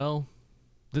Well,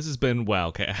 this has been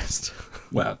Wowcast.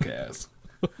 Wowcast.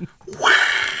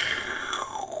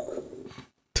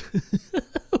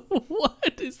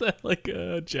 What? Is that like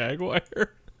a jaguar?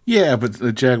 Yeah, but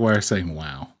the jaguar is saying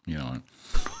wow. You know.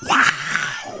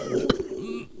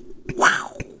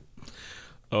 Wow.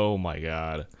 Oh my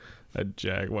god. A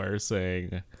jaguar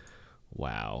saying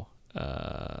wow.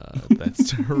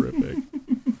 That's terrific.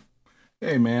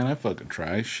 Hey man, I fucking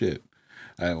try shit.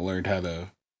 I learned how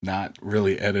to not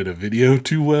really edit a video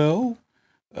too well.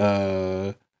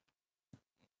 I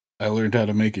learned how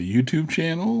to make a YouTube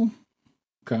channel,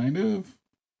 kind of.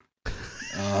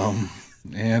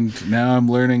 And now I'm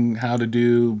learning how to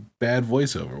do bad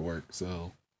voiceover work.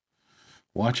 So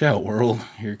watch out, world.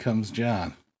 Here comes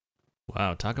John.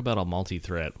 Wow, talk about a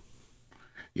multi-threat.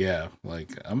 Yeah,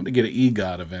 like I'm gonna get an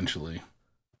EGOT eventually.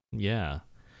 Yeah.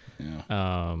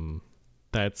 Yeah.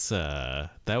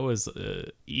 That was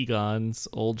Egon's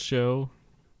old show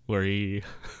where he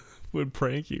would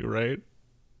prank you, right?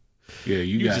 Yeah,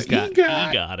 you got just got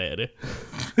EGOT.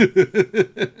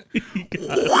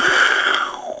 EGOTed.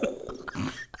 Wow.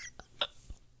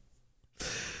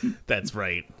 That's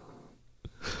right.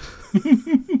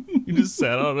 You just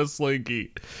sat on a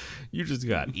slinky. You just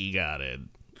got EGOTed.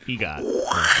 EGOT.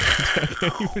 I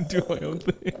can't even do my own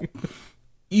thing.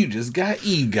 You just got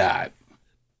EGOT.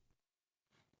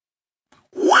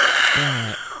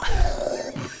 Wow.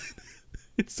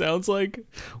 It sounds like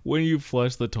when you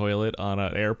flush the toilet on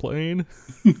an airplane.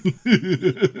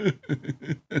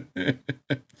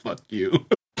 Fuck you.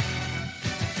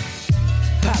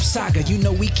 Pop Saga, you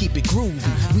know we keep it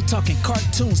groovy. We talking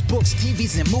cartoons, books,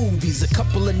 TVs, and movies. A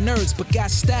couple of nerds, but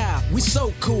got style. We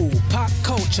so cool. Pop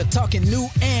culture, talking new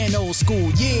and old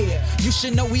school. Yeah, you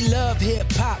should know we love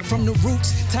hip hop. From the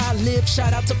roots, Ty Lib,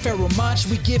 shout out to Pharoah Monch.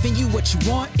 We giving you what you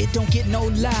want. It don't get no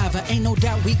lava. Ain't no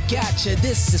doubt we got you.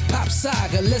 This is Pop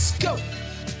Saga. Let's go.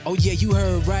 Oh yeah, you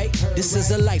heard right. This is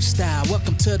a lifestyle.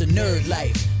 Welcome to the nerd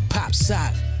life. Pop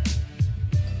Saga.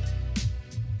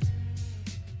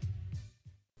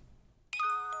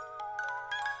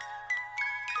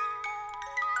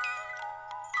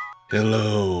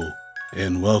 Hello,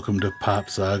 and welcome to Pop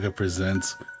Saga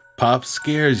Presents Pop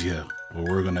Scares Ya, where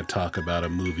we're going to talk about a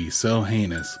movie so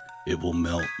heinous it will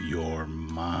melt your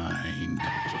mind.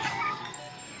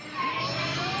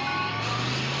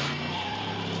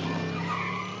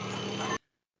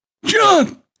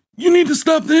 John, you need to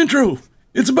stop the intro.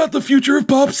 It's about the future of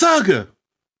Pop Saga.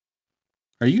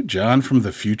 Are you John from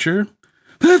the future?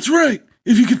 That's right.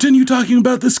 If you continue talking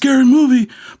about this scary movie,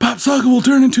 Pop Saga will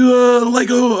turn into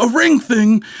a ring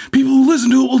thing. People who listen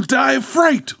to it will die of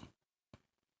fright.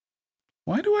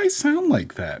 Why do I sound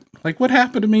like that? Like what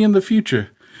happened to me in the future?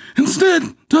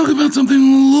 Instead, talk about something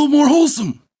a little more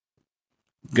wholesome.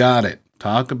 Got it.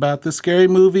 Talk about the scary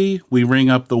movie, we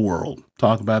ring up the world.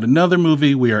 Talk about another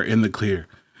movie, we are in the clear.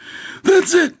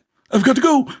 That's it. I've got to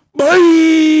go.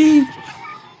 Bye!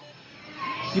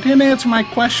 You didn't answer my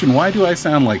question. Why do I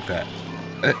sound like that?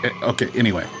 Okay,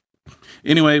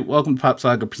 anyway, welcome to Pop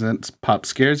Saga Presents Pop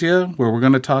Scares Ya, where we're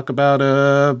going to talk about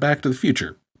Back to the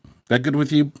Future. That good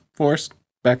with you, Forrest?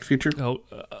 Back to the Future?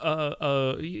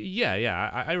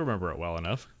 Yeah, I remember it well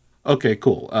enough. Okay,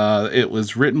 cool. It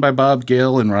was written by Bob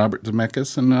Gale and Robert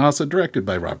Zemeckis, and also directed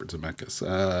by Robert Zemeckis.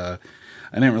 I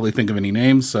didn't really think of any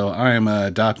names, so I am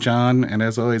Doc John, and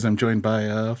as always, I'm joined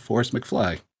by Forrest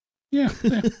McFly. Yeah,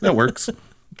 that works.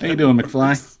 How you doing,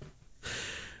 McFly?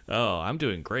 Oh, I'm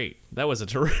doing great. That was a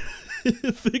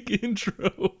terrific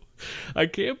intro. I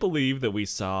can't believe that we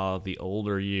saw the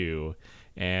older you.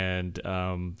 And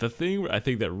the thing I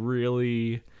think that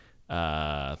really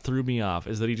threw me off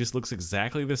is that he just looks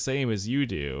exactly the same as you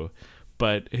do,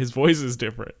 but his voice is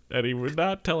different. And he would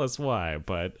not tell us why,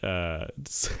 but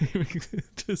same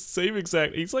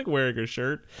exact. He's like wearing a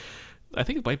shirt. I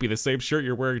think it might be the same shirt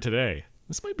you're wearing today.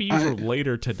 This might be you from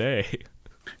later today.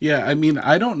 Yeah, I mean,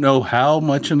 I don't know how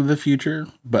much into the future,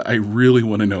 but I really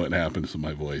want to know what happens to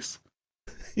my voice.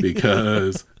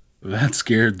 Because that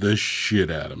scared the shit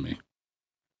out of me.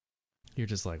 You're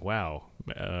just like, wow,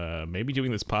 maybe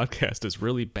doing this podcast is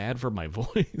really bad for my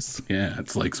voice. Yeah,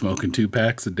 it's like smoking 2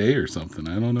 packs a day or something.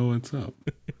 I don't know what's up.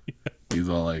 Yeah. He's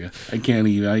all like, I can't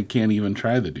even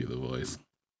try to do the voice.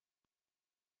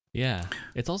 Yeah,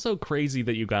 it's also crazy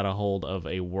that you got a hold of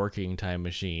a working time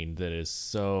machine that is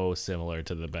so similar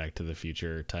to the Back to the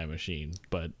Future time machine,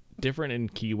 but different in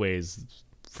key ways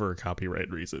for copyright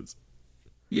reasons.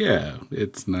 Yeah,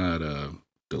 it's not a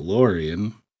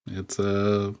DeLorean. It's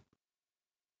a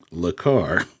Le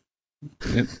Car.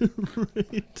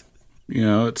 Right. You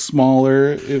know, it's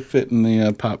smaller. It fit in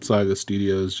the Pop Saga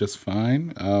studios just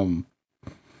fine.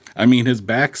 I mean, his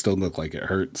back still looked like it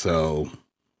hurt, so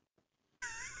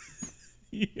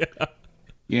Yeah.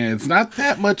 yeah, it's not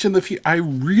that much in the future. I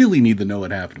really need to know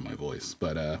what happened to my voice,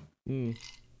 but Mm.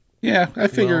 yeah, I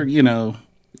figure Well,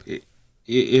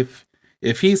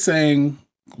 if he's saying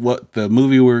what the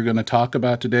movie we were going to talk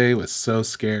about today was so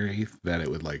scary that it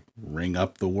would like ring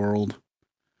up the world,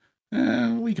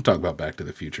 we can talk about Back to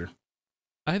the Future.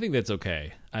 I think that's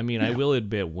okay. I mean, I Yeah. will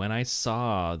admit, when I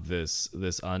saw this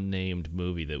unnamed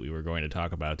movie that we were going to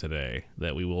talk about today,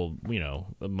 that we will,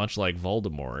 much like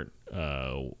Voldemort,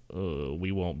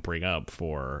 we won't bring up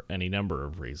for any number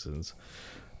of reasons.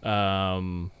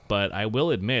 But I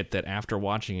will admit that after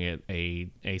watching it,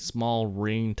 a small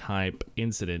ring type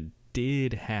incident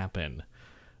did happen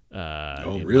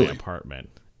in really? my apartment.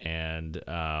 And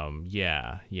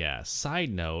yeah. Side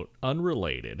note,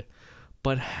 unrelated.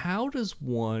 But how does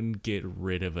one get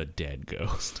rid of a dead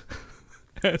ghost?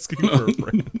 Asking for a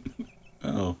friend.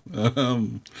 Oh,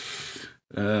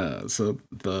 so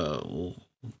the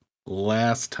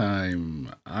last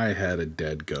time I had a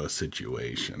dead ghost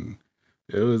situation,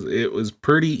 it was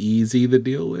pretty easy to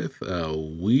deal with.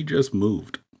 We just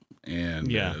moved,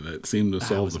 and Yeah. that seemed to I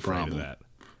solve was the afraid problem. of that.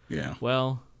 Yeah.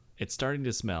 Well, it's starting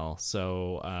to smell,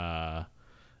 so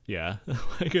yeah.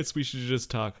 I guess we should just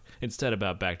talk instead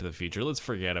about Back to the Future. Let's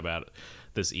forget about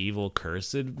this evil,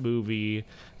 cursed movie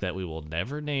that we will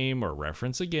never name or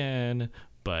reference again,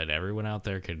 but everyone out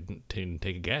there can take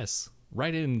a guess.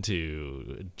 Right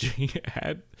into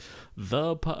at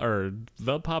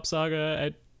the Pop Saga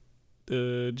at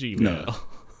Gmail. No.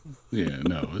 Yeah,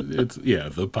 no, it's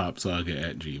the Pop Saga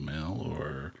at Gmail,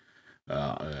 or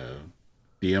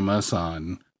DM us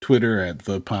on Twitter at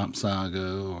the Pop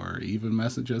Saga, or even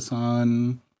message us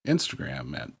on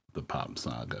Instagram at the Pop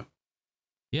Saga.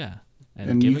 Yeah, and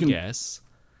And give you a can- guess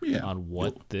Yeah, on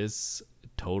what this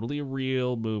totally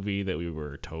real movie that we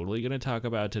were totally going to talk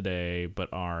about today, but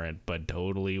aren't, but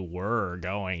totally were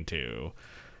going to,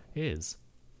 is.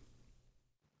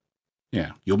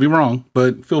 yeah, you'll be wrong,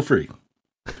 but feel free.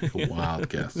 Take a wild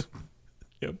guess.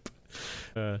 Yep.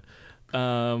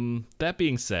 That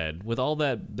being said, with all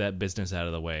that business out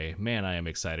of the way, man, I am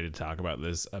excited to talk about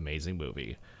this amazing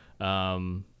movie.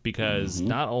 Because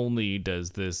not only does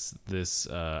this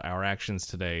our actions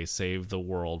today save the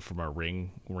world from a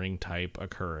ring type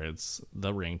occurrence,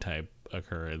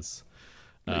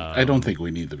 I don't think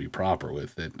we need to be proper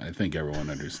with it. I think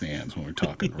everyone understands when we're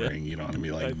talking ring. You don't want to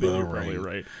be I like think the you're ring, probably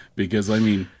right. because I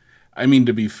mean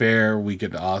to be fair, we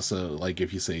could also, like,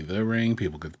 if you say the ring,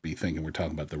 people could be thinking we're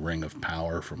talking about the Ring of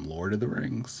Power from Lord of the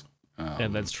Rings.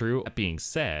 And that's true. That being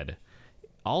said,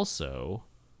 also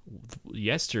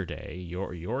yesterday,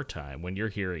 your time when you're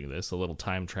hearing this, a little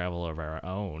time travel of our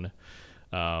own.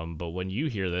 But when you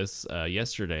hear this,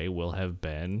 yesterday will have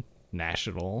been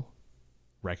nationally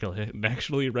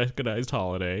recognized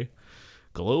holiday,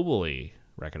 globally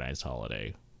recognized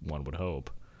holiday. One would hope.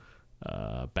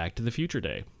 Back to the Future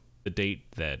Day, the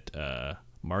date that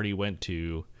Marty went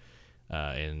to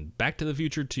in Back to the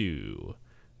Future 2.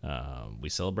 We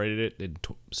celebrated it and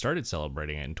started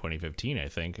celebrating it in 2015, I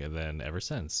think, and then ever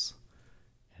since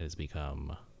it has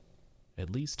become,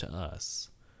 at least to us,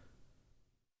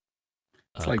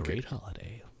 It's a like great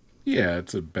holiday. Yeah,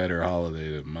 it's a better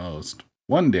holiday than most.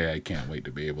 One day I can't wait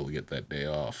to be able to get that day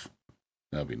off.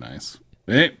 That'd be nice.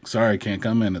 Hey, sorry, I can't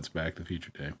come in. It's Back to the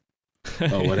Future Day.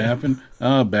 Oh, what happened?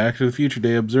 Oh, Back to the Future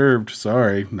Day observed.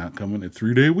 Sorry, not coming. A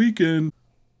 3-day weekend.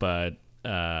 But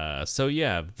so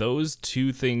yeah, those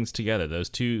two things together, those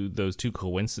two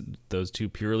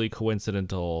purely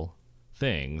coincidental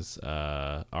things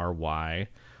are why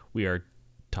we are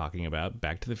talking about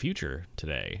Back to the Future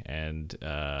today. And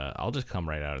I'll just come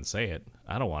right out and say it.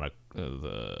 I don't want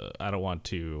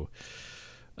to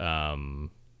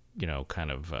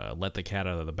kind of let the cat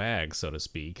out of the bag, so to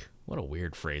speak. What a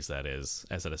weird phrase that is,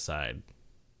 as an aside.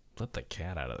 Keep the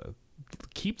cat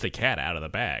out of the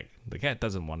bag. The cat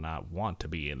doesn't not want to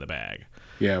be in the bag.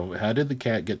 Yeah, how did the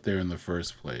cat get there in the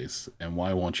first place? And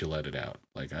why won't you let it out?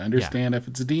 Like, I understand if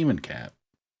it's a demon cat.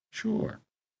 Sure.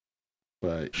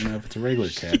 But, if it's a regular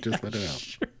cat, just let it out.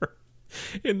 Sure.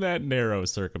 In that narrow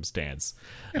circumstance.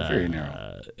 Yeah, very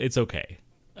narrow. It's okay.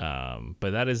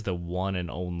 But that is the one and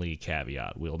only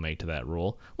caveat we'll make to that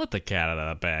rule. Let the cat out of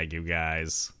the bag, you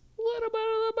guys. Let him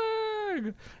out of the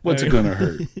bag. What's it gonna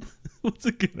hurt? What's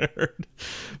it gonna hurt?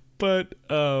 But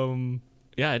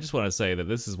yeah, I just want to say that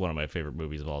this is one of my favorite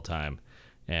movies of all time,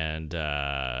 and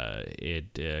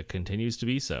it continues to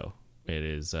be so. It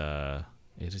is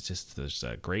just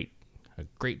a great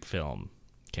film.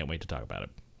 Can't wait to talk about it.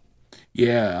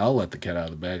 Yeah, I'll let the cat out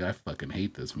of the bag. I fucking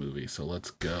hate this movie, so let's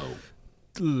go.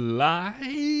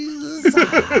 Lies.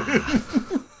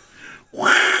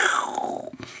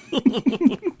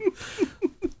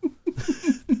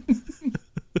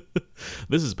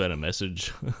 This has been a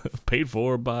message paid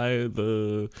for by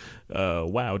the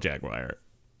Wow Jaguar.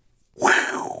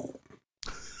 Wow.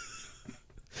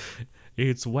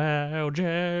 It's Wow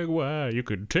Jaguar. You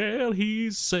could tell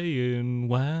he's saying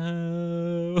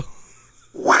wow.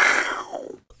 Wow.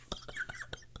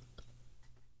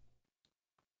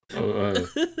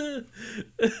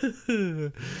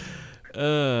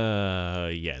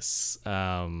 Yes.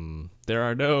 There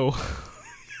are no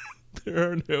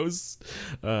there are no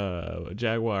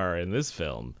jaguar in this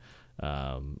film,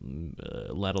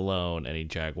 let alone any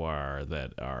jaguar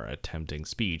that are attempting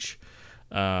speech.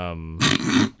 That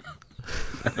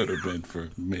would have been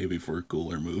maybe for a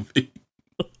cooler movie.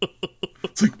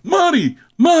 It's like, Marty,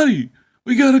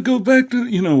 we gotta go back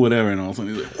to, whatever. And all of a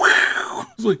sudden he's like, wow.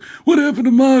 It's like, what happened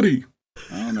to Marty?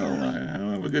 I don't know. I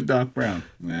don't have a good Doc Brown.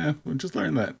 Yeah, we'll just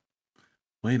learn that.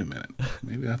 Wait a minute.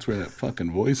 Maybe that's where that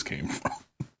fucking voice came from.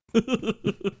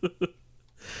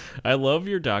 I love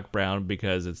your Doc Brown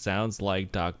because it sounds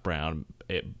like Doc Brown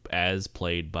as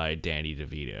played by Danny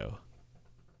DeVito.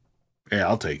 Yeah,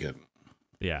 I'll take it.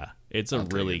 Yeah, it's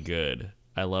really good.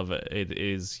 I love it. It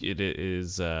is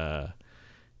it's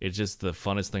just the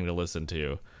funnest thing to listen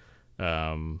to.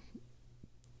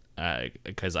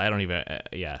 Because I don't even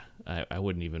I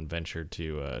wouldn't even venture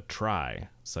to try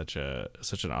such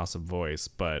an awesome voice,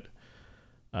 but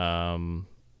I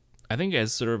think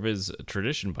as sort of is a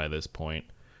tradition by this point,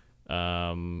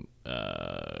 John,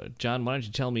 why don't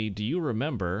you tell me, do you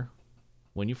remember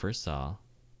when you first saw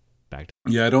Back to...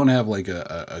 Yeah, I don't have like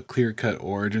a clear-cut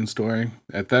origin story.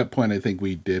 At that point, I think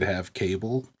we did have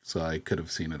cable, so I could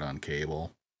have seen it on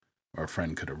cable, or a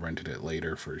friend could have rented it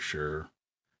later for sure.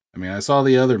 I mean, I saw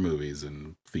the other movies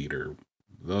in theater.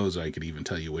 Those I could even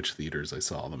tell you which theaters I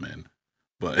saw them in.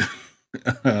 But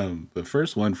the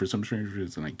first one, for some strange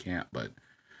reason, I can't. But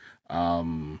how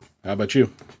about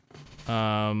you?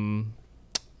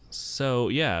 So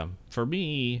yeah, for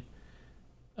me,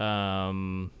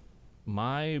 it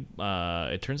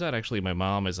turns out actually my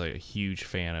mom is a huge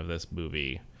fan of this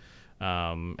movie.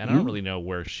 And I don't really know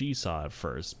where she saw it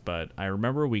first, but I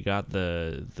remember we got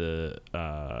the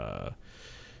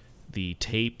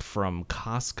tape from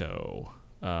Costco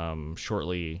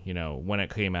shortly, when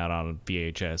it came out on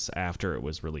VHS after it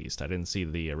was released. I didn't see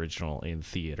the original in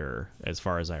theater as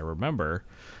far as I remember.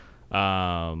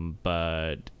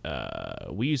 But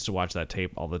we used to watch that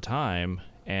tape all the time,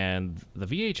 and the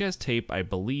VHS tape, I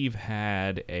believe,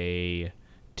 had a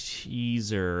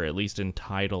teaser, at least in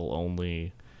title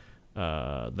only,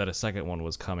 that a second one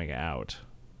was coming out.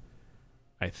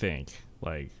 I think,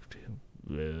 like,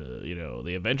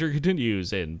 the adventure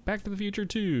continues in Back to the Future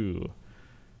 2.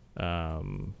 I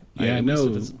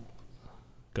know.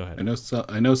 Go ahead.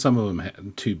 I know some of them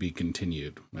had to be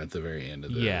continued at the very end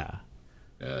of the. Yeah.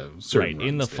 Right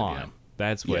in the font. Yeah.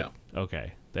 That's what. Yeah.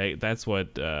 Okay. That's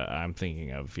what I'm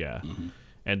thinking of. Yeah. Mm-hmm.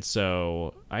 And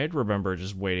so I remember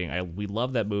just waiting. We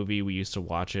love that movie. We used to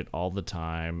watch it all the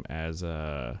time as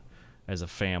a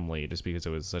family, just because it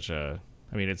was such a.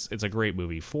 I mean, it's a great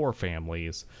movie for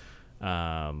families,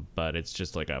 but it's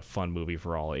just like a fun movie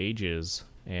for all ages.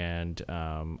 And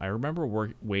I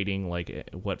remember waiting like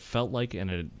what felt like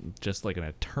just like an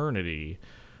eternity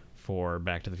for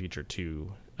Back to the Future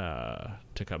 2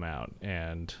 to come out.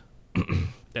 And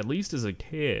at least as a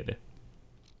kid,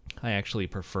 I actually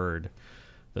preferred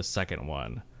the second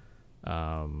one,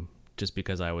 just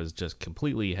because I was just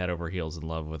completely head over heels in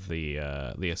love with the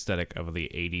aesthetic of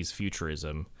the 80s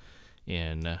futurism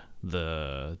in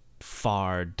the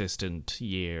far distant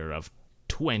year of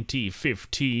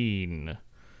 2015.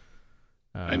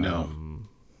 I know.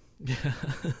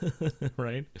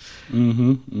 Right?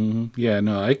 Mm-hmm. Mm-hmm. Yeah,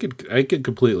 no, I could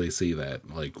completely see that.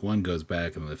 Like, one goes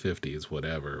back in the 50s,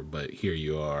 whatever, but here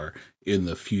you are in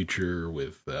the future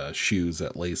with shoes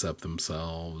that lace up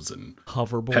themselves and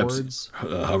hoverboards.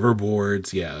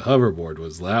 Hoverboards, yeah. Hoverboard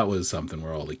was something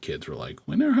where all the kids were like,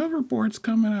 when are hoverboards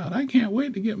coming out? I can't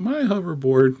wait to get my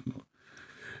hoverboard.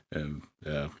 And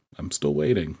I'm still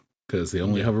waiting, because the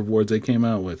only hoverboards they came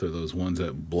out with are those ones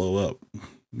that blow up.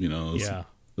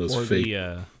 Those or fake.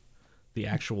 The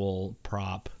actual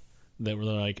prop that were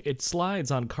like, it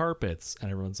slides on carpets, and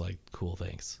everyone's like, cool,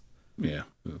 thanks. Yeah.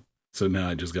 So now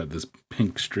I just got this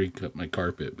pink streak up my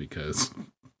carpet because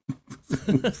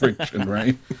friction,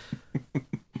 right?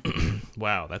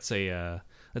 Wow, that's a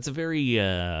very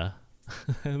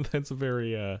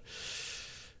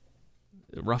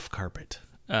rough carpet.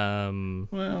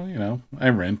 Well, I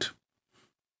rent.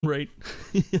 Right.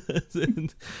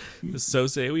 So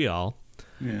say we all.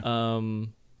 Yeah.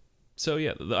 So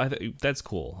yeah, that's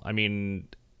cool. I mean,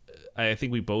 I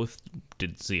think we both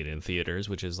did see it in theaters,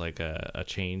 which is like a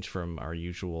change from our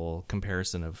usual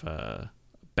comparison of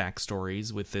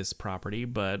backstories with this property,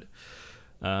 but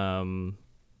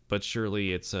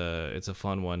surely it's a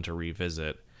fun one to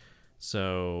revisit.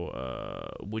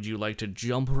 So, would you like to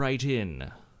jump right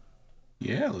in?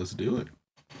 Yeah, let's do it.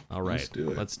 All right, Let's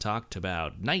do it. let's talk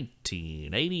about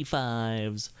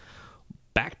 1985's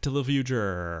Back to the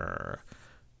Future.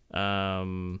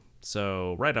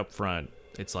 So right up front,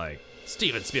 it's like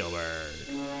Steven Spielberg,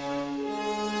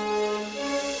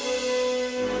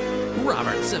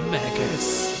 Robert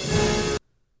Zemeckis.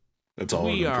 That's all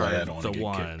We I'm gonna play. I are don't want the to get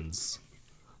ones.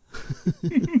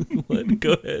 What?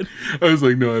 Go ahead. kicked. I was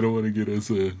like, no, I don't want to get us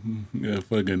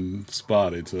fucking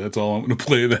spotted. So that's all I'm gonna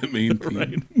play. That main theme.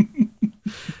 Right.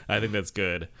 I think that's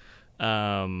good.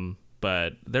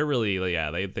 But they're really,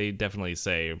 they definitely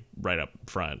say right up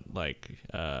front, like,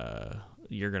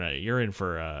 you're in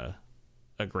for a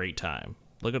great time.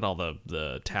 Look at all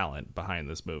the talent behind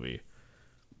this movie.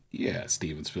 Yeah,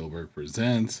 Steven Spielberg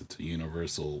presents. It's a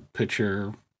Universal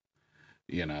picture.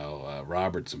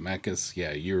 Robert Zemeckis.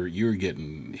 Yeah, you're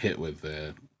getting hit with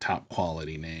top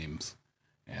quality names,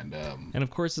 and of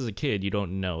course, as a kid, you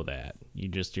don't know that. You're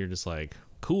just like,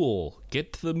 cool,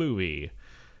 get to the movie.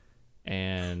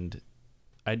 And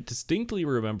I distinctly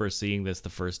remember seeing this the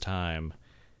first time,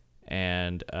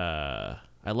 and I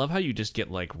love how you just get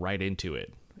like right into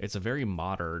it. It's a very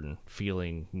modern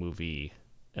feeling movie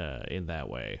in that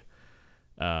way,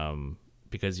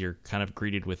 because you're kind of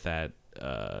greeted with that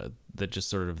just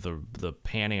sort of the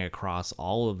panning across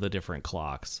all of the different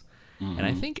clocks. Mm-hmm. And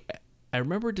I think I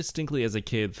remember distinctly as a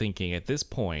kid thinking at this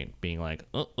point, being like,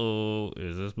 uh-oh,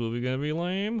 is this movie gonna be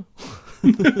lame?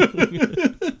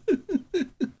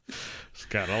 It's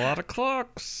got a lot of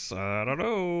clocks. I don't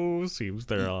know. Seems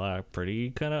they're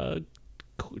pretty kind of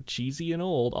cheesy and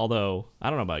old. Although, I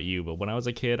don't know about you, but when I was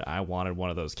a kid, I wanted one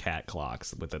of those cat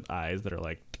clocks with the eyes that are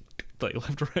like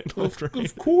left, right, left, right.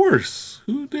 Of course.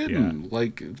 Who didn't? Yeah.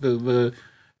 Like, the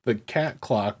cat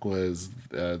clock was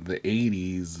the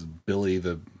 80s Billy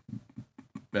the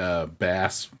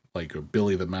Bass, like, or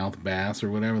Billy the Mouth Bass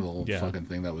or whatever, the little fucking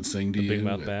thing that would sing to you. Big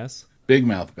Mouth Bass? Big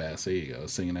Mouth Bass, there you go,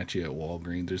 singing at you at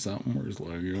Walgreens or something, where it's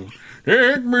like,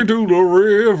 take me to the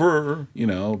river,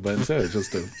 but instead it's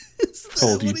just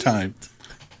told you time.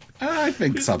 I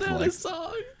think something like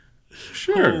that.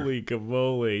 Sure. Holy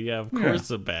camoly. Yeah, of course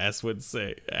the bass would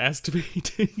say, asked to be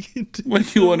taken to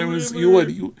what you want him to, what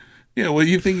do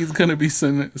you think he's going to be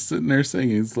sitting there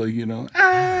singing? It's like,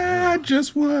 I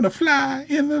just want to fly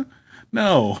in the...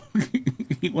 No.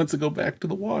 He wants to go back to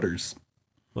the waters.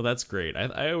 Well, that's great.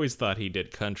 I always thought he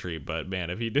did country, but man,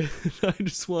 if he did, I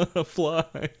just want to fly.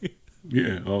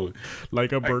 Yeah. Oh,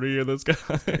 like a birdie in the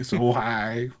sky. So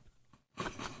high.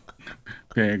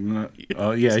 Yeah,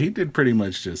 he did pretty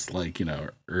much just like,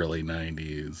 early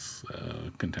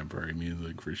 90s contemporary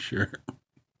music for sure.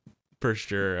 For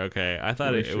sure. Okay. I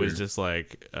thought it was just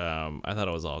like, I thought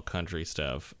it was all country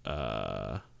stuff.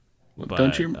 But,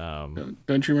 don't you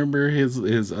remember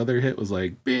his other hit was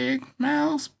like Big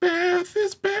Mouse Bath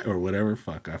is back or whatever?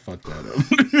 Fuck, I fucked that up.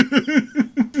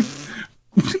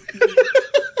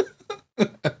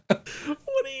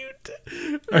 What are you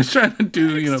I was trying to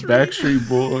do, Backstreet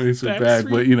Boys are back,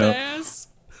 but Bass?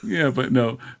 Yeah, but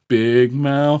no. Big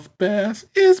Mouth Bass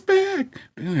is back.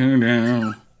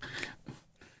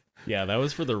 Yeah, that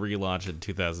was for the relaunch in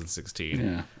 2016.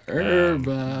 Yeah.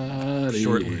 Everybody.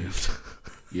 Short-lived.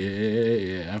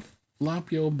 Yeah, flop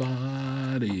your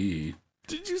body.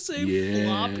 Did you say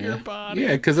flop your body?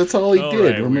 Yeah, because that's all he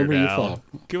did. Right, remember, you flop.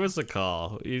 Give us a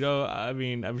call. I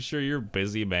mean, I'm sure you're a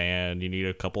busy man. You need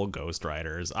a couple of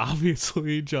ghostwriters.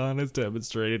 Obviously, John has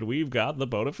demonstrated we've got the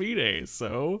bona fides.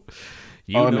 So,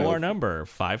 our number,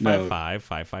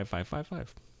 555-555-555.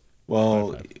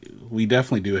 Well, we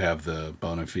definitely do have the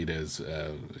bona fides.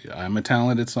 I'm a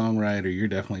talented songwriter. You're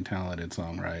definitely a talented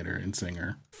songwriter and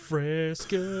singer.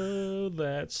 Fresco,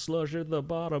 that slush at the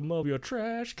bottom of your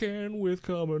trash can with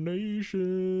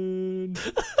combination.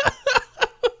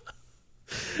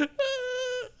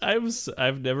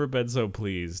 I've never been so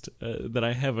pleased that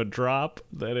I have a drop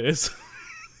that is.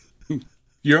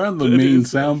 You're on the main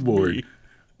soundboard.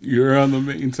 You're on the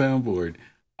main soundboard.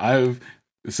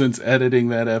 Since editing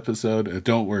that episode,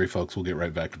 don't worry, folks. We'll get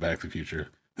right back to Back to the Future.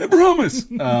 I promise.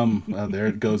 There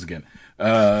it goes again.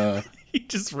 He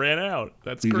just ran out.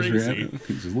 That's crazy.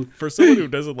 For someone who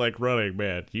doesn't like running,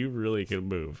 man, you really can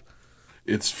move.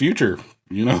 It's future.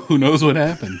 Who knows what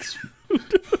happens?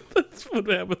 That's what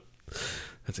happened.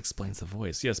 That explains the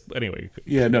voice. Yes. Anyway.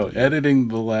 Yeah, no, editing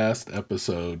the last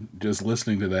episode, just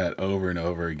listening to that over and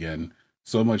over again,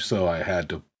 so much so I had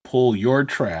to pull your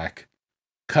track,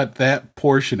 cut that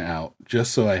portion out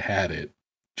just so I had it,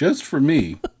 just for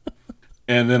me.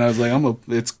 And then I was like,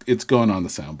 it's going on the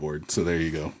soundboard. So there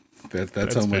you go.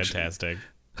 That's how much fantastic.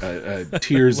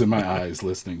 Tears in my eyes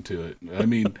listening to it. I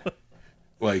mean,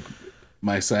 like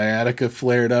my sciatica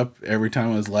flared up every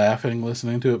time I was laughing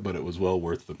listening to it, but it was well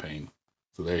worth the pain.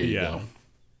 So there you go.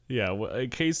 Yeah. Well, in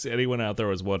case anyone out there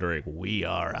was wondering, we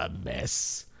are a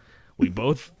mess. We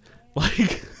both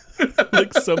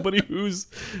like somebody who's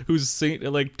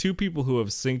like two people who have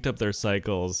synced up their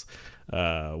cycles.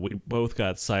 We both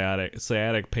got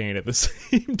sciatic pain at the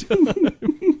same time.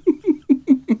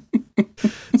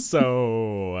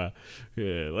 So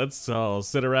let's all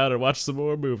sit around and watch some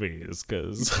more movies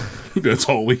because that's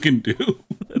all we can do.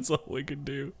 That's all we can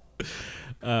do.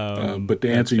 But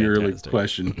to answer your earlier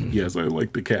question, yes, I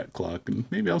like the cat clock, and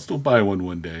maybe I'll still buy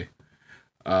one day.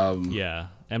 Yeah,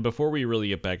 and before we really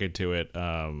get back into it,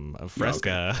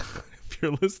 Fresca, if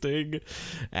you're listening,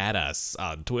 add us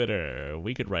on Twitter.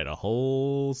 We could write a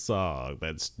whole song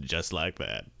that's just like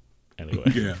that.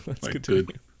 Anyway, yeah, like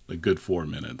good 4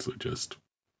 minutes of just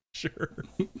sure.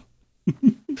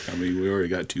 I mean, we already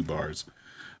got 2 bars,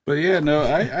 but yeah, no,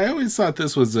 I always thought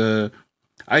this was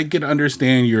I can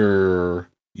understand your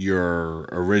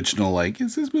original, like,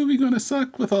 is this movie going to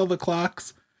suck with all the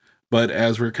clocks? But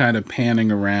as we're kind of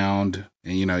panning around,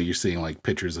 and you're seeing like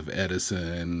pictures of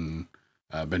Edison,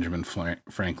 Benjamin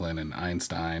Franklin, and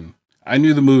Einstein, I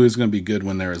knew the movie was going to be good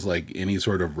when there was like any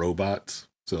sort of robots.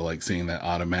 So like seeing that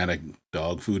automatic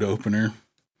dog food opener.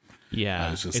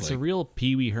 Yeah, it's a real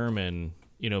Pee Wee Herman,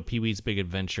 Pee Wee's Big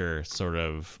Adventure sort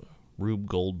of Rube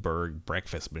Goldberg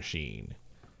breakfast machine.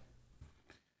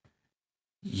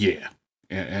 Yeah,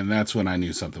 and that's when I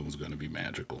knew something was going to be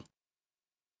magical.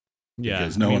 Yeah,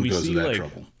 because no one goes to that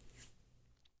trouble.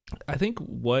 I think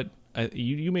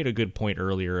you made a good point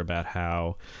earlier about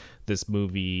how this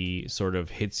movie sort of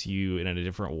hits you in a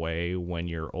different way when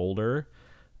you're older.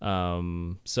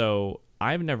 So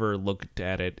I've never looked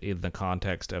at it in the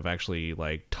context of actually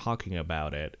like talking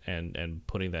about it and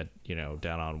putting that,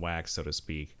 down on wax, so to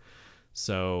speak.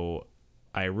 So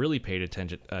I really paid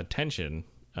attention.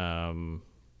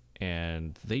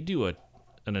 And they do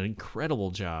an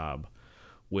incredible job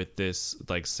with this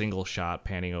like single shot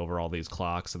panning over all these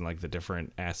clocks and like the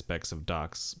different aspects of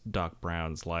Doc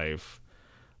Brown's life,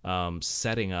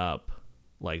 setting up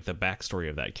like the backstory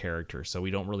of that character. So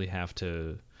we don't really have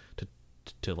to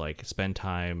like spend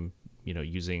time,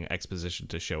 using exposition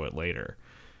to show it later.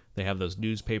 They have those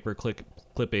newspaper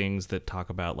clippings that talk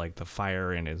about like the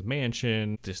fire in his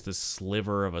mansion, just this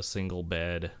sliver of a single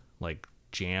bed, like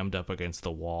jammed up against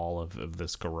the wall of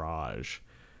this garage.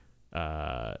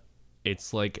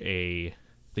 It's like they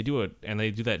do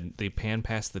that, they pan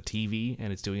past the TV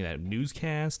and it's doing that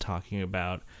newscast talking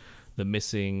about the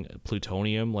missing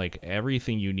plutonium, like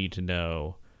everything you need to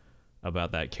know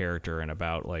about that character and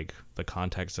about like the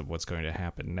context of what's going to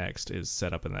happen next is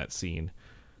set up in that scene.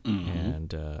 Mm-hmm.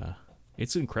 And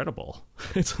it's incredible.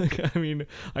 It's like, I mean,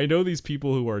 I know these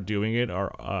people who are doing it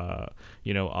are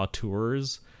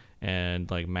auteurs and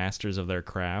like masters of their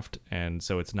craft, and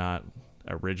so it's not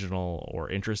original or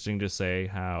interesting to say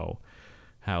how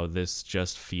this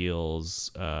just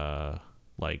feels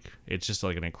like it's just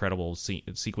like an incredible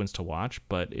sequence to watch,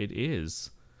 but it is.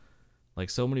 Like,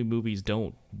 so many movies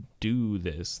don't do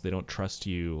this. They don't trust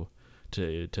you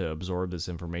to absorb this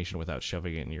information without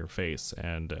shoving it in your face,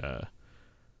 and I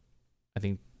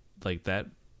think like that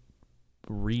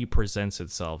represents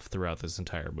itself throughout this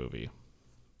entire movie.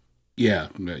 Yeah,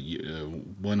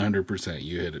 100%.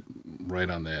 You hit it right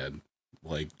on the head.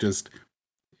 Like, just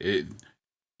it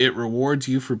rewards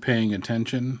you for paying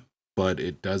attention, but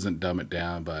it doesn't dumb it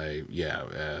down by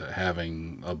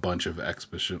having a bunch of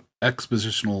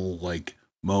expositional like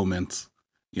moments.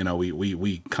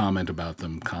 We comment about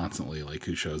them constantly, like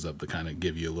who shows up to kind of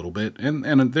give you a little bit, and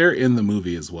they're in the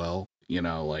movie as well.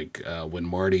 Like when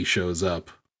Marty shows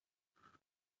up,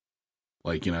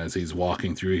 like, as he's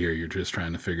walking through here, you're just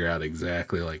trying to figure out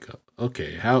exactly like,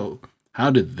 okay, how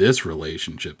did this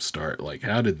relationship start? Like,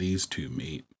 how did these two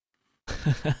meet?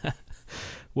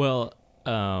 Well,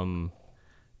 I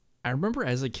remember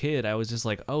as a kid, I was just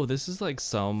like, oh, this is like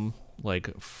some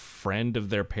like friend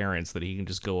of their parents that he can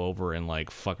just go over and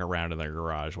like fuck around in their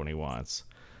garage when he wants.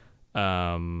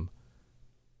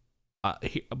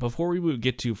 Before we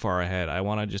get too far ahead, I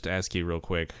want to just ask you real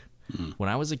quick. Mm-hmm. When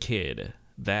I was a kid,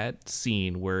 that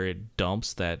scene where it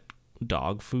dumps that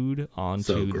dog food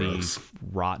onto the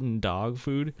rotten dog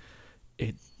food,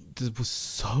 just was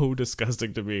so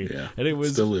disgusting to me. Yeah, and it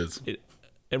was still is.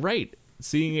 Right.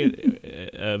 Seeing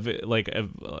it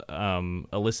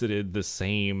elicited the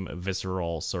same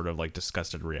visceral sort of like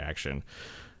disgusted reaction.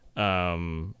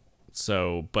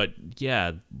 But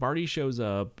yeah, Marty shows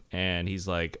up and he's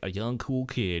like a young cool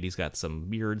kid. He's got some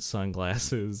mirrored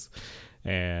sunglasses,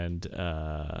 and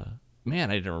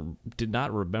man, I did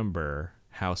not remember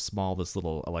how small this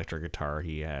little electric guitar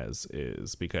he has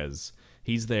is, because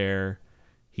he's there.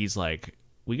 He's like,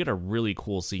 we get a really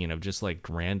cool scene of just like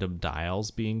random dials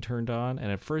being turned on,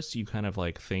 and at first you kind of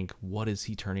like think, what is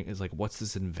he turning? Is like, what's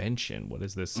this invention? What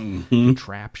is this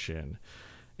contraption?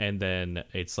 And then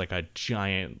it's like a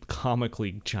giant,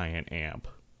 comically giant amp.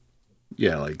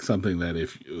 Yeah, like something that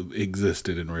if it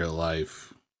existed in real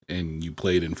life and you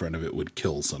played in front of it would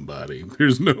kill somebody.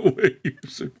 There's no way you're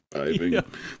surviving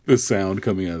the sound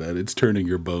coming out of that. It's turning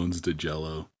your bones to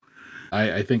jello.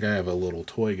 I think I have a little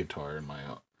toy guitar in my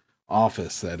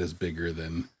office that is bigger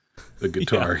than the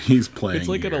guitar he's playing. It's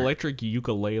like here. an electric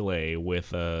ukulele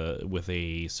with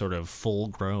a sort of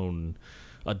full-grown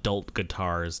adult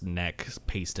guitar's neck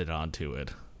pasted onto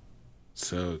it.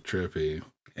 So trippy.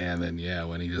 And then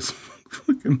when he just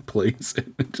fucking plays it,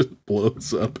 it just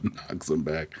blows up and knocks him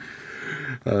back.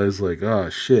 I was like, oh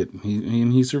shit.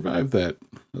 He survived that.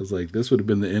 I was like, this would have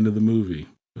been the end of the movie.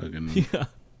 Fucking yeah.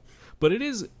 But it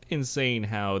is insane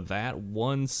how that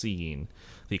one scene,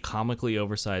 the comically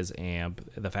oversized amp,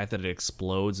 the fact that it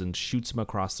explodes and shoots him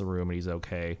across the room and he's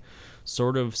okay,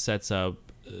 sort of sets up,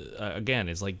 again,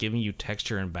 it's like giving you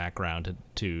texture and background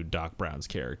to Doc Brown's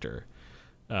character.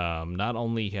 Not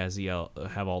only has he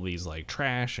have all these like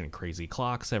trash and crazy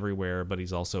clocks everywhere, but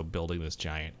he's also building this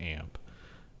giant amp.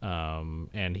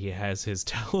 And he has his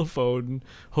telephone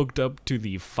hooked up to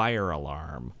the fire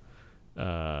alarm,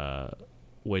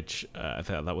 which I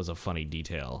thought that was a funny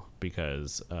detail,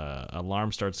 because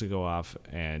alarm starts to go off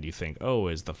and you think, oh,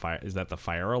 is that the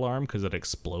fire alarm because an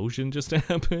explosion just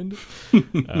happened?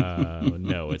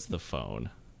 No, it's the phone.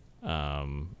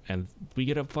 And we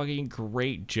get a fucking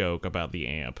great joke about the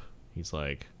amp. He's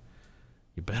like,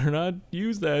 you better not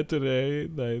use that today.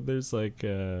 There's like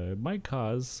it might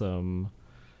cause some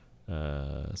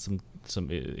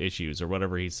issues or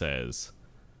whatever he says.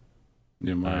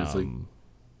 Yeah, Marty's like,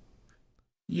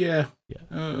 yeah.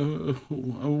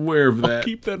 Aware of that. I'll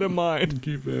keep that in mind.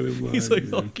 Keep that in mind. He's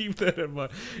like, I'll keep that in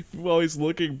mind. While he's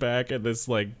looking back at this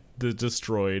like the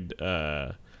destroyed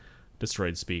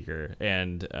speaker.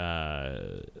 And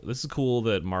this is cool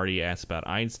that Marty asks about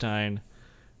Einstein.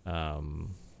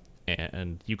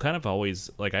 And you kind of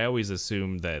always, like, I always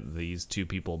assumed that these two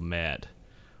people met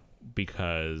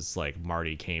because like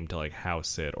Marty came to like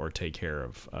house it or take care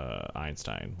of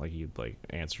Einstein. Like he like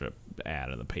answered an ad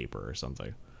in the paper or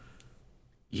something.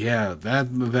 Yeah,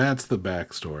 that's the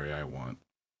backstory I want.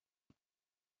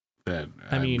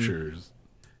 I'm sure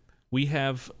we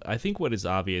have, I think what is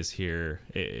obvious here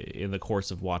in the course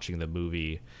of watching the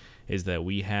movie is that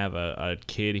we have a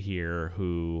kid here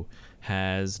who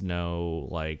has no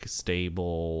like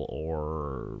stable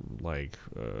or like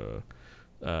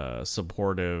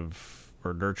supportive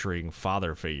or nurturing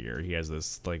father figure. He has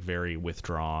this like very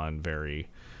withdrawn, very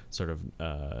sort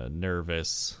of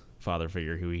nervous father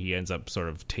figure who he ends up sort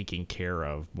of taking care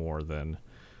of more than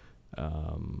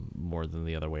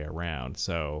the other way around.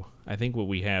 So I think what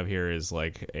we have here is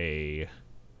like a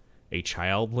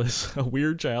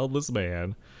weird childless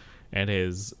man and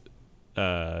his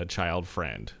child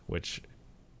friend, which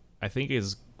I think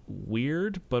is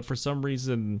weird, but for some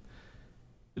reason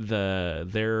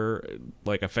their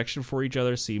like affection for each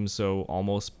other seems so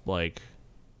almost like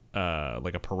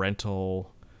a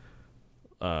parental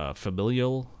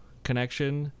familial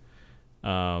connection.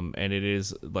 And it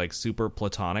is like super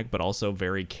platonic, but also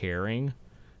very caring,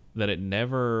 that it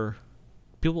never,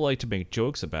 people like to make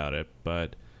jokes about it,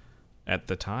 but at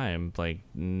the time, like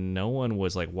no one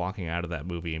was like walking out of that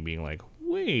movie and being like,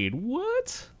 wait,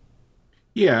 what?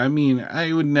 Yeah, I mean,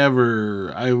 I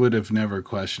would have never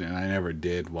questioned it. I never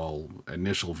did while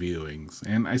initial viewings,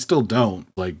 and I still don't.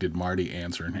 Like, did Marty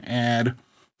answer an ad?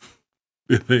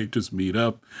 Did they just meet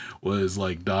up? Was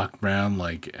like Doc Brown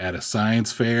like at a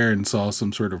science fair and saw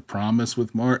some sort of promise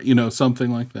with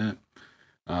something like that?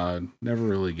 Never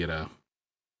really get a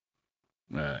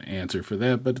answer for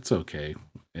that, but it's okay.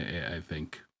 I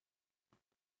think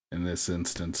in this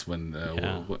instance, when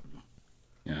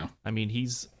I mean,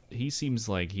 he seems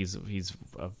like he's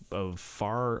a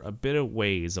bit of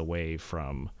ways away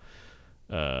from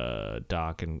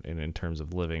Doc and in terms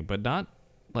of living, but not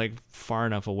like far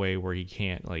enough away where he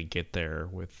can't like get there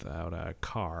without a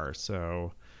car.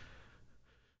 So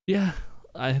yeah,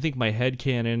 I think my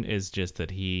headcanon is just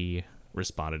that he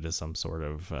responded to some sort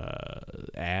of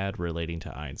ad relating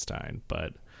to Einstein,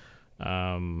 but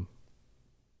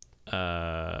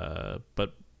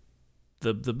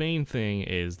the main thing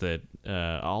is that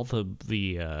all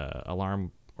the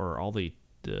alarm, or all the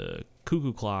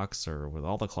cuckoo clocks, or with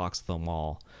all the clocks at the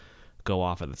mall, go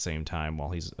off at the same time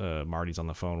while Marty's on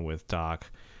the phone with Doc.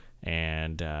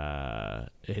 And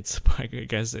it's, I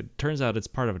guess it turns out it's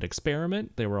part of an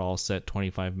experiment. They were all set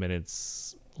 25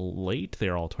 minutes late. They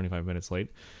were all 25 minutes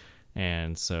late.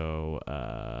 And so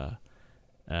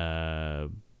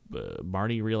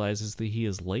Marty realizes that he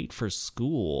is late for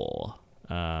school.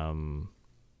 And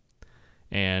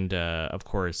of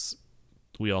course,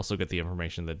 we also get the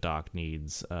information that Doc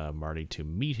needs Marty to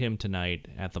meet him tonight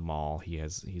at the mall.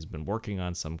 He's been working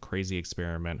on some crazy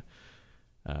experiment.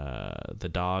 The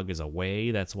dog is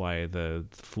away. That's why the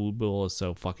food bowl is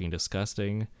so fucking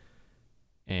disgusting.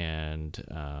 And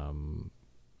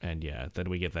yeah, then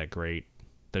we get that great.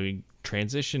 Then we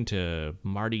transition to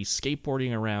Marty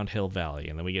skateboarding around Hill Valley,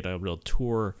 and then we get a real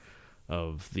tour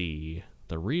of the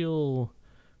real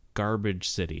garbage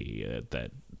city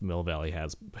that Mill Valley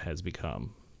has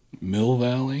become. Mill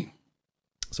Valley?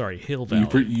 Sorry, Hill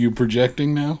Valley. You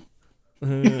projecting now?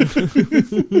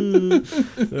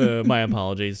 My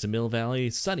apologies to Mill Valley.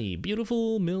 Sunny,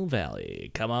 beautiful Mill Valley.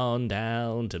 Come on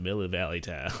down to Mill Valley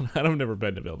town. I've never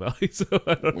been to Mill Valley, so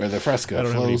I don't, where the fresco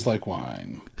flows like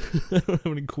wine. I don't have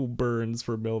any cool burns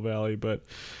for Mill Valley, but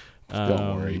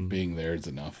don't worry, being there is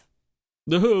enough.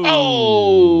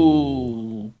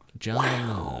 Oh,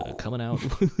 John coming out.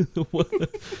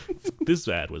 This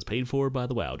ad was paid for by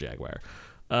the Wow Jaguar.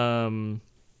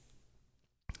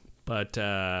 But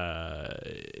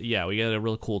yeah, we get a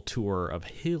real cool tour of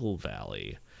Hill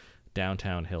Valley,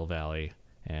 downtown Hill Valley,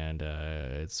 and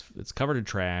it's covered in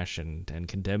trash and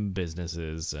condemned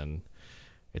businesses, and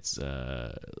it's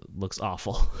looks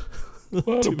awful. A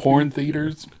lot of porn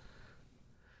theaters.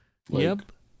 Like, yep.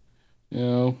 You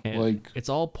know, and like it's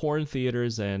all porn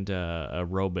theaters and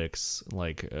aerobics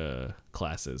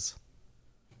classes.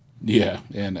 Yeah,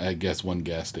 and I guess one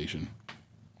gas station,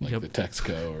 like Yep. the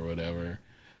Texaco or whatever.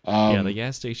 Yeah, the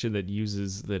gas station that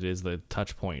is the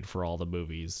touch point for all the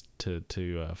movies to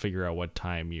figure out what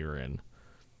time you're in.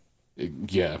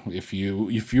 Yeah, if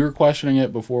you're questioning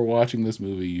it before watching this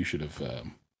movie, you should have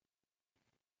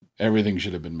everything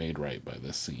should have been made right by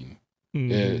this scene.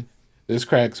 Mm-hmm. This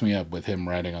cracks me up with him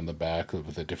riding on the back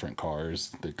of the different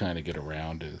cars to kind of get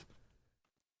around.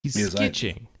 He's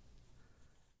skitching.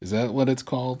 Is that what it's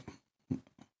called?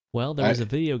 Well, there was a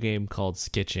video game called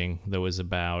Skitching that was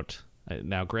about.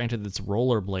 Now, granted, it's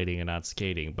rollerblading and not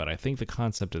skating, but I think the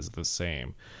concept is the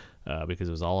same because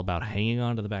it was all about hanging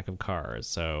onto the back of cars.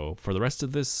 So for the rest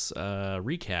of this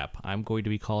recap, I'm going to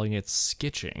be calling it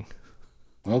Skitching.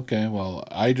 Okay, well,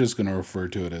 I'm just going to refer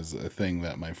to it as a thing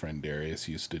that my friend Darius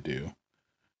used to do.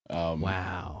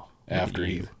 Wow. After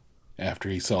he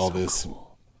saw So this.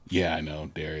 cool. Yeah, I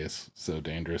know, Darius, so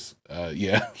dangerous.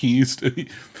 Yeah, he used to.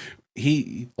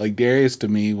 He like Darius to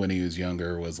me when he was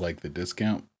younger was like the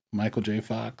discount Michael J.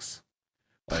 Fox,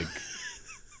 like,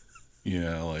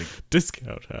 like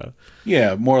Discount, huh?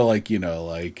 Yeah, more like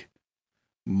like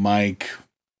Mike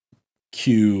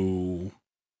Q.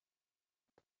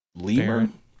 Lemur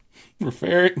or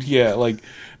Ferret. Yeah, like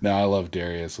no, I love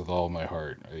Darius with all my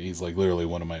heart. He's like literally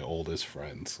one of my oldest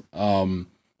friends.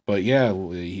 But yeah,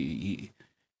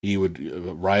 he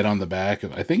would ride on the back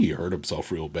of. I think he hurt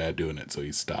himself real bad doing it, so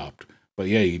he stopped. But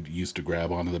yeah, he used to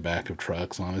grab onto the back of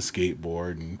trucks on a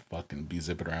skateboard and fucking be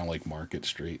zipping around like Market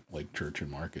Street, like Church and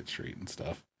Market Street and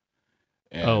stuff.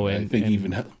 And I think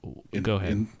even go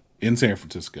ahead in San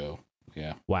Francisco.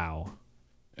 Yeah. Wow.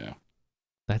 Yeah.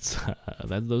 That's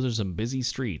those are some busy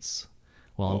streets.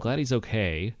 Well, I'm glad he's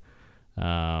okay.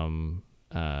 Because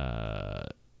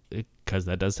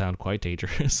that does sound quite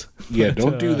dangerous. Yeah,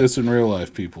 don't do this in real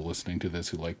life, people listening to this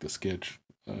who like the sketch.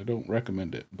 I don't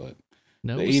recommend it, but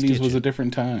no, the 80s was a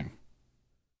different time.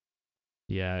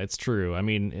 Yeah, it's true. I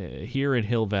mean, here in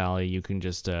Hill Valley, you can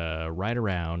just ride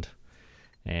around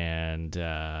and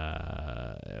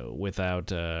without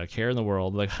care in the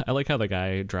world. Like I like how the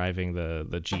guy driving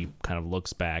the Jeep kind of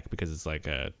looks back because it's like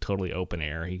a totally open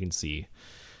air. He can see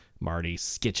Marty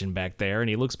skitching back there, and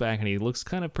he looks back and he looks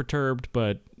kind of perturbed,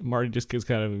 but Marty just gives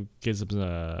him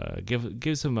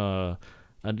a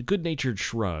good-natured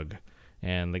shrug,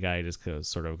 and the guy just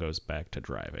goes back to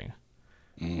driving.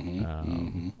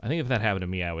 I think if that happened to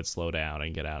me, I would slow down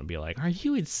and get out and be like, "Are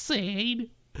you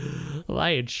insane? My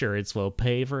insurance will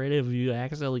pay for it if you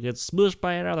accidentally get smushed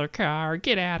by another car.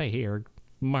 Get out of here,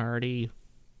 Marty."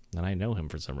 And I know him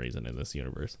for some reason in this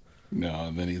universe. No,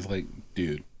 and then he's like,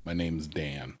 "Dude, my name's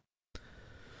Dan."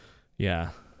 Yeah,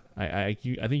 I think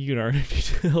you can already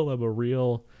tell I'm a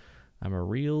real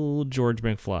George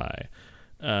McFly.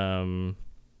 Well,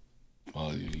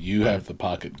 you have the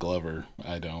pocket Glover.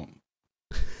 I don't.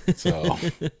 So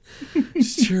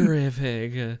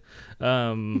Terrific.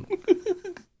 But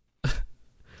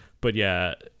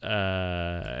yeah,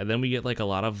 and then we get like a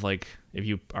lot of like, if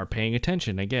you are paying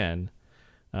attention again,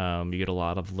 you get a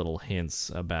lot of little hints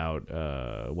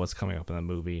about what's coming up in the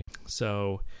movie.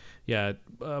 So yeah,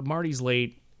 Marty's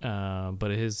late, but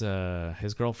his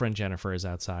girlfriend Jennifer is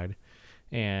outside,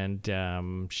 and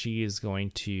she is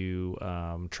going to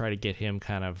try to get him,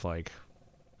 kind of like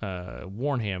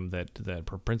warn him that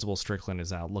Principal Strickland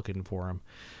is out looking for him,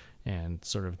 and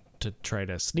sort of to try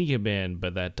to sneak him in,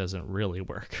 but that doesn't really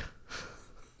work.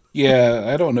 yeah,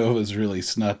 I don't know if it was really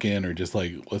snuck in or just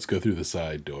like, let's go through the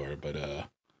side door, but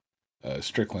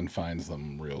Strickland finds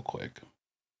them real quick.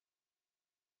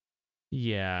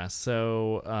 Yeah,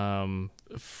 so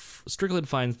Strickland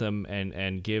finds them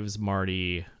and gives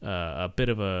Marty a bit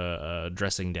of a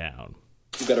dressing down.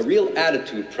 You've got a real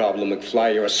attitude problem,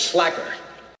 McFly. You're a slacker.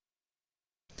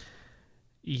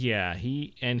 Yeah,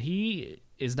 he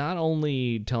is not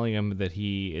only telling him that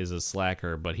he is a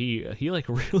slacker, but he like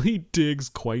really digs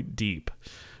quite deep.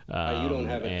 You don't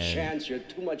have a chance. You're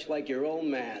too much like your old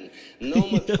man. No,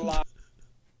 McFly.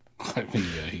 I mean,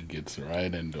 yeah, he gets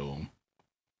right into him.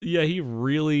 Yeah, he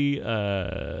really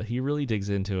digs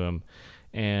into him,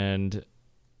 and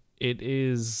it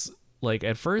is like,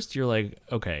 at first you're like,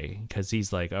 okay, because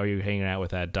he's like, oh, you're hanging out with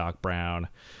that Doc Brown,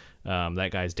 that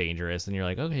guy's dangerous, and you're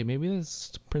like, okay, maybe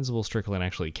this Principal Strickland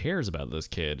actually cares about this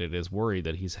kid. It is worried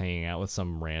that he's hanging out with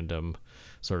some random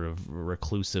sort of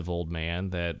reclusive old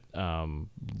man that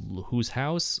whose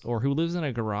house, or who lives in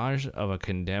a garage of a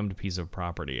condemned piece of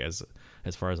property, as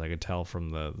far as I could tell from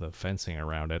the fencing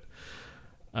around it.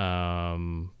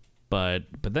 But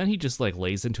then he just like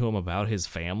lays into him about his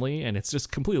family, and it's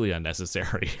just completely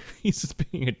unnecessary. He's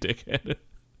just being a dickhead.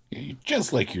 You're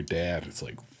just like your dad. It's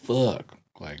like, fuck.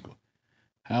 Like,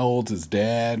 how old's his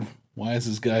dad? Why is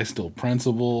this guy still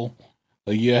principal?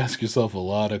 Like, you ask yourself a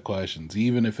lot of questions.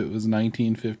 Even if it was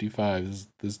 1955,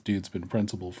 this dude's been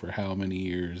principal for how many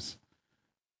years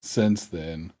since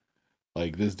then?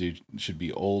 Like, this dude should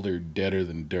be older, deader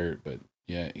than dirt, but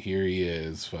yeah, here he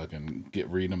is, fucking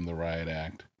reading him the riot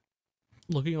act.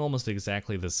 Looking almost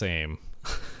exactly the same.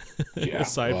 Yeah,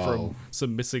 aside from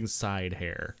some missing side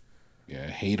hair. Yeah,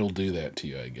 hate'll do that to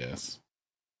you, I guess.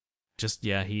 Just,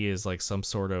 yeah, he is like some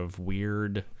sort of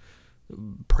weird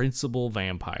principal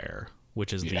vampire,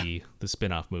 which is the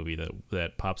spin-off movie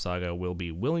that Pop Saga will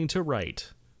be willing to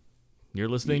write. You're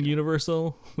listening,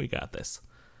 Universal? We got this.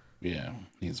 Yeah,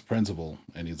 he's a principal,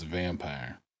 and he's a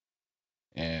vampire.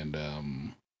 And,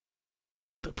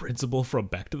 the principal from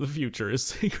Back to the Future is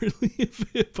secretly a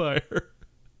vampire.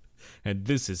 And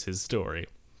this is his story.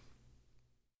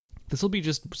 This will be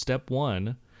just step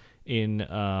one in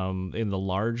the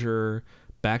larger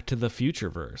Back to the Future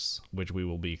verse, which we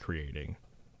will be creating.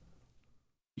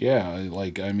 Yeah,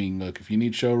 like, I mean, look, if you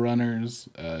need showrunners,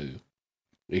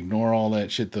 ignore all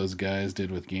that shit those guys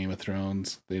did with Game of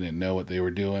Thrones. They didn't know what they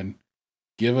were doing.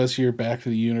 Give us your Back to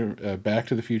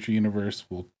the Future universe.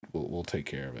 We'll take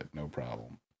care of it. No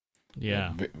problem.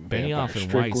 Yeah, Benioff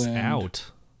and Weiss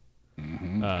out.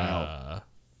 Mm-hmm, out.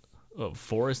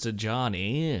 Forrest and John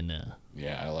in.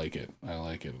 Yeah, I like it.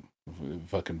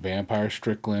 Fucking Vampire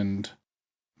Strickland.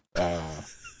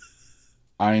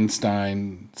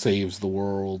 Einstein saves the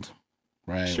world.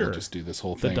 Right? Sure. We'll just do this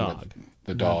whole thing. The dog. With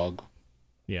the dog.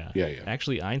 Yeah. Yeah.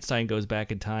 Actually, Einstein goes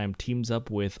back in time, teams up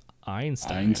with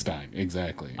Einstein.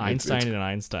 Exactly. Einstein and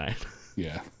Einstein.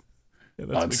 Yeah. Yeah,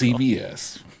 on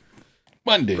CBS.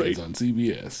 Mondays on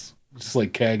CBS. Just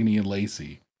like Cagney and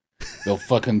Lacey. They'll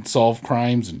fucking solve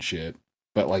crimes and shit,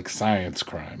 but like science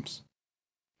crimes.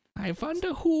 I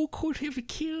wonder who could have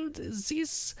killed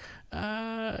this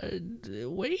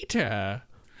waiter.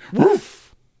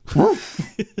 Woof!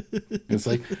 Woof! It's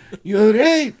like, you're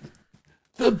right.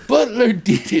 The butler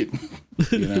did it.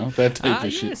 You know, that type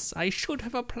of shit. Yes, I should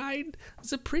have applied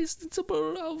the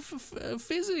principle of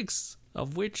physics,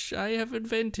 of which I have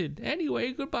invented.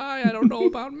 Anyway, goodbye. I don't know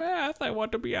about math. I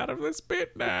want to be out of this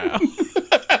bit now.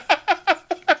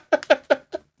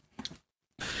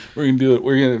 We're gonna do it.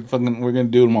 We're gonna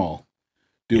do them all.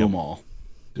 Do them all.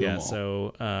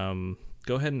 So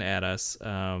go ahead and add us.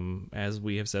 As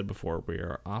we have said before, we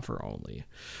are offer only.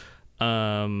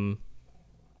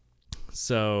 He's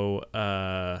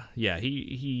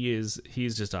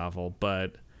just awful,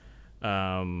 but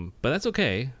that's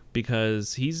okay,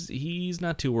 because he's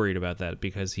not too worried about that,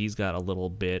 because he's got a little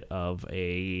bit of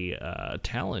a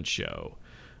talent show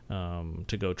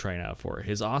to go trying out for.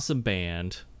 His awesome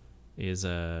band is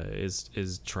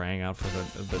trying out for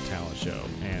the talent show,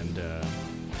 and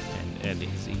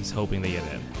he's hoping they get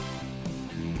in.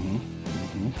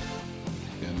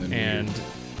 And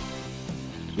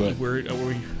we're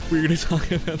going to talk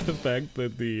about the fact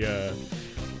that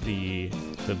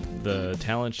the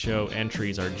talent show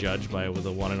entries are judged by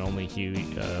the one and only Huey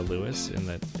Lewis in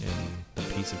the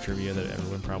piece of trivia that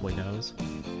everyone probably knows.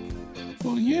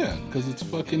 Well, yeah, because it's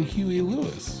fucking Huey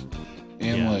Lewis.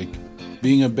 And, like,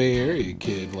 being a Bay Area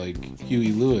kid, like,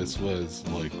 Huey Lewis was,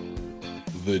 like,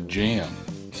 the jam.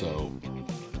 So,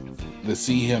 to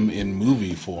see him in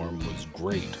movie form was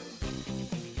great.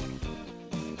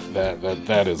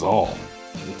 That is all.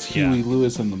 It's Huey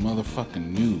Lewis and the motherfucking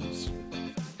news.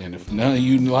 And if none of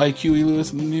you like Huey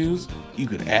Lewis in the news, you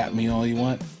could at me all you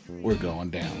want. We're going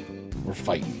down. We're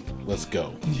fighting. Let's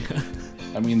go. Yeah.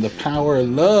 I mean, The Power of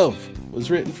Love was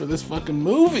written for this fucking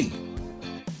movie.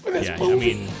 Movie. I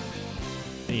mean,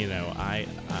 you know,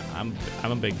 I'm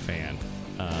a big fan.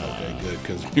 Okay, good,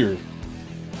 because we're.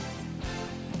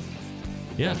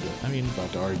 Yeah, I mean,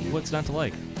 about to argue. What's not to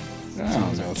like? I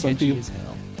don't know. Some people.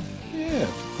 Yeah,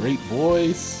 great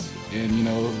voice, and you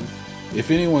know,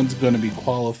 if anyone's going to be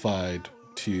qualified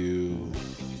to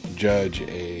judge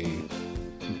a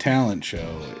talent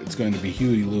show, it's going to be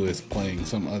Huey Lewis playing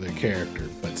some other character,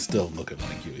 but still looking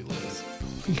like Huey Lewis.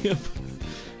 Yep.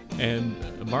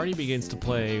 And Marty begins to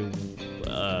play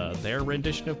their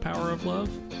rendition of Power of Love.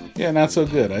 Yeah, not so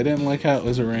good. I didn't like how it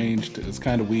was arranged. It's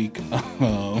kind of weak.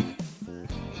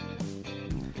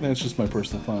 That's just my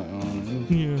personal thought on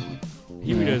it. Yeah.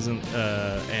 Huey doesn't,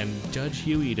 and Judge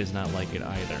Huey does not like it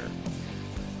either.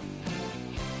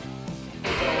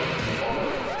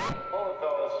 Hold it,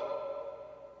 fellas.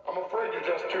 I'm afraid you're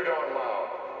just too darn loud.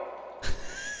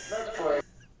 Next play.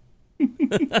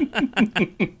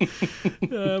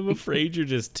 I'm afraid you're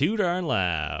just too darn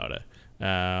loud.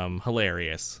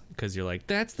 Hilarious, because you're like,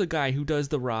 that's the guy who does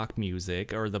the rock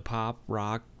music, or the pop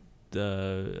rock,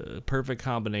 the perfect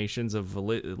combinations of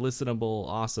listenable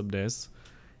awesomeness.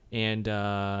 And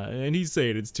he's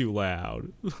saying it's too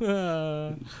loud.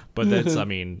 But that's, I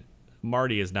mean,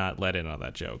 Marty is not let in on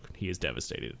that joke. He is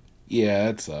devastated. Yeah,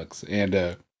 that sucks. And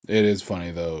it is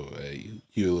funny, though.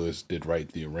 Huey Lewis did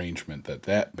write the arrangement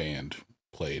that band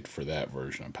played for that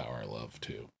version of Power of Love,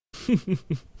 too.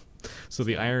 So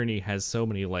the irony has so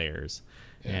many layers.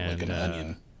 Yeah, and, like an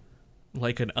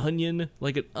onion.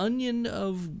 Like an onion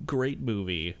of great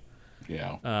movie.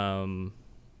 Yeah.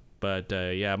 But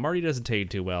yeah, Marty doesn't take it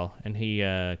too well, and he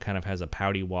kind of has a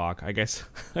pouty walk. I guess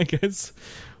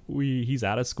he's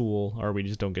out of school, or we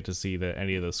just don't get to see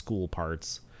any of the school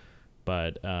parts.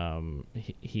 But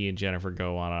he and Jennifer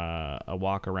go on a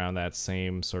walk around that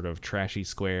same sort of trashy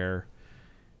square,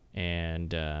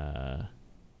 and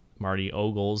Marty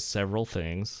ogles several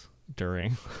things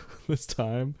during this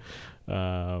time.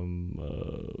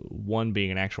 One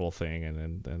being an actual thing,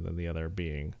 and then the other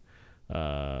being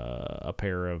a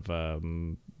pair of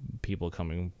people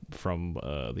coming from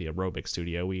the aerobic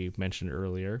studio we mentioned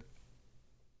earlier.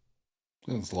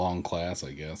 It's long class,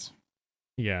 I guess.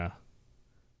 Yeah,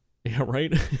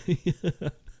 right.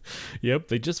 Yep,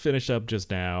 they just finished up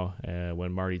just now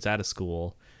when Marty's out of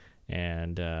school,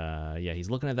 and yeah, he's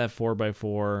looking at that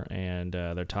 4x4, and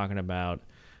they're talking about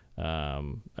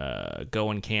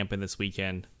going camping this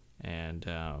weekend, and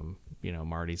you know,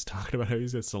 Marty's talking about how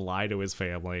he's going to lie to his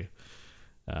family.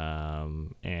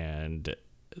 And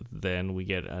then we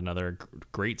get another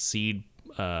great seed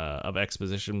of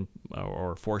exposition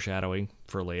or foreshadowing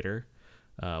for later.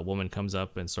 A woman comes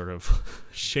up and sort of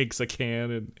shakes a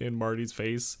can in Marty's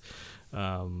face.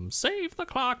 Save the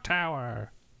clock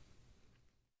tower.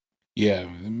 Yeah,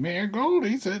 Mayor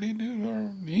Goldie said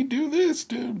he'd do this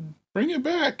to bring it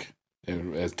back.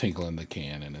 As tinkling the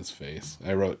can in his face.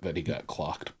 I wrote that he got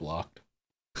blocked.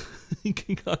 He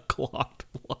got blocked.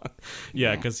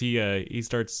 Yeah, because he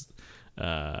starts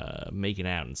making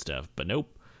out and stuff. But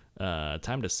nope.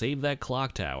 Time to save that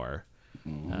clock tower.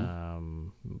 Mm-hmm.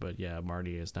 But yeah,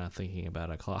 Marty is not thinking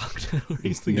about a clock tower.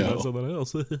 He's thinking about something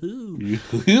else.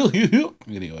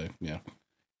 Anyway, yeah.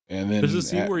 And then there's a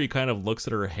scene where he kind of looks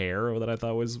at her hair that I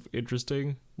thought was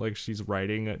interesting. Like she's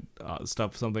writing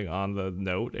something on the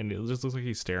note, and it just looks like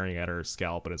he's staring at her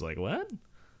scalp, and it's like, what?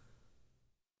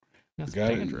 That's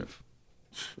dandruff.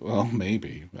 Well,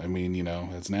 maybe. I mean, you know,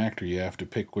 as an actor, you have to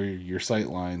pick where your sight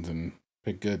lines and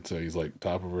pick good. So he's like,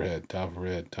 top of her head, top of her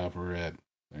head, top of her head.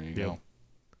 There you go.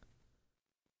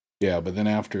 Yeah, but then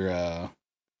after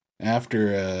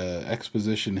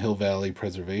exposition Hill Valley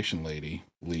Preservation lady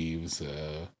leaves,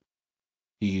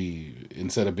 he,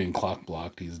 instead of being clock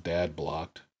blocked, he's dad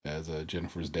blocked. as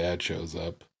Jennifer's dad shows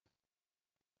up,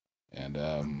 and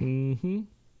Mm-hmm.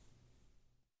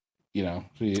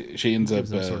 she ends up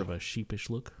Gives him sort of a sheepish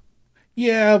look.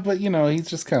 yeah, but he's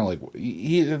just kind of like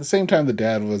he at the same time the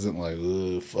dad wasn't like,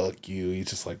 "Ugh, fuck you." He's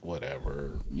just like,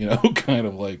 whatever, kind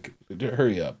of like,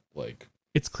 hurry up, like.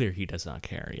 It's clear he does not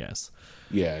care. Yes.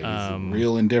 Yeah, he's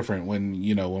real indifferent when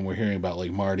we're hearing about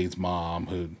like Marty's mom,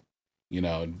 who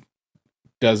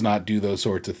does not do those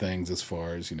sorts of things, as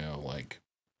far as like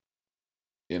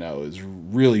is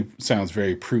really sounds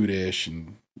very prudish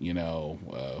and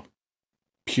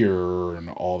pure and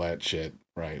all that shit.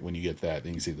 Right, when you get that,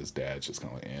 then you see this dad's just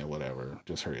kind of like, whatever,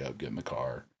 just hurry up, get in the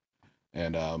car.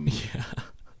 And Yeah.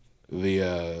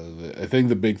 I think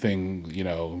the big thing,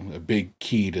 a big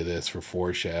key to this for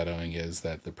foreshadowing is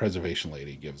that the preservation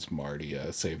lady gives Marty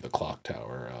a Save the Clock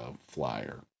Tower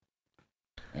flyer.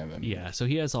 And then Yeah, so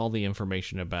he has all the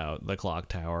information about the clock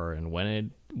tower and when it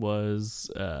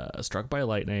was struck by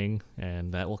lightning,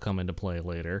 and that will come into play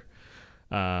later.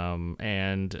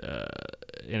 And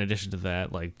in addition to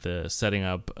that, like the setting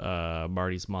up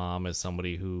Marty's mom as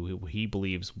somebody who he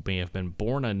believes may have been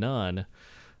born a nun,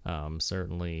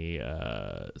 certainly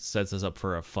sets us up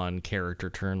for a fun character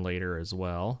turn later as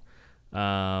well.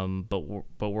 But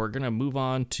we're gonna move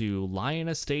on to Lion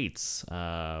Estates,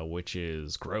 which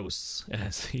is gross,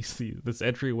 as you see this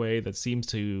entryway that seems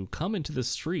to come into the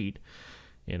street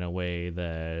in a way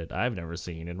that I've never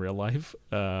seen in real life.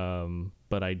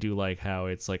 But I do like how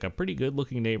it's like a pretty good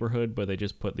looking neighborhood, but they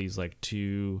just put these like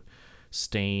two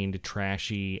stained,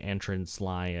 trashy entrance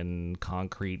lion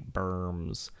concrete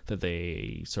berms that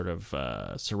they sort of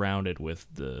surrounded with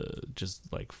the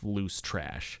just like loose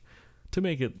trash to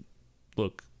make it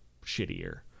look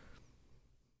shittier.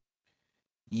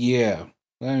 Yeah,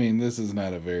 I mean, this is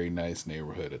not a very nice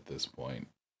neighborhood at this point.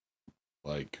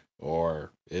 Like,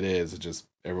 or it is, it's just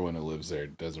everyone who lives there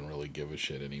doesn't really give a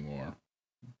shit anymore.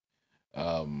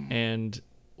 And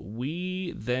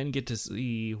we then get to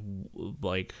see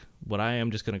like what I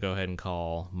am just going to go ahead and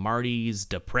call Marty's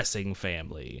depressing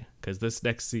family, because this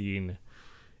next scene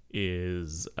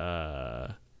is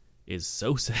so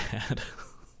sad.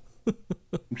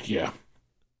 Yeah.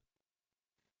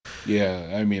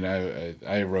 Yeah, I mean,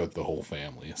 I wrote the whole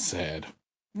family is sad.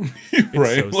 Right?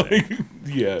 So sad. Like,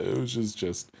 yeah, it was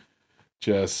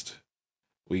just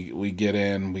we get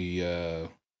in, we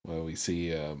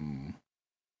see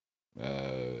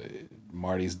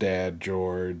Marty's dad,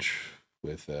 George,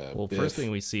 with Well, Biff. first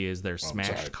thing we see is their sorry.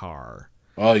 smashed car.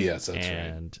 Oh yes, that's right.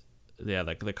 And yeah,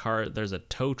 like the car, there's a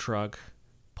tow truck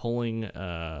pulling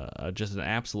just an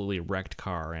absolutely wrecked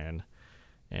car in,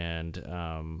 and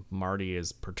Marty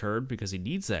is perturbed because he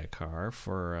needs that car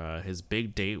for his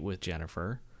big date with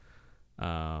Jennifer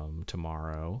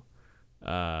tomorrow.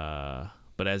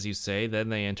 But as you say, then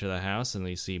they enter the house and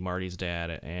they see Marty's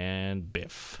dad and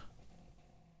Biff.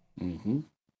 Mm-hmm.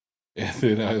 And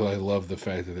then I love the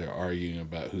fact that they're arguing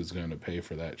about who's going to pay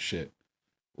for that shit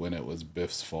when it was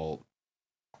Biff's fault.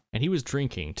 And he was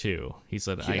drinking too. He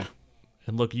said, Yeah.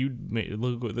 And look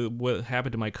what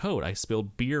happened to my coat. I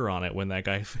spilled beer on it when that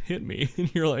guy hit me.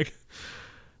 And you're like,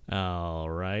 all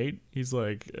right. He's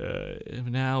like,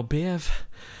 now, Biff,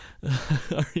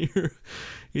 I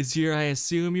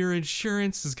assume your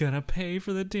insurance is going to pay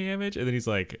for the damage? And then he's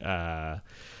like,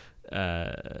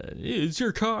 it's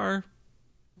your car.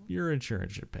 Your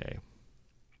insurance should pay.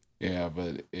 Yeah,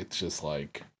 but it's just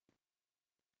like,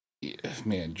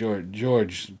 man,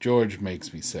 George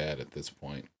makes me sad at this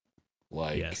point.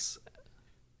 Like, Yes.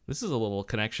 This is a little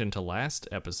connection to last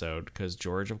episode, because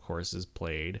George, of course, is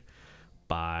played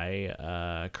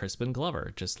by Crispin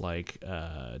Glover, just like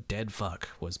Dead Fuck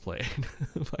was played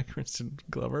by Crispin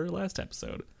Glover last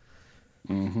episode.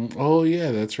 Mm-hmm. Oh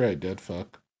yeah, that's right, Dead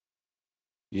Fuck.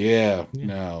 Yeah.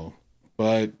 No,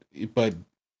 but do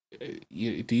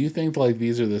you think like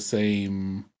these are the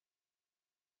same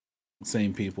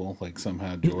people? Like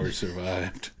somehow George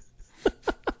survived.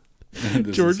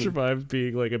 George survived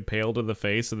being like impaled in the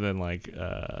face and then like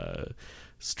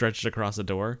stretched across a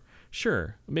door.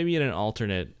 Sure, maybe in an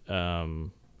alternate.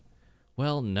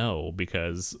 Well, no,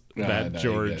 because that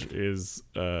George is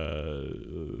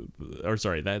or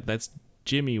sorry, that's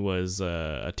Jimmy was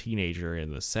a teenager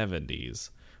in the 70s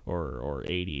or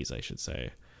 80s, I should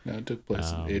say. No, it took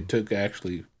place. It took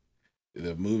actually.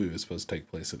 The movie was supposed to take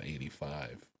place in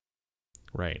 85.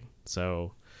 Right.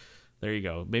 So there you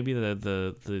go. Maybe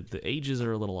the ages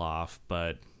are a little off,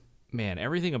 but man,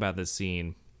 everything about this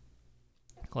scene,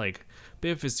 like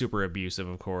Biff is super abusive,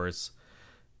 of course,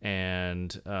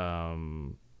 and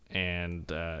you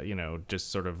know,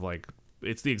 just sort of like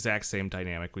it's the exact same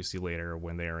dynamic we see later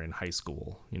when they're in high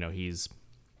school. You know, he's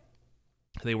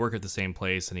they work at the same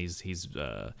place, and he's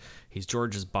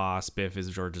George's boss. Biff is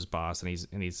George's boss, and he's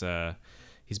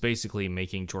basically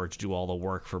making George do all the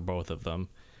work for both of them.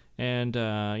 And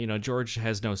George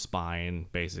has no spine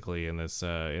basically in this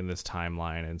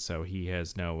timeline, and so he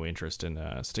has no interest in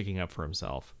sticking up for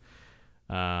himself.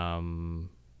 And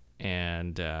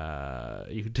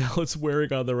you can tell it's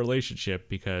wearing on the relationship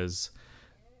because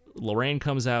Lorraine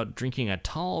comes out drinking a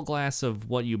tall glass of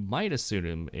what you might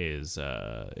assume is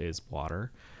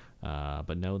water,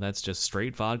 but no, that's just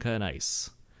straight vodka and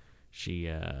ice.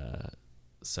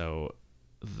 So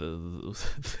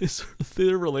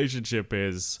their relationship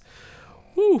is,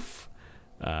 woof.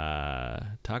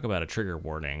 Talk about a trigger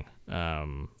warning.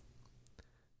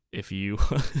 If you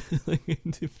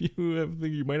think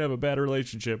you might have a bad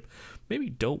relationship, maybe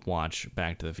don't watch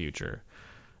Back to the Future.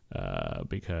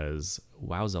 Because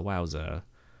wowza,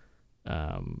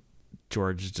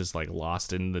 George is just like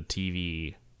lost in the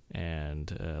TV,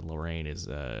 and Lorraine is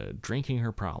drinking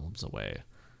her problems away.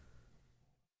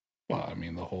 Well, I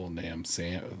mean, the whole damn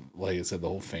like I said, the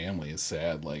whole family is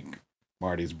sad. Like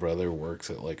Marty's brother works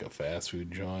at like a fast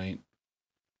food joint.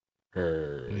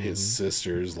 His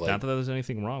sister's like, not that there's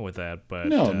anything wrong with that, but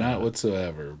no, not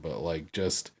whatsoever. But like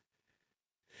just.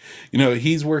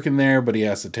 He's working there, but he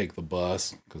has to take the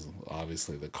bus because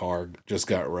obviously the car just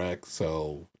got wrecked.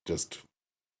 So just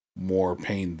more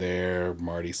pain there.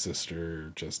 Marty's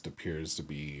sister just appears to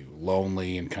be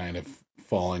lonely and kind of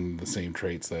falling the same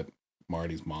traits that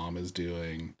Marty's mom is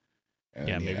doing.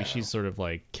 And maybe she's sort of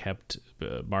like kept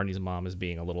Marty's mom as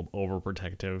being a little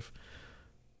overprotective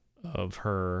of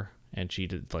her, and she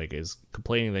is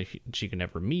complaining that she can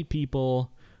never meet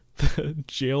people. The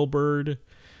jailbird.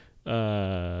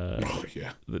 The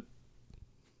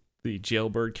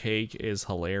jailbird cake is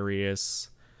hilarious.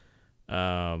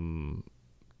 Jailbird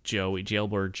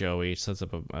Joey sets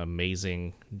up an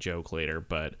amazing joke later,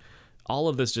 but all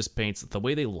of this just paints the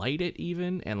way they light it,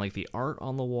 even, and like the art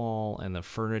on the wall and the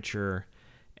furniture,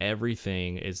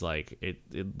 everything is like it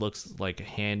looks like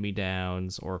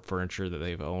hand-me-downs or furniture that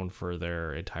they've owned for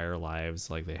their entire lives.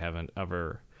 Like they haven't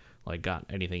ever like got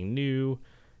anything new.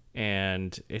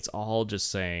 And it's all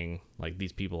just saying, like,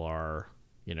 these people are,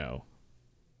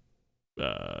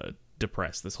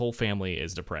 depressed. This whole family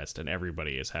is depressed, and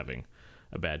everybody is having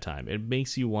a bad time. It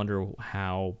makes you wonder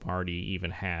how Marty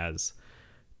even has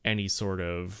any sort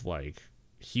of, like,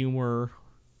 humor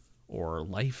or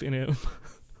life in him.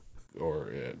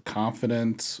 Or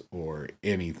confidence or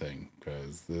anything,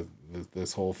 because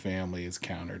this whole family is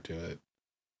counter to it.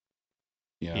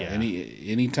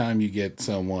 Anytime you get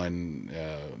someone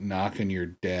knocking your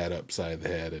dad upside the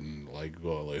head and like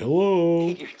going like,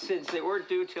 hello. Since they weren't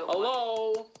due till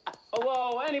hello,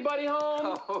 anybody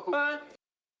home? Huh?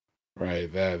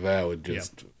 Right, that would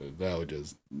just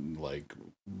like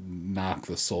knock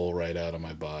the soul right out of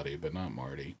my body, but not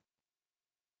Marty.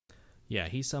 Yeah,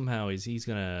 he's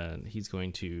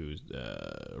going to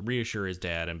reassure his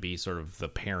dad and be sort of the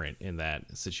parent in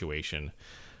that situation.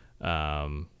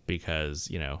 Because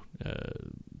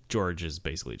George is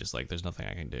basically just like, there's nothing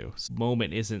I can do. This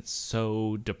moment isn't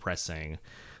so depressing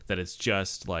that it's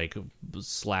just like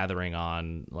slathering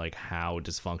on like how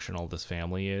dysfunctional this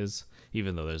family is,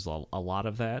 even though there's a lot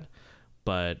of that.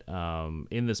 But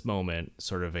in this moment,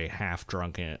 sort of a half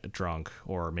drunk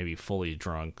or maybe fully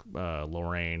drunk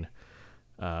Lorraine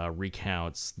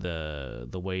recounts the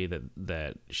way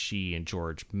that she and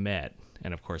George met,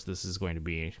 and of course this is going to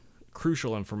be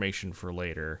crucial information for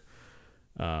later,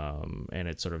 and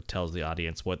it sort of tells the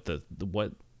audience what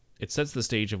it sets the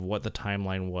stage of what the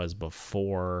timeline was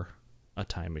before a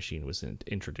time machine was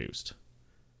introduced.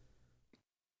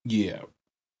 Yeah,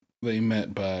 they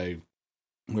met by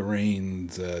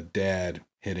Lorraine's dad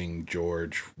hitting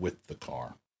George with the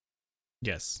car.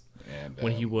 Yes, and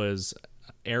when he was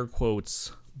air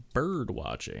quotes bird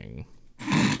watching.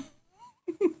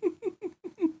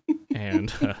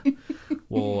 And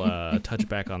we'll touch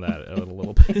back on that a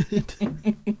little bit.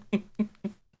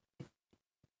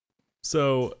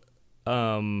 So,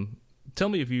 tell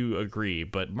me if you agree,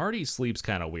 but Marty sleeps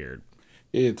kind of weird.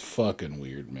 It's fucking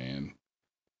weird, man.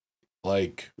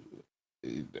 Like,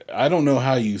 I don't know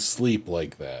how you sleep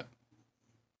like that.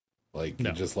 Like,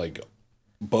 no. Just like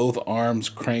both arms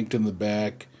cranked in the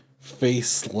back, face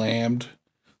slammed,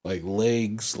 like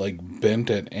legs like bent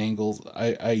at angles.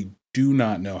 I do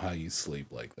not know how you sleep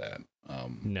like that.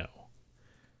 No.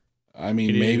 I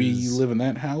mean, maybe you live in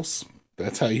that house.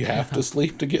 That's how you have to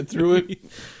sleep to get through it.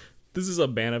 This is a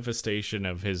manifestation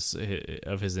of his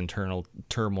internal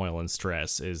turmoil and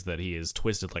stress, is that he is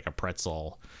twisted like a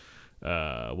pretzel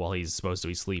while he's supposed to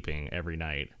be sleeping every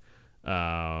night.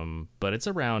 But it's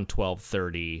around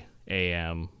 12:30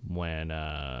 a.m. when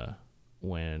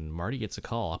Marty gets a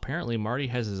call. Apparently, Marty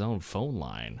has his own phone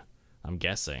line, I'm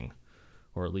guessing,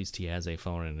 or at least he has a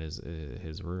phone in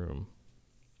his room.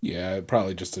 Yeah,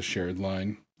 probably just a shared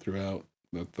line throughout.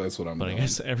 That's what I'm. But knowing. I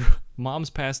guess mom's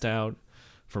passed out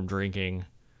from drinking.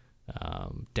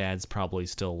 Dad's probably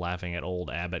still laughing at old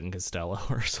Abbott and Costello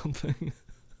or something.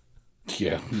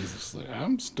 Yeah, he's just like,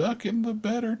 I'm stuck in the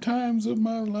better times of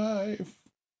my life.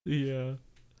 Yeah.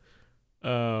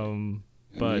 Yeah,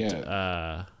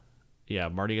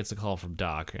 Marty gets a call from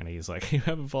Doc, and he's like, "You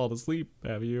haven't fallen asleep,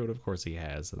 have you?" And of course he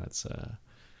has, and that's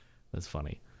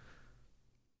funny.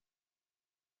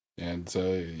 And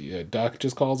so, yeah, Doc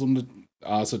just calls him to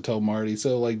also tell Marty.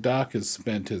 So, like, Doc has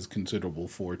spent his considerable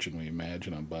fortune, we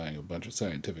imagine, on buying a bunch of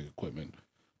scientific equipment,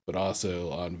 but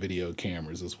also on video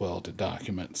cameras as well to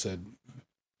document said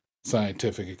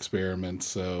scientific experiments.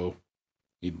 So,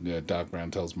 Doc Brown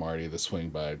tells Marty to swing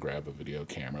by and grab a video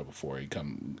camera before he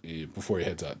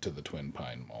heads out to the Twin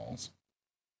Pine malls.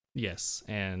 Yes,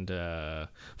 and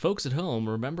folks at home,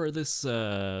 remember this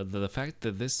the fact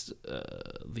that this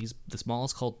mall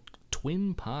is called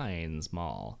Twin Pines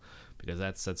Mall, because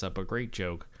that sets up a great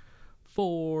joke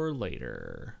for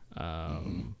later.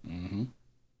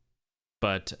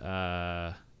 But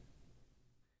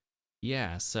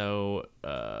yeah, so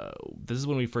this is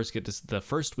when we first get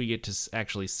to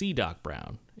actually see Doc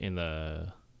Brown in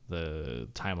the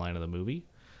timeline of the movie.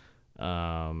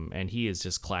 And he is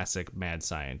just classic mad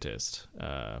scientist,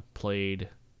 played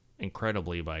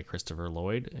incredibly by Christopher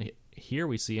Lloyd. Here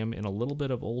we see him in a little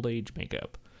bit of old age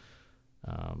makeup.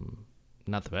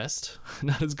 Not the best,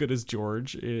 not as good as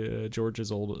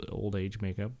George's old age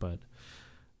makeup, but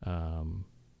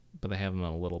they have him in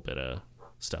a little bit of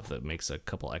stuff that makes a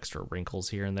couple extra wrinkles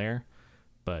here and there.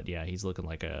 But yeah, he's looking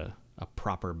like a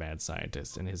proper mad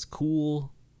scientist in his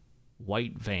cool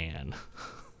white van.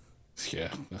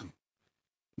 Yeah.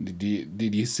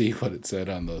 Did you see what it said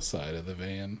on the side of the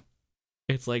van?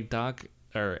 It's like Dr.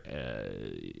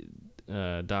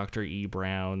 E.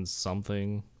 Brown's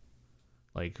something,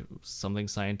 like something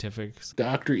scientific.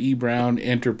 Dr. E. Brown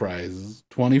Enterprises,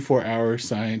 24-hour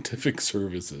scientific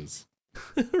services.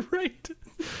 Right.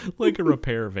 Like a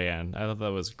repair van. I thought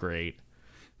that was great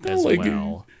as like,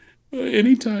 well.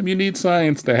 Anytime you need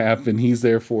science to happen, he's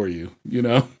there for you, you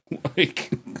know?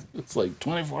 Like, it's like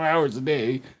 24 hours a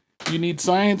day. You need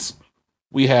science?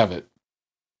 We have it.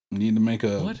 You need to make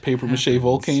a papier-mâché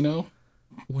volcano?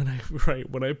 When I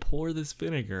pour this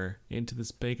vinegar into this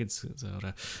baking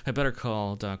soda, I better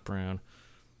call Doc Brown.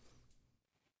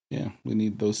 Yeah, we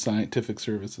need those scientific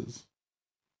services.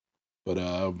 But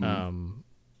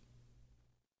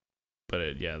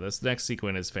this next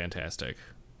sequence is fantastic.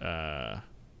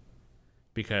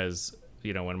 Because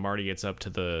when Marty gets up to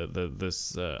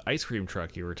this ice cream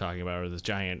truck you were talking about, or this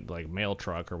giant like mail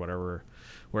truck or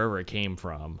wherever it came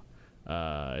from,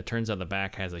 it turns out the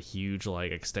back has a huge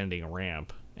like extending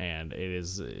ramp, and it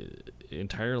is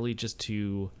entirely just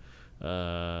to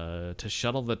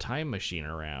shuttle the time machine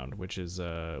around, which is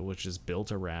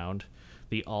built around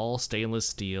the all stainless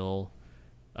steel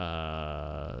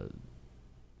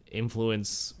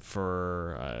influence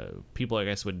for people I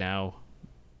guess would now.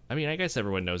 I mean, I guess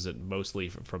everyone knows it mostly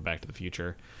from Back to the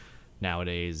Future.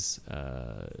 Nowadays,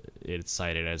 it's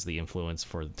cited as the influence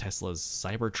for Tesla's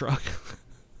Cybertruck.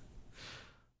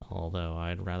 Although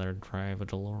I'd rather drive a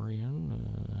DeLorean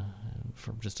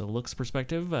from just a looks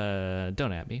perspective.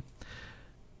 Don't at me.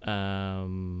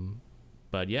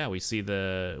 But yeah, we see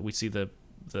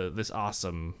this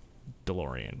awesome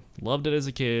DeLorean. Loved it as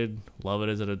a kid. Love it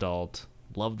as an adult.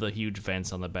 Love the huge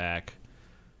vents on the back.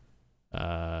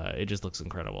 It just looks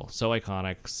incredible. So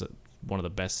iconic. One of the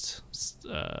best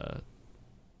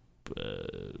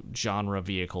genre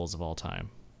vehicles of all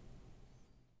time.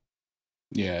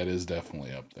 Yeah, it is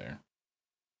definitely up there.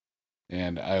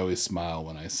 And I always smile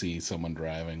when I see someone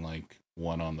driving like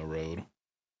one on the road,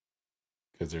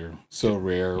 because they're so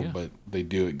rare, but they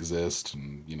do exist.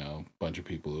 And, a bunch of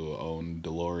people who own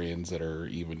DeLoreans that are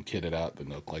even kitted out that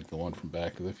look like the one from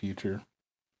Back to the Future.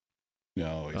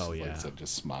 Like I said,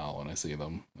 just smile when I see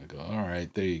them. I go, all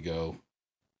right, there you go.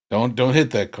 Don't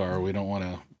hit that car. We don't want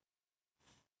to,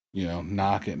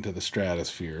 knock it into the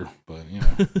stratosphere. But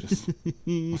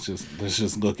let's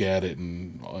just look at it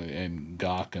and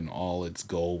gawk in all its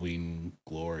gull-wing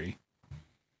glory.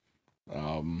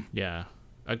 Yeah,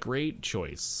 a great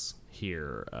choice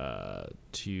here. I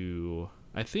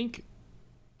think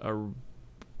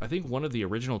one of the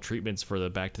original treatments for the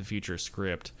Back to the Future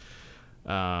script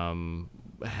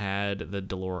had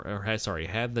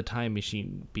the time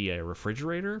machine be a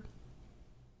refrigerator.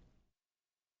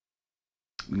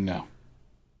 No.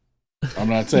 I'm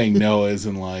not saying no as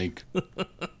in like,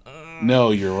 no,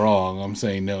 you're wrong. I'm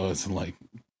saying no as in like,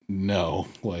 no,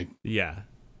 like, Yeah,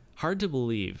 hard to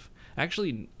believe.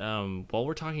 Actually, while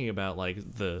we're talking about like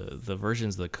the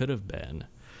versions that could have been,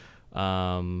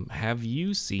 have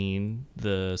you seen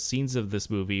the scenes of this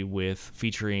movie with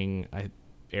featuring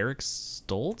Eric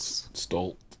Stoltz?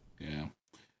 Stolt. Yeah.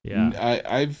 Yeah,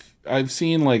 I've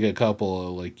seen like a couple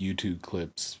of like YouTube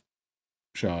clips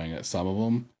showing it, some of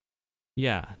them.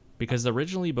 yeah. Because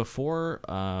originally, before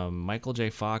Michael J.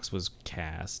 Fox was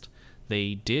cast,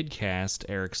 they did cast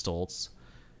Eric Stoltz.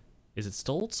 Is it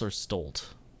Stoltz or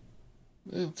Stolt?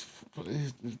 It's,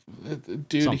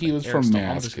 dude, Something. he was Eric from Stoltz. I'm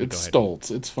Mask. just gonna It's go ahead.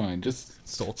 Stoltz. It's fine. Just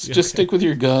Stoltz. just Okay. stick with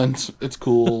your guns. It's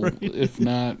cool. If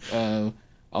not,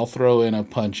 I'll throw in a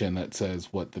punch in that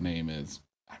says what the name is.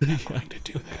 I'm not going to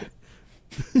do that.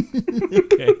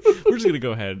 Okay, we're just gonna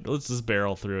go ahead. Let's just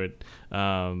barrel through it.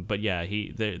 But yeah,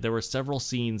 there were several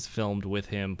scenes filmed with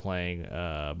him playing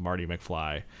Marty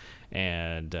McFly,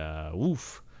 and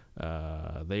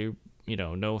they,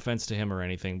 no offense to him or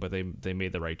anything, but they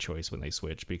made the right choice when they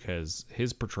switched, because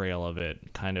his portrayal of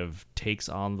it kind of takes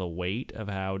on the weight of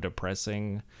how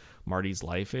depressing Marty's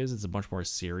life is. It's a much more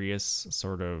serious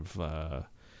sort of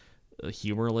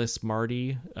humorless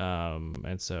Marty,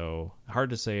 and so hard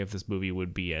to say if this movie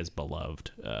would be as beloved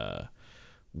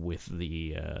with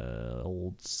the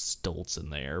old Stoltz in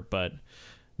there. But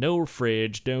no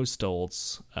fridge, no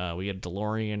Stoltz. We had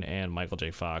DeLorean and Michael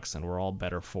J. Fox, and we're all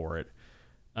better for it.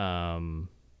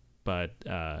 But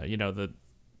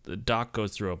the doc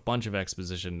goes through a bunch of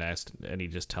exposition next, and he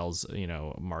just tells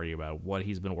Marty about what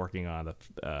he's been working on,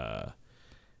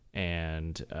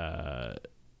 and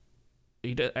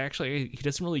he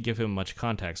doesn't really give him much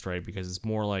context, right? Because it's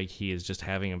more like he is just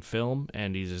having him film,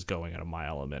 and he's just going at a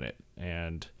mile a minute,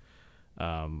 and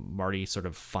Marty sort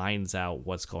of finds out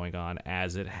what's going on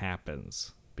as it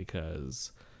happens,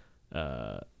 because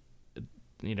the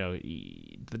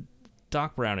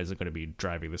Doc Brown isn't going to be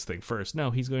driving this thing first.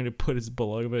 No, he's going to put his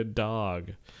beloved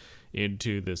dog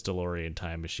into this DeLorean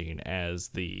time machine as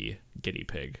the guinea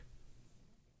pig.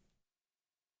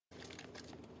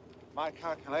 My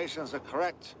calculations are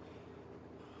correct.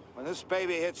 When this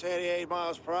baby hits 88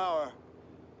 miles per hour,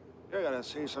 you're gonna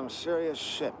see some serious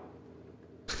shit.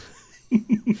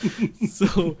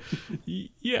 So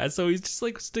he's just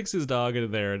like sticks his dog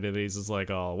in there, and then he's just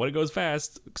like, oh, when it goes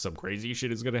fast, some crazy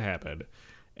shit is gonna happen.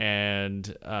 And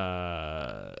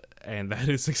that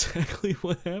is exactly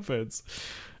what happens.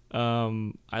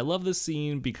 I love this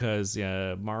scene because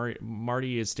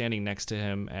Marty is standing next to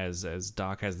him as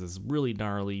Doc has this really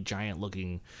gnarly,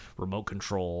 giant-looking remote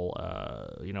control,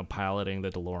 piloting the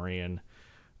DeLorean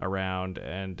around,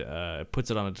 and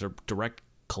puts it on a direct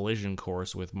collision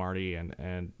course with Marty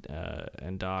and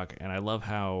Doc. And I love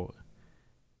how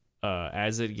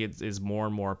as it is more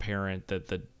and more apparent that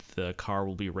the car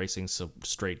will be racing so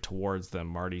straight towards them,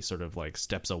 Marty sort of like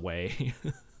steps away.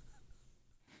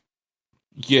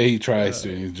 Yeah, he tries to,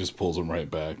 and he just pulls him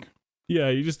right back.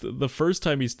 Yeah, the first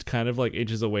time he's kind of like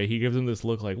inches away, he gives him this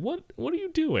look like, what are you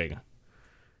doing?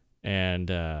 And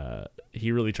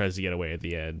he really tries to get away at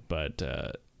the end, but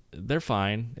they're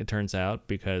fine, it turns out,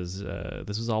 because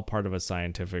this was all part of a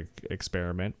scientific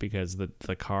experiment, because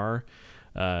the car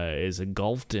is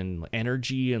engulfed in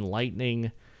energy and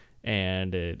lightning,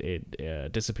 and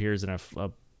it disappears in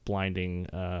a blinding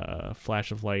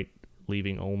flash of light,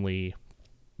 leaving only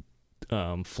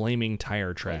flaming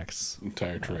tire tracks,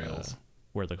 tire trails,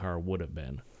 where the car would have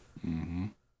been. Mm-hmm.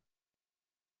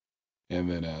 And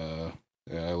then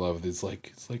I love this, like,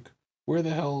 it's like, where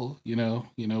the hell,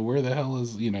 where the hell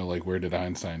is, like, where did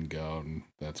Einstein go? And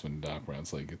that's when Doc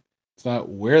Brown's like, it's not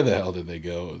where the hell did they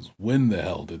go, it's when the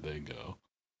hell did they go,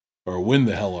 or when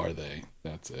the hell are they?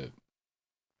 That's it.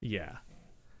 Yeah.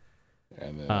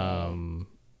 And then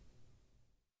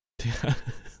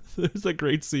there's a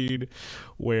great scene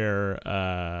where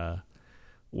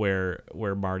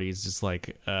Marty's just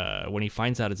like, when he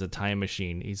finds out it's a time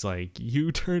machine, he's like,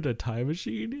 you turned a time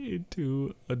machine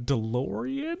into a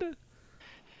DeLorean?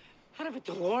 Out of a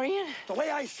DeLorean? The way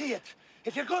I see it,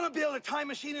 if you're gonna build a time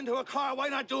machine into a car, why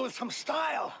not do it with some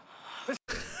style?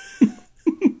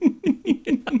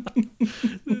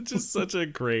 It's just such a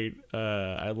great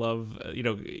I love,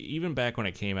 even back when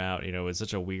it came out, it was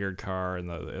such a weird car, and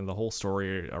the whole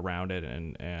story around it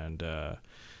and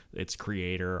its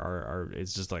creator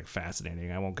it's just like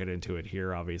fascinating. I won't get into it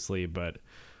here, obviously, but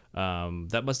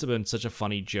that must have been such a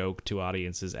funny joke to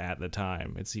audiences at the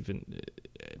time. It's even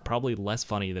probably less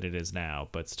funny than it is now,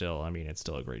 but still, I mean, it's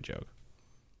still a great joke.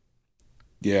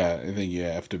 Yeah, I think you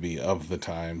have to be of the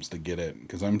times to get it,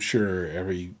 because I'm sure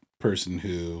every person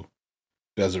who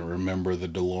doesn't remember the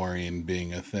DeLorean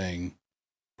being a thing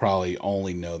probably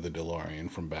only know the DeLorean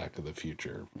from Back to the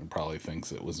Future and probably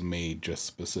thinks it was made just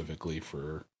specifically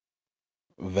for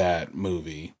that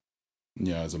movie,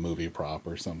 as a movie prop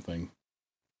or something.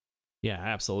 Yeah,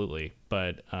 absolutely.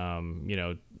 But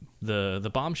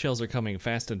the bombshells are coming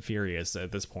fast and furious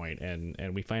at this point,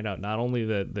 and we find out not only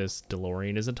that this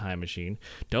DeLorean is a time machine.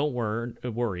 Don't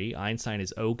worry, Einstein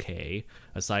is okay,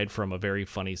 aside from a very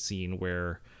funny scene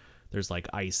where there's like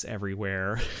ice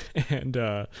everywhere and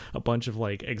a bunch of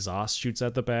like exhaust shoots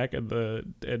at the back,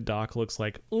 and Doc looks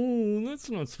like, oh, that's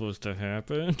not supposed to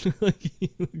happen. Like,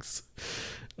 he looks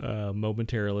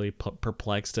momentarily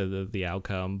perplexed at the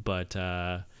outcome, but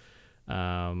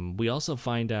we also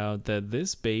find out that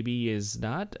this baby is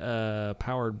not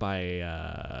powered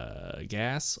by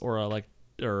gas or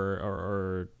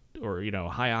or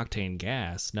high octane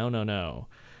gas. No.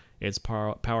 It's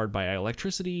powered by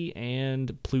electricity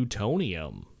and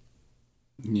plutonium.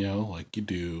 Like you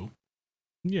do.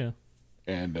 Yeah.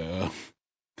 And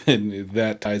and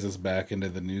that ties us back into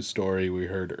the news story we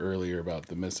heard earlier about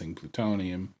the missing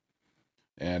plutonium,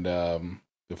 and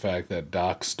the fact that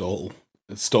Doc stole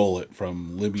it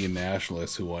from Libyan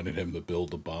nationalists who wanted him to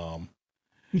build a bomb.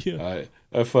 Yeah.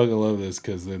 I fucking love this,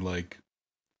 because then like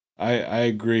I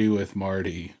agree with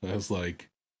Marty. I was like,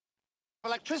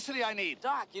 Electricity I need.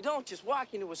 Doc, you don't just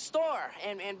walk into a store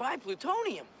and buy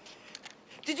plutonium.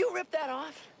 Did you rip that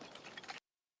off?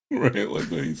 right, like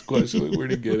when he's questioning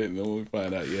where'd he get it, and then we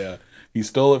find out, yeah, he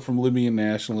stole it from Libyan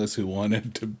nationalists who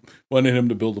wanted him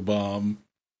to build a bomb.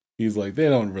 He's like, they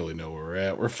don't really know where we're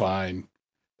at. We're fine.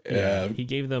 Yeah, he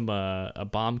gave them a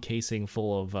bomb casing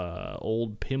full of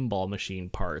old pinball machine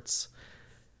parts,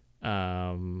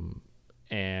 and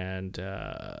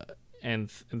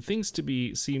things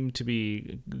seem to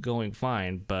be going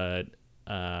fine, but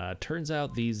turns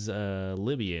out these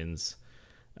Libyans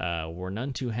were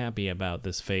none too happy about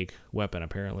this fake weapon.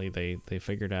 Apparently, they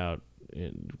figured out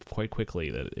quite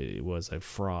quickly that it was a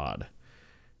fraud,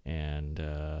 and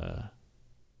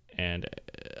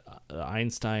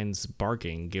Einstein's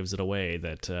barking gives it away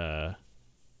that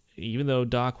even though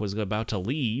Doc was about to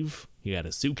leave, he had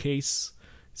a suitcase.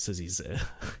 Says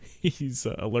he's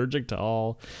allergic to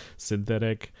all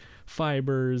synthetic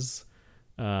fibers.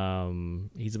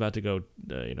 He's about to go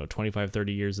 25,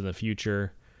 30 years in the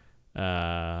future,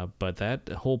 but that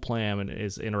whole plan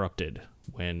is interrupted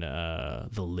when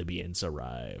the Libyans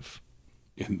arrive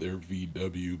in their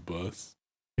VW bus,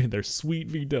 in their sweet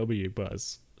VW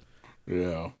bus.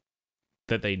 Yeah,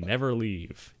 that they never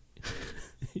leave.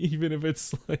 Even if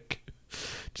it's like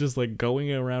just like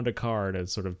going around a car to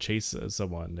sort of chase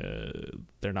someone,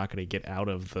 they're not going to get out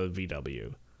of the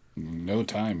VW. No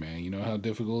time, man. You know how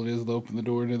difficult it is to open the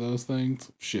door to those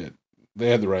things? Shit.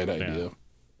 They had the right idea. Yeah,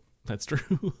 that's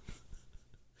true.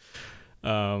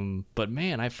 But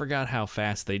man, I forgot how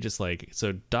fast they just like,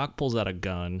 so Doc pulls out a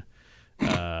gun.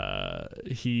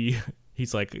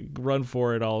 He's like, run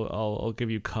for it. I'll give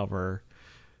you cover.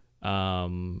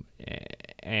 That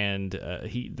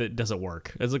doesn't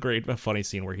work. It's a funny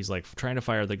scene where he's like trying to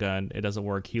fire the gun. It doesn't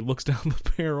work. He looks down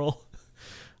the barrel,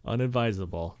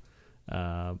 unadvisable,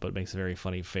 but makes a very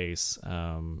funny face.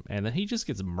 And then he just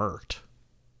gets murked.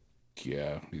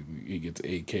 Yeah, he gets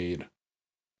AK'd.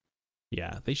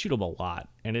 Yeah, they shoot him a lot,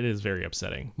 and it is very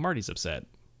upsetting. Marty's upset.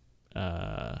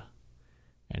 And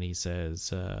he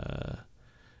says,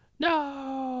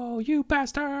 "No, you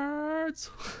bastards!"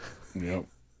 Yep.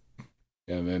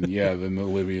 And then then the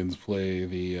Libyans play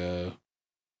the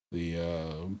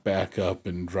back up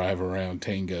and drive around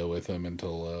Tango with him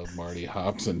until Marty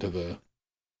hops into the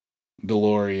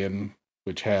DeLorean,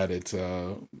 which had its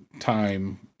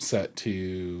time set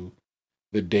to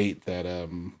the date that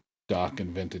Doc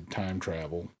invented time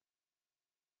travel,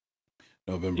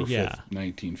 November 5th,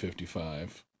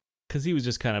 1955. Because he was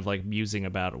just kind of like musing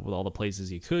about all the places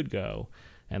he could go,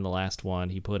 and the last one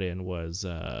he put in was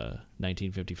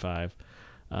 1955.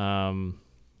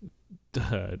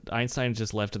 Einstein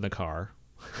just left in the car.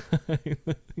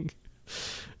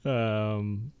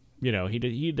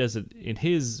 He doesn't, in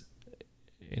his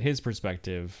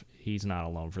perspective, he's not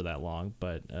alone for that long,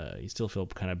 but he still feel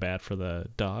kind of bad for the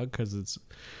dog because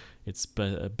its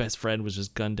best friend was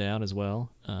just gunned down as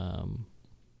well. Now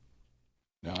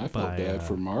I felt bad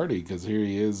for Marty because here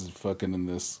he is fucking in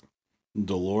this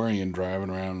DeLorean driving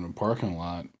around in a parking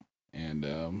lot.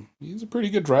 And he's a pretty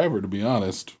good driver, to be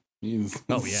honest. He's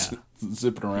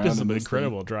zipping around. He does some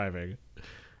incredible driving.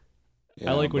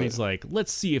 Yeah, I like when he's like,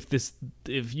 "Let's see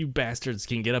if you bastards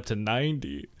can get up to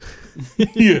 90."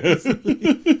 Yes.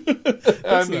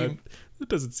 It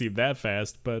doesn't seem that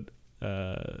fast, but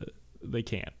they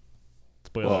can't.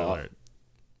 Spoiler alert.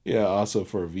 Yeah, also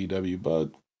for a VW bus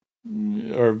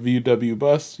or VW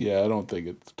bus, yeah, I don't think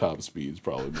its top speed is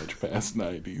probably much past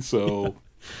 90. So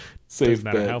safe Doesn't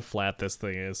matter bet. how flat this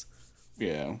thing is.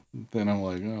 Yeah. Then I'm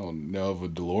like, I don't know if a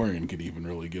DeLorean could even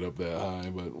really get up that high,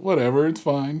 but whatever, it's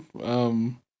fine.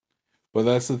 But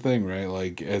that's the thing, right?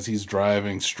 Like as he's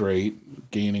driving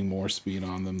straight, gaining more speed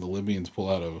on them, the Libyans pull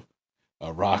out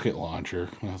a rocket launcher.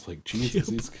 And I was like,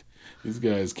 Jesus, these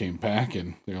guys came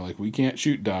packing. They're like, we can't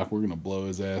shoot Doc. We're gonna blow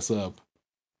his ass up.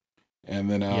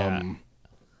 And then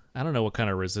I don't know what kind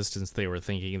of resistance they were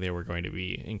thinking they were going to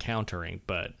be encountering,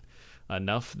 but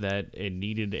enough that it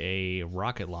needed a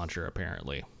rocket launcher,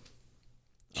 apparently.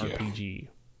 RPG.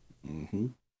 Mm-hmm.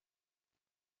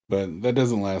 But that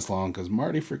doesn't last long because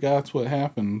Marty forgets what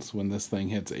happens when this thing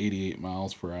hits 88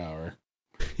 miles per hour.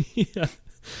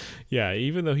 Yeah,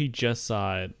 even though he just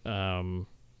saw it,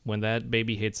 when that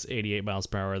baby hits 88 miles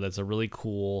per hour, that's a really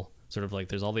cool sort of like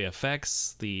there's all the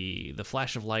effects, the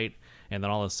flash of light, and then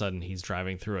all of a sudden he's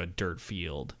driving through a dirt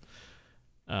field,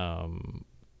 hitting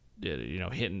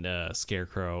a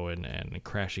scarecrow and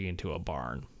crashing into a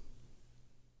barn.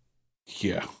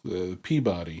 Yeah, the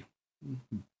Peabody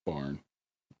barn.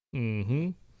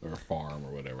 Mm-hmm. Or farm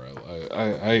or whatever.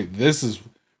 I this is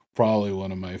probably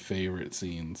one of my favorite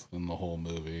scenes in the whole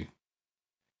movie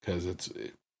because it's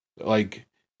like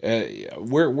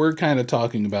we're kind of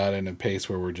talking about it in a pace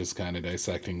where we're just kind of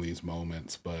dissecting these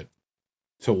moments, but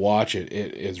to watch it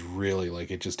is really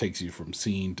like it just takes you from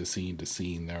scene to scene to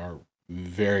scene. There are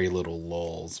very little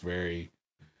lulls, very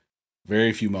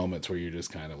few moments where you're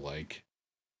just kind of like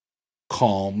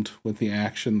calmed with the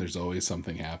action. There's always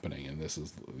something happening, and this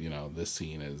is, this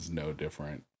scene is no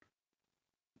different.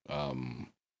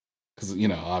 Because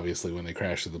obviously when they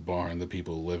crash to the barn, the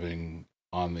people living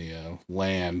on the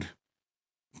land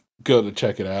go to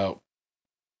check it out,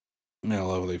 and I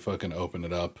love they fucking open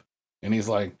it up, and he's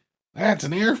like, "That's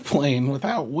an airplane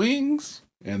without wings."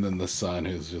 And then the son,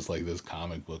 who's just like this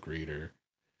comic book reader,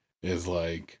 is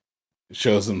like,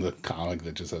 shows him the comic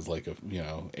that just has like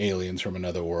aliens from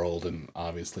another world, and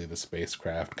obviously the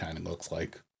spacecraft kind of looks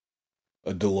like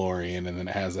a DeLorean, and then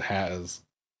it has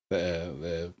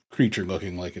the creature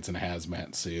looking like it's in a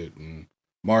hazmat suit. And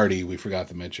Marty, we forgot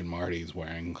to mention, Marty's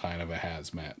wearing kind of a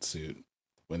hazmat suit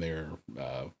when they were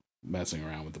messing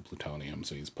around with the plutonium,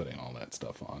 so he's putting all that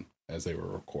stuff on as they were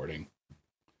recording.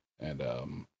 And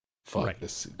right.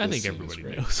 This I think everybody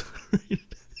knows.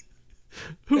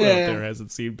 Who out there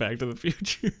hasn't seen Back to the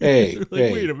Future? Hey, like,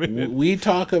 hey, wait a minute. We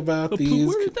talk about these.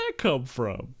 Where did that come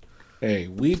from? Hey,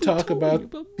 we talk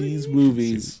about these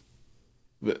movies.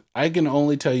 But I can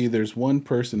only tell you there's one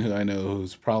person who I know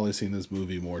who's probably seen this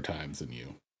movie more times than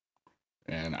you.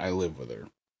 And I live with her.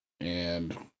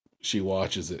 And she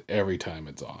watches it every time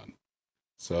it's on.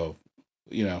 So,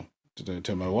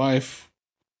 to my wife,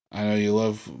 I know you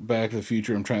love Back to the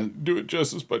Future. I'm trying to do it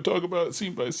justice by talking about it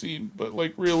scene by scene. But,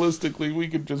 like, realistically, we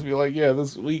could just be like, yeah,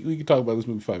 we could talk about this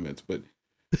movie 5 minutes. But,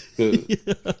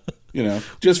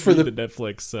 just for the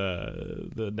Netflix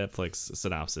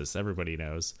synopsis, everybody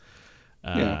knows.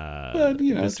 But,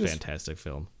 this fantastic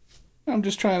film. I'm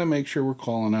just trying to make sure we're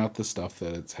calling out the stuff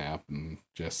that it's happened,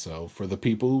 just so for the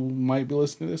people who might be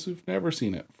listening to this who've never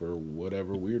seen it for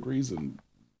whatever weird reason.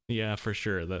 Yeah, for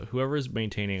sure. Whoever's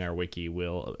maintaining our wiki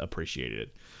will appreciate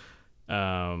it.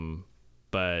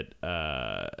 But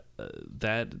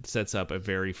that sets up a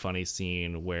very funny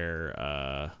scene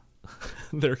where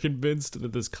they're convinced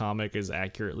that this comic is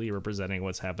accurately representing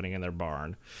what's happening in their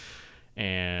barn.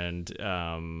 And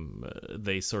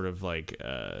they sort of like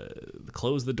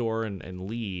close the door and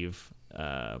leave.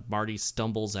 Marty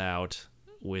stumbles out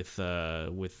with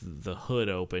the hood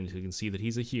open, so you can see that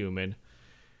he's a human.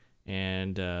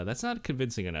 And that's not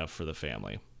convincing enough for the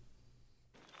family.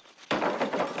 It's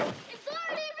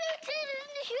already mutated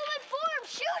into human form.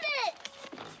 Shoot it!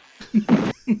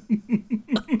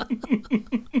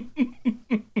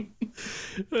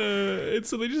 And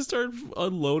so they just start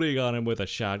unloading on him with a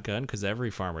shotgun, because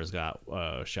every farmer's got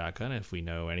a shotgun, if we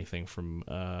know anything from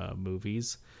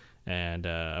movies. And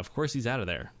of course he's out of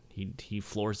there. He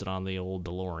floors it on the old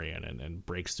DeLorean and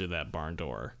breaks through that barn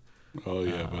door. Oh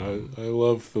yeah, but I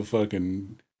love the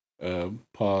fucking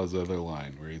Pa's other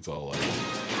line where he's all like,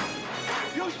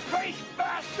 You space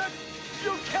bastard!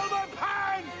 You killed our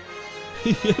pan!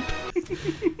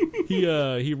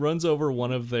 He runs over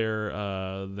one of their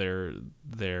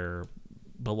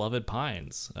beloved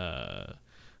pines. The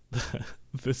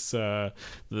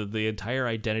entire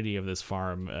identity of this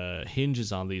farm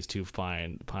hinges on these two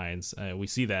pines. We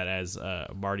see that as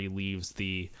Marty leaves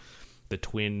the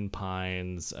Twin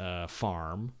Pines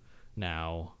farm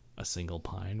now a single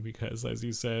pine because, as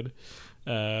you said,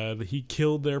 he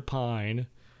killed their pine.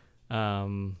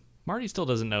 Marty still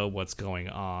doesn't know what's going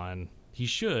on. He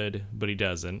should, but he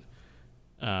doesn't.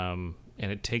 And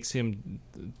it takes him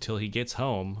till he gets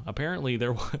home. Apparently,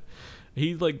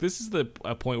 this is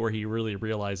a point where he really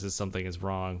realizes something is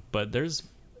wrong. But there's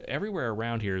everywhere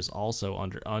around here is also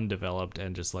undeveloped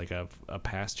and just like a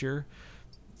pasture.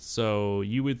 So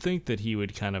you would think that he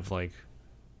would kind of like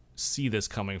see this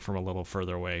coming from a little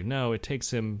further away. No, it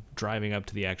takes him driving up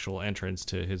to the actual entrance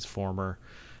to his former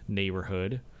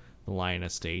neighborhood, the Lyon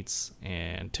Estates,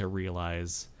 and to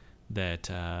realize that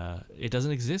it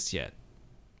doesn't exist yet.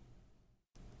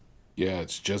 Yeah,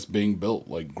 it's just being built.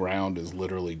 Like, ground is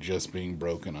literally just being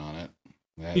broken on it.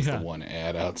 That's the one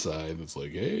ad outside that's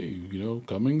like, hey,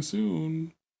 coming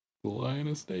soon, the Lyon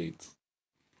Estates.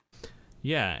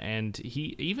 Yeah, and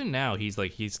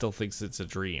he still thinks it's a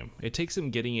dream. It takes him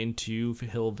getting into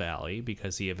Hill Valley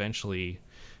because he eventually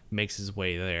makes his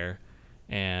way there,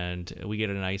 and we get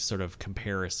a nice sort of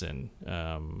comparison,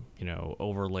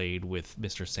 overlaid with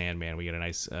Mr. Sandman. We get a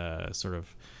nice sort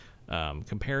of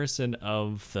comparison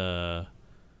of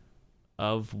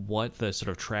what the sort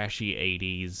of trashy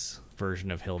 80s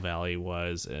version of Hill Valley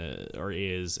was or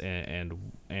is, and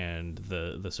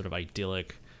the sort of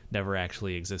idyllic, never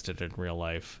actually existed in real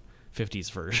life 50s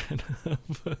version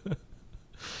of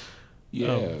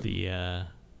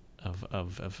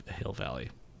Hill Valley.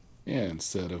 Yeah,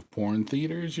 instead of porn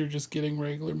theaters, you're just getting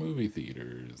regular movie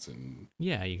theaters, and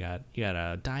yeah, you got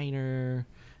a diner,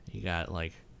 you got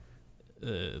like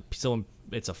someone.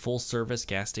 It's a full service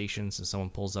gas station, so someone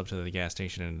pulls up to the gas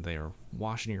station and they're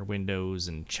washing your windows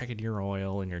and checking your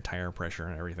oil and your tire pressure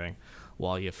and everything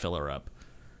while you fill her up.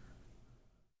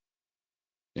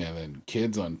 Yeah, then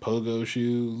kids on pogo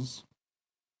shoes.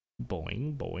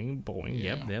 Boing, boing, boing.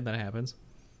 Yeah. Yep, that happens.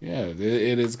 Yeah,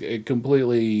 it is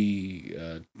completely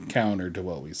counter to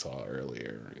what we saw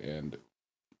earlier. And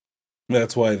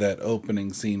that's why that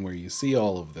opening scene where you see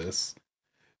all of this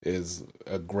is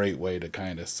a great way to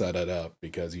kind of set it up,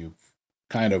 because you've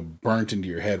kind of burnt into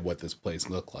your head what this place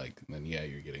looked like. And then, yeah,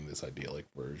 you're getting this idyllic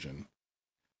version.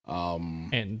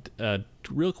 And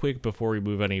real quick before we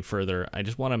move any further, I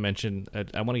just want to mention,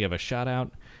 I want to give a shout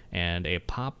out and a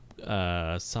Pop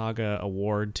Saga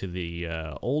award to the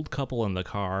old couple in the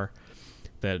car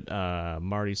that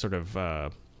Marty sort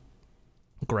of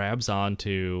grabs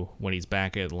onto when he's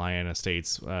back at Lyon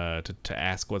Estates to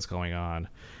ask what's going on.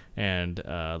 And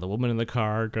the woman in the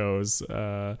car goes,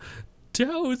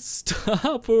 "Don't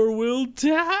stop or we'll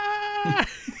die."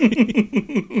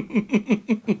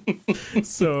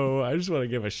 So I just want to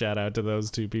give a shout out to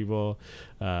those two people.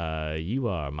 You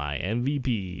are my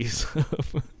MVPs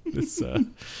of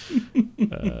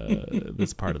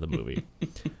this part of the movie.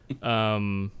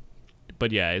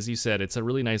 But yeah, as you said, it's a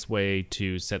really nice way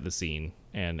to set the scene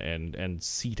and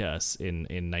seat us in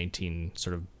 19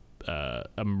 sort of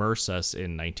immerse us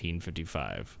in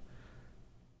 1955.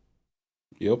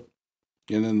 Yep.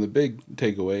 And then the big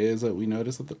takeaway is that we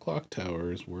notice that the clock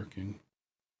tower is working.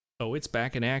 Oh, it's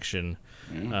back in action.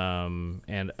 Yeah.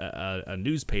 And a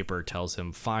newspaper tells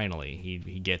him finally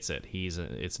he gets it.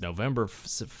 It's November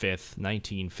 5th,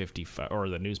 1955, or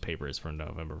the newspaper is from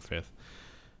November 5th,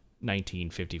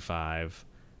 1955.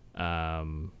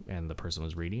 And the person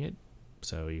was reading it,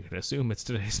 so you can assume it's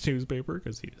today's newspaper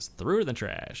because he just threw it in the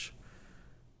trash.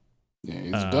 Yeah,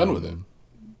 he's done with it.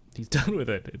 He's done with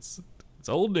it. It's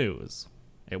old news.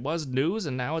 It was news,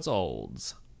 and now it's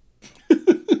olds.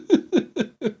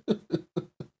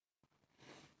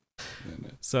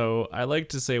 So I like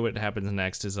to say what happens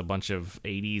next is a bunch of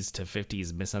 80s to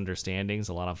 50s misunderstandings,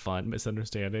 a lot of fun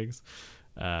misunderstandings.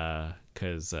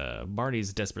 Because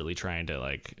Marty's desperately trying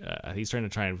to he's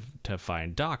trying to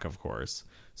find Doc, of course.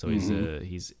 So he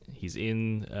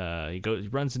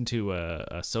runs into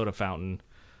a soda fountain,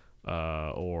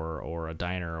 or a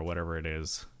diner or whatever it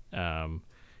is,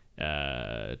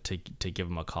 to give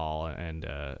him a call,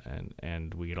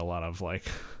 and we get a lot of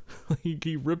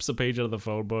he rips a page out of the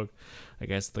phone book. I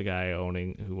guess the guy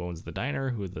who owns the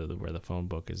diner, where the phone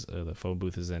book is, the phone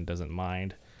booth is in, doesn't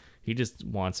mind. He just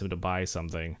wants him to buy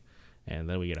something, and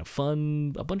then we get a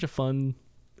bunch of fun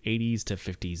 80s to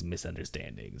 50s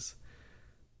misunderstandings.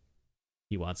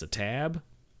 He wants a tab.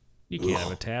 You can't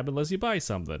have a tab unless you buy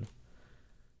something.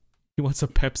 He wants a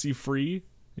Pepsi free.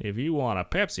 If you want a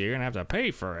Pepsi, you're gonna have to pay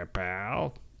for it,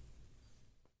 pal.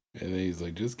 And then he's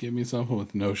like, "Just give me something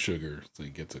with no sugar." So he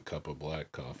gets a cup of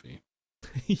black coffee.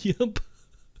 Yep.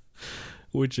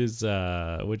 Which is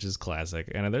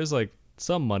classic. And there's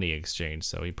some money exchange,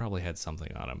 so he probably had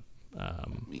something on him.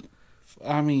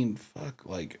 I mean, fuck,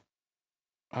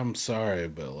 I'm sorry,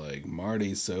 but like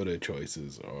Marty's soda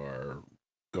choices are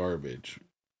garbage.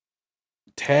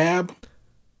 Tab?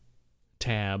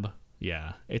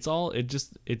 Yeah.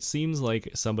 It seems like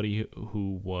somebody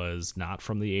who was not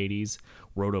from the 80s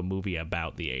wrote a movie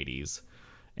about the 80s.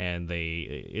 And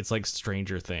it's like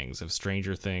Stranger Things. If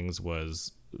Stranger Things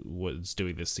was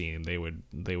doing this scene, they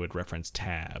would reference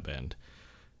Tab and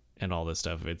all this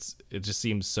stuff. It just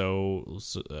seems so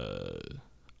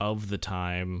of the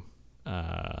time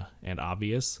and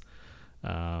obvious,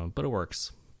 but it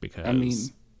works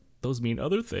because those mean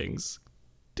other things.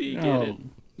 Do you get it?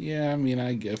 Yeah,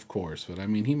 of course, but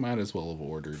he might as well have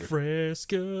ordered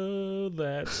Fresca,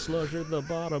 that slush at the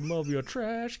bottom of your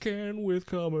trash can with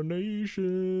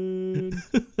combination.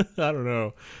 I don't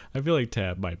know. I feel like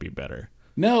Tab might be better.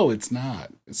 No, it's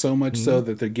not. So much so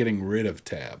that they're getting rid of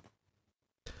Tab.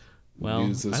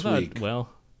 Well,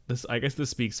 I guess this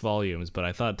speaks volumes, but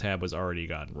I thought Tab was already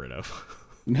gotten rid of.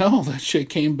 No, that shit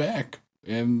came back.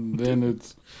 And then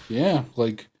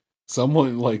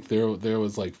someone there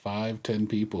was 5-10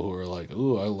 people who were like,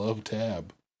 "Ooh, I love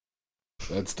Tab.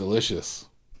 That's delicious."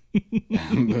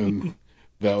 And then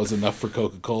that was enough for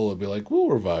Coca-Cola to be like, "We'll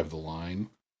revive the line."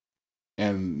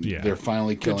 And they're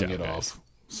finally killing it off.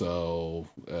 So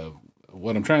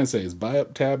what I'm trying to say is buy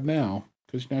up Tab now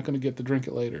because you're not going to get to drink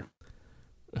it later.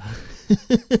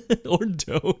 Or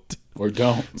don't.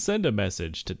 Send a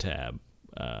message to Tab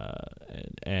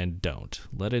and don't.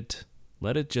 Let it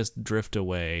just drift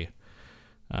away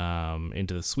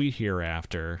into the sweet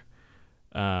hereafter.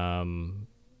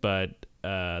 But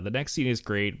the next scene is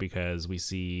great because we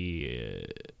see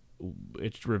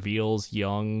it reveals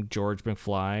young George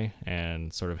McFly,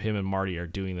 and sort of him and Marty are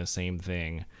doing the same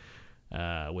thing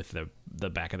with the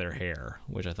back of their hair,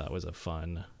 which I thought was a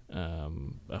fun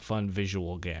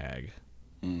visual gag.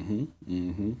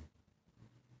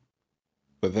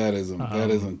 But that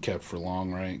isn't kept for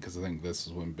long, right? Because I think this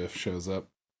is when Biff shows up.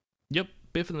 Yep,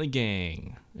 Biff and the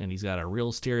gang, and he's got a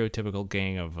real stereotypical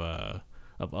gang of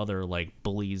other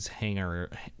bully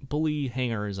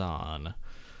hangers on.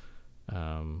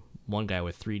 One guy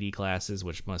with 3D glasses,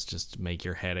 which must just make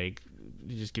your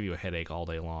just give you a headache all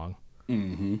day long.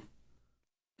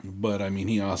 But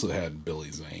he also had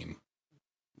Billy Zane.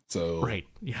 So right,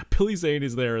 yeah, Billy Zane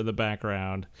is there in the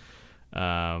background.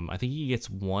 I think he gets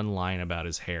one line about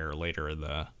his hair later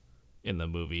in the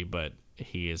movie, but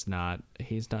he's not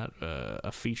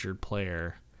a featured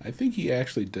player. I think he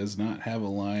actually does not have a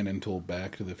line until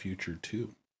Back to the Future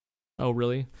 2. Oh,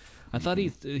 really? I thought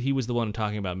he was the one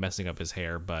talking about messing up his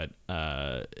hair, but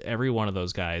every one of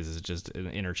those guys is just an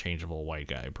interchangeable white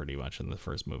guy pretty much in the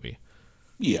first movie.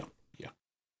 Yeah.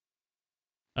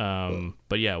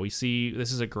 But yeah, we see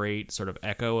this is a great sort of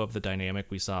echo of the dynamic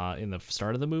we saw in the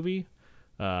start of the movie.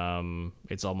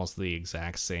 It's almost the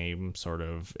exact same sort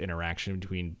of interaction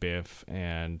between Biff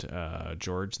and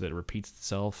George that repeats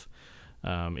itself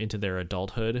into their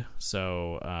adulthood.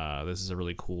 So this is a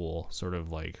really cool sort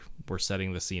of we're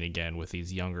setting the scene again with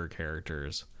these younger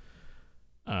characters.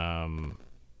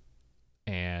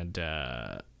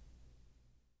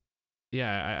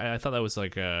 Yeah, I thought that was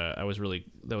that was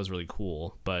really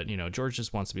cool. But George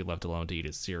just wants to be left alone to eat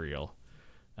his cereal,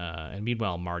 and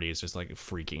meanwhile Marty is just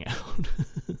freaking out.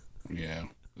 Yeah,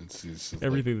 it's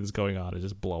everything that's going on is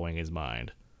just blowing his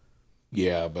mind.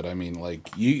 Yeah, but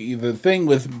the thing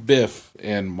with Biff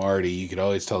and Marty, you could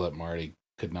always tell that Marty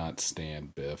could not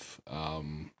stand Biff,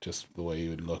 just the way he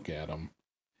would look at him,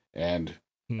 and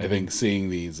I think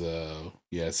seeing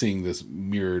seeing this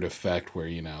mirrored effect where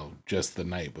just the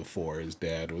night before his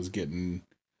dad was getting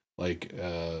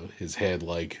his head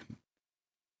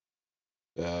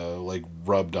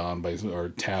rubbed on by or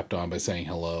tapped on by saying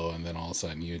hello, and then all of a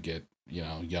sudden you get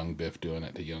young Biff doing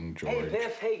it to young George. Hey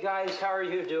Biff, hey guys, how are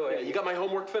you doing? Yeah, you got my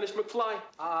homework finished, McFly?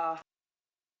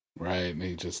 Right, and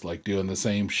he's just doing the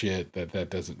same shit that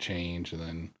doesn't change, and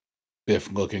then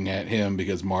Biff looking at him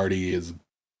because Marty is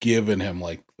giving him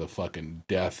the fucking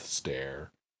death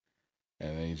stare,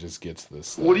 and then he just gets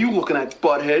this. What are you looking at,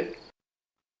 butthead?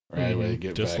 Right, where they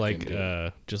get just back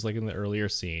just like in the earlier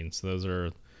scenes. Those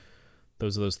are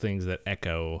those things that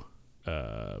echo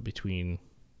between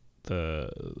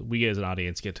we as an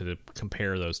audience get to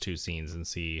compare those two scenes and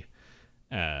see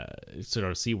sort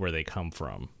of see where they come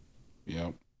from.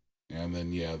 Yep, and then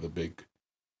the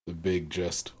big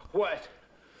just what?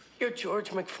 You're George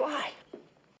McFly.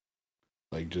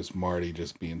 Just Marty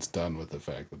just being stunned with the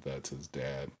fact that that's his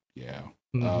dad. Yeah.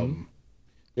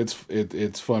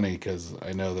 It's funny because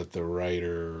I know that the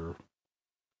writer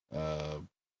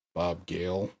Bob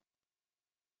Gale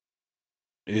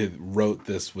wrote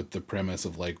this with the premise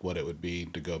of what it would be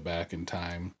to go back in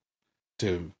time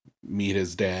to meet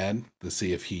his dad to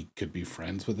see if he could be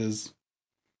friends with his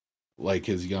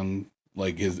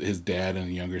dad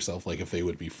and younger self, like if they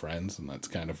would be friends, and that's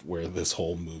kind of where this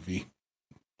whole movie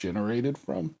generated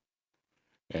from.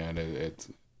 And it's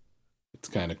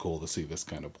kind of cool to see this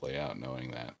kind of play out,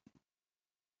 knowing that.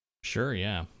 Sure,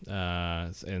 yeah.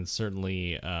 And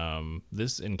certainly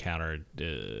this encounter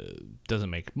doesn't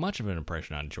make much of an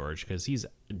impression on George because he's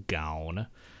gone,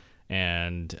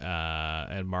 and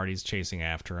Marty's chasing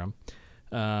after him.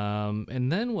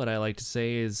 And then what I like to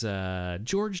say is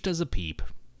George does a peep,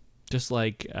 just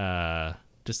like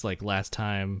last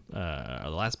time, the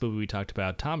last movie we talked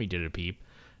about, Tommy did a peep.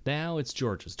 Now it's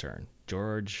George's turn.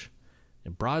 George,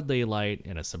 in broad daylight,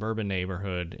 in a suburban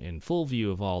neighborhood, in full view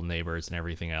of all neighbors and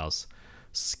everything else,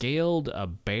 scaled a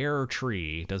bare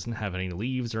tree, doesn't have any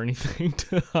leaves or anything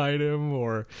to hide him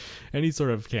or any sort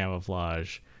of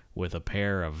camouflage, with a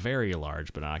pair of very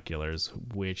large binoculars,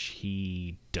 which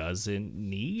he doesn't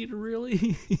need,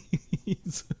 really.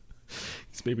 He's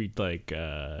maybe like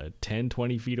 10,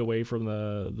 20 feet away from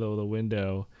the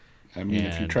window. I mean,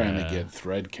 if you're trying to get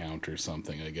thread count or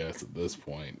something, I guess at this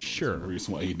point, sure, there's a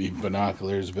reason why you need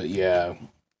binoculars. But yeah,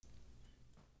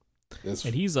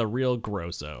 and he's a real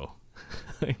grosso.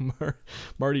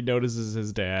 Marty notices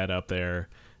his dad up there,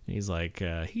 and he's like,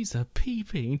 "He's a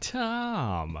peeping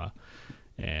Tom,"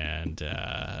 and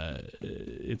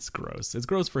it's gross. It's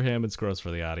gross for him. It's gross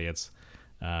for the audience.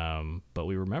 But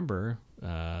we remember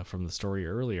from the story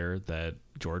earlier that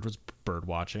George was bird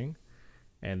watching.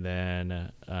 And then,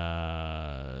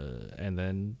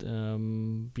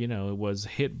 it was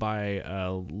hit by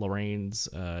Lorraine's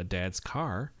dad's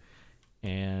car,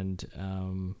 and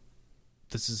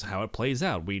this is how it plays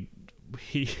out.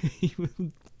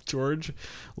 George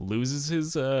loses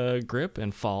his grip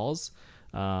and falls,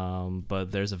 but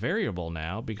there's a variable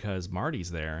now because Marty's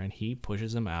there, and he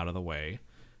pushes him out of the way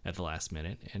at the last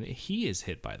minute, and he is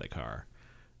hit by the car,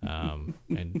 and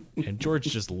George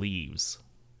just leaves.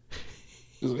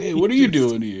 Hey, what are you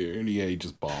doing here? And he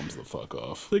just bombs the fuck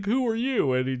off. Like, who are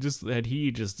you? And he just doesn't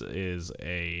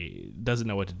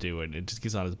know what to do, and it just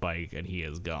gets on his bike, and he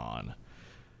is gone.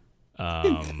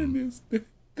 The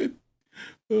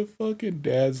fucking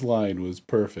dad's line was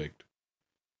perfect.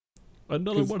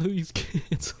 Another one of these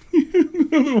kids.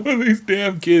 Another one of these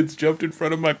damn kids jumped in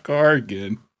front of my car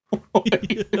again.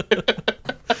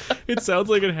 It sounds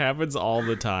like it happens all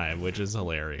the time, which is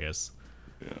hilarious.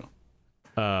 Yeah.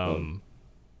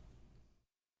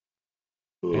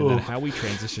 And then how we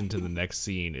transition to the next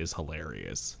scene is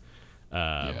hilarious,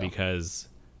 because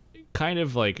kind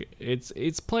of like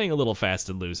it's playing a little fast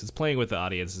and loose. It's playing with the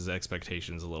audience's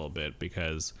expectations a little bit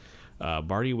because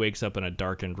Marty wakes up in a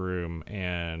darkened room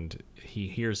and he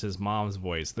hears his mom's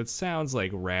voice that sounds like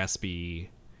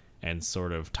raspy and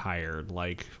sort of tired,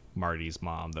 like Marty's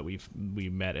mom that we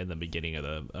met in the beginning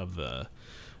of the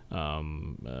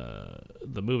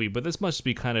movie. But this must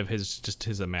be kind of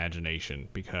his imagination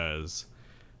because.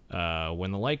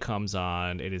 When the light comes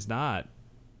on, it is not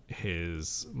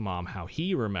his mom how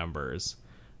he remembers.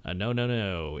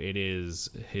 No. It is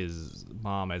his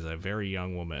mom as a very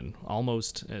young woman,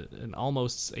 almost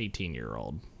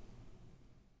 18-year-old.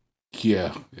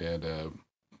 Yeah, and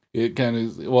it kind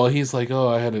of, well, he's like, oh,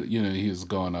 I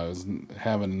was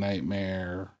having a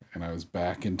nightmare, and I was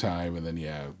back in time, and then,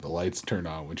 the lights turn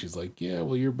on when she's like, yeah,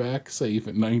 well, you're back safe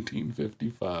in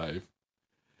 1955.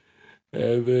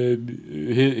 And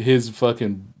then his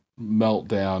fucking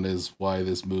meltdown is why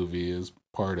this movie is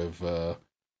part of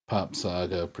Pop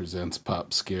Saga presents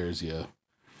Pop Scares Ya.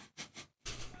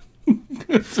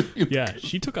 Yeah,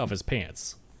 she took off his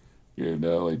pants. He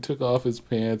took off his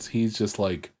pants. He's just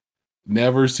like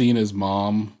never seen his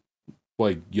mom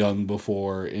like young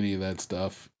before, any of that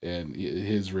stuff, and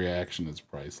his reaction is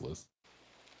priceless.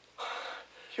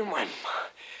 My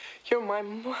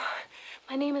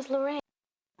name is Lorraine.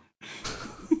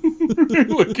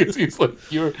 Look, he's like,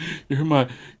 you're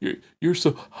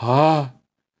so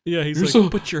Yeah, he's you're like, so,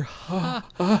 but you're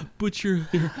but you're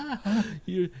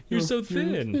so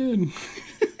thin.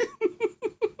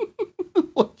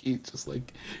 Like he's just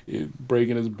like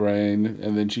breaking his brain,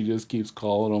 and then she just keeps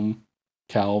calling him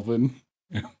Calvin.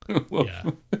 Yeah,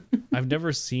 I've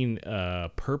never seen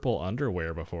purple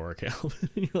underwear before, Calvin.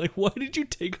 You're like, why did you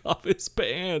take off his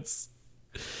pants?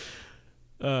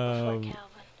 Calvin.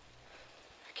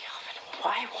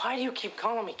 Why do you keep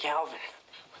calling me Calvin?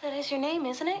 Well, that is your name,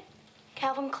 isn't it?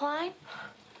 Calvin Klein?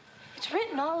 It's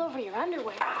written all over your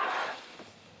underwear.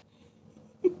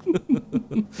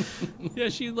 Yeah,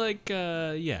 she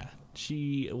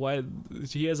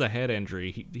has a head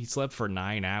injury. He slept for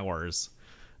 9 hours,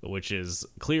 which is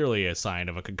clearly a sign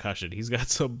of a concussion. He's got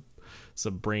some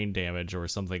some brain damage or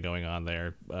something going on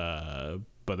there.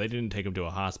 But they didn't take him to a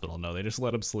hospital. No, they just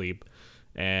let him sleep.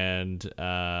 And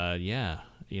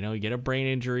you get a brain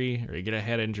injury or you get a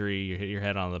head injury, you hit your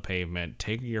head on the pavement,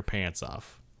 take your pants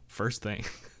off. First thing.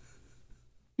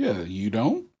 Yeah, you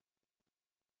don't?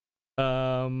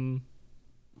 Let's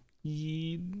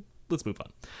move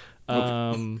on.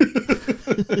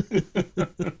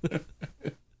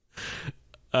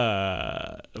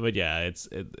 But yeah,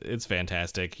 it's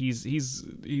fantastic. He's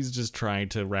just trying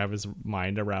to wrap his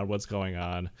mind around what's going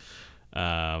on.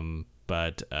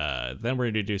 But then we're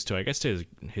introduced to, I guess, to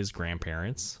his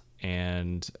grandparents,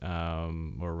 and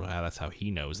or that's how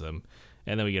he knows them.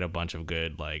 And then we get a bunch of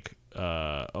good, like,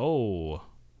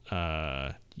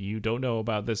 you don't know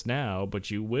about this now, but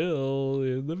you will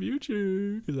in the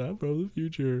future, because I'm from the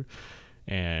future.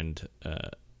 And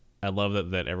I love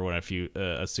that everyone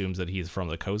assumes that he's from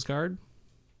the Coast Guard.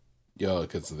 Yeah,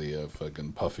 because of the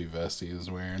fucking puffy vest he is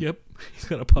wearing. Yep, he's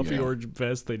got a puffy orange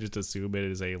vest. They just assume it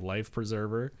is a life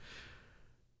preserver.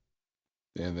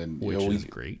 And then which is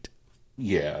great.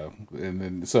 Yeah, and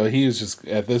then so he was just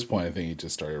at this point, I think he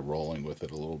just started rolling with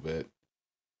it a little bit,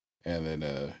 and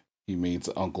then he meets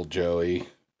Uncle Joey,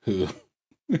 who,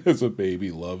 as a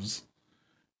baby, loves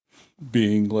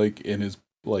being like in his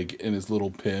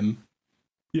little pen.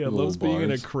 Yeah, loves being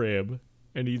in a crib,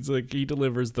 and he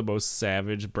delivers the most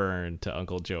savage burn to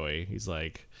Uncle Joey. He's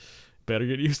like, "Better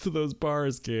get used to those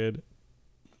bars, kid."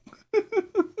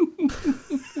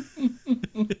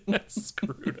 That's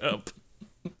screwed up.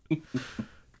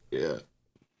 Yeah.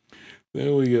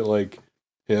 Then we get like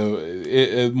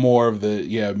more of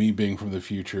the me being from the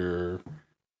future.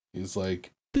 He's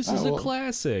like, this is a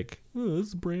classic. Oh, this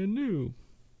is brand new.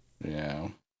 Yeah.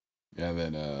 And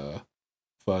then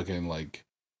fucking like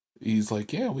he's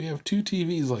like, yeah, we have 2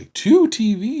 TVs. Like, 2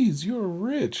 TVs? You're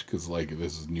rich. Because like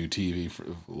this is new TV for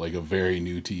like a very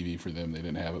new TV for them. They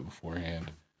didn't have it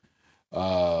beforehand.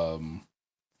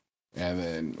 And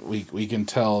then we can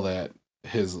tell that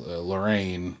his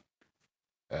Lorraine,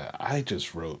 I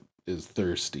just wrote, is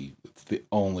thirsty. It's the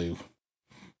only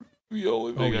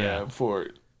thing I have for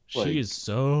it. Like, she is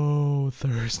so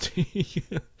thirsty.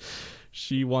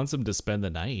 She wants him to spend the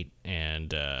night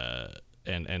and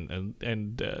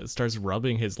starts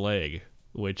rubbing his leg,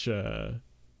 which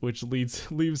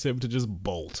leaves him to just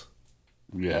bolt.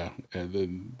 Yeah, and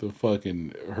then the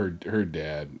fucking her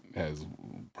dad has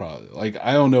probably, like,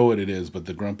 I don't know what it is, but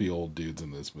the grumpy old dudes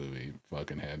in this movie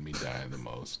fucking had me dying the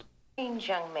most. Strange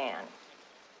young man.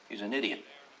 He's an idiot.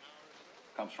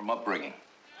 Comes from upbringing.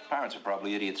 His parents are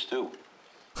probably idiots too.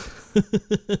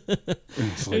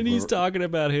 And he's talking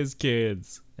about his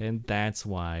kids, and that's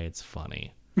why it's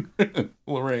funny.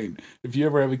 Lorraine, if you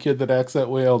ever have a kid that acts that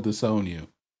way, I'll disown you.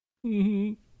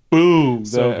 Mm-hmm. Boom!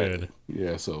 So good.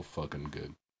 Yeah, so fucking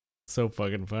good. So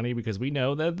fucking funny because we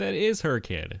know that is her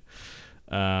kid.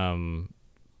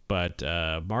 But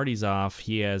Marty's off.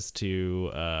 He has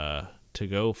to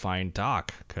go find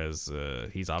Doc because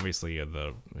he's obviously in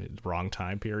the wrong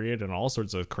time period, and all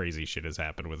sorts of crazy shit has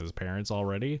happened with his parents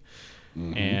already.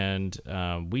 Mm-hmm. And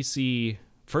we see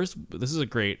first. This is a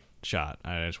great shot.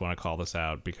 I just want to call this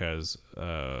out because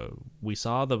we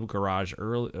saw the garage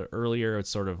earlier. It's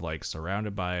sort of like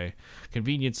surrounded by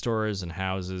convenience stores and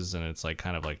houses, and it's like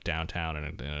kind of like downtown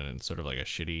and sort of like a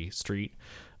shitty street.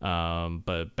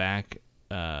 But back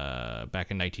in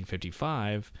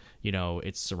 1955,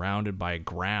 it's surrounded by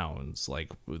grounds,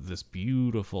 like this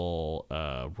beautiful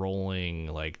rolling,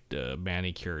 like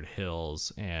manicured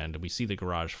hills, and we see the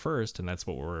garage first, and that's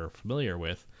what we're familiar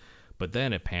with. But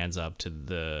then it pans up to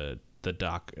the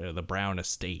Brown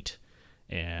estate,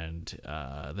 and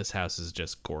this house is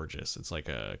just gorgeous. It's like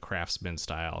a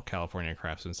California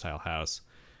craftsman style house,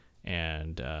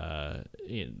 and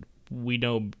we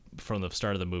know from the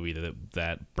start of the movie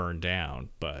that burned down,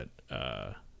 but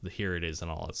here it is in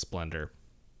all its splendor.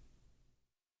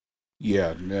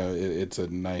 Yeah, no, it's a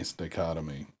nice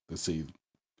dichotomy to see,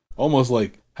 almost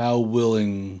like how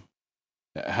low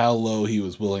he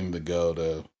was willing to go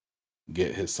to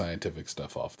get his scientific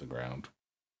stuff off the ground.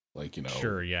 Like,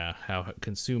 Sure, yeah, how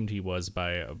consumed he was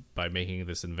by making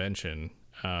this invention.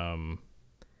 And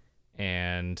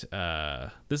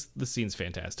this scene's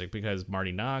fantastic because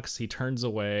Marty knocks, he turns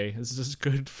away. This is just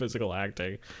good physical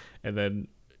acting. And then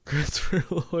Christopher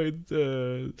Lloyd,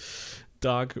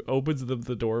 Doc, opens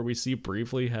the door. We see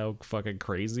briefly how fucking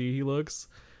crazy he looks,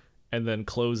 and then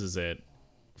closes it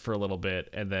for a little bit,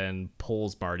 and then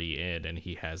pulls Marty in, and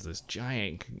he has this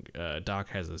giant Doc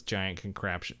has this giant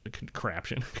contraption.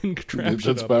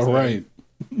 That's about right.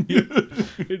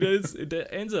 It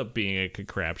ends up being a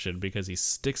contraption because he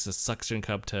sticks a suction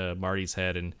cup to Marty's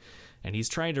head and he's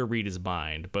trying to read his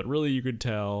mind, but really you could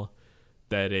tell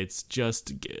that it's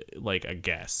just like a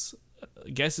guess.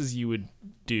 Guesses you would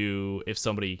do if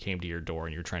somebody came to your door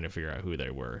and you're trying to figure out who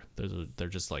they were. They're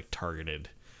just like targeted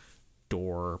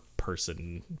door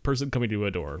person coming to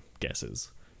a door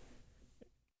guesses.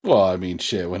 Well, I mean,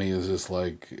 shit, when he was just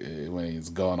like, when he's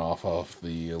gone off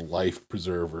the life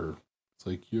preserver, it's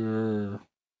like, you're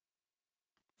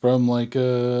from like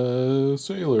a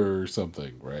sailor or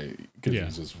something, right? Because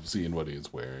he's just seeing what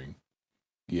he's wearing.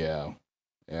 Yeah.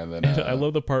 And then I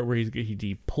love the part where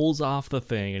he pulls off the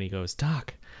thing and he goes,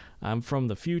 Doc, I'm from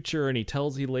the future, and he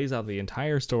lays out the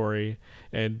entire story,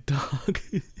 and Doc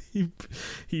he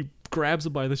grabs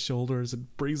him by the shoulders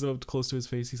and brings him up close to his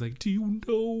face. He's like, do you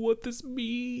know what this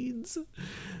means?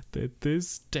 That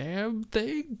this damn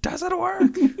thing doesn't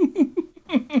work.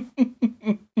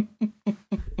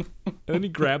 And then he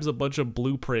grabs a bunch of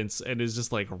blueprints and is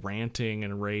just like ranting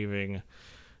and raving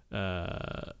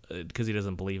because he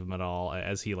doesn't believe him at all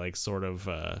as he like sort of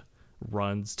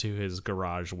runs to his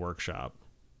garage workshop.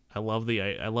 I love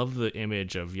the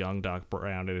image of young Doc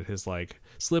Brown in his like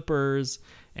slippers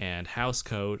and house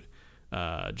coat,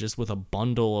 just with a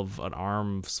bundle of an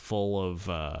arms full of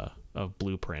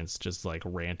blueprints, just like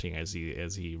ranting as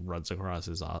he runs across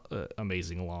his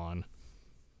amazing lawn.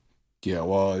 Yeah,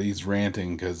 well, he's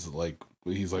ranting because like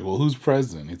he's like, well, who's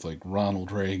president? He's like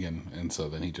Ronald Reagan, and so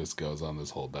then he just goes on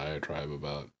this whole diatribe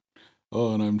about,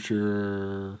 oh, and I'm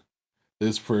sure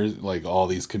this person, like all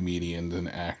these comedians and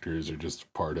actors are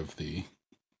just part of the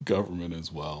government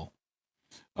as well.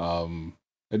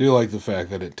 I do like the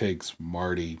fact that it takes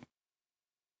Marty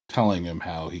telling him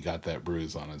how he got that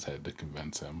bruise on his head to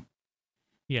convince him.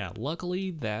 Yeah, luckily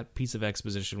that piece of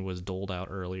exposition was doled out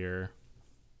earlier.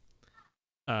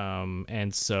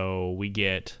 And so we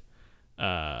get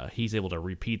he's able to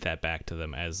repeat that back to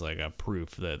them as like a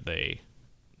proof that they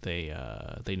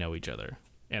know each other,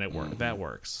 and it works. That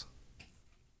works.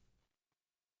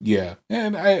 Yeah,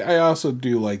 and I also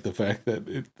do like the fact that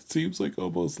it seems like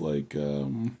almost like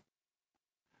when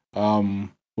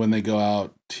they go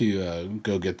out to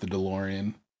go get the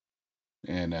DeLorean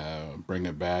and bring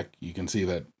it back, you can see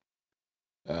that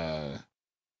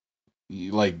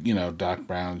Doc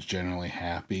Brown's generally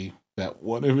happy that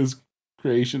one of his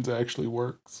creations actually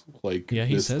works. Like, yeah,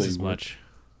 he says as much.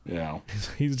 Yeah,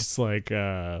 he's just like,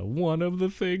 one of the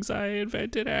things I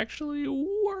invented actually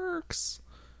works.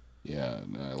 Yeah,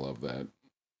 no, I love that.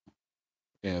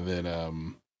 And then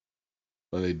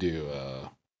what they do,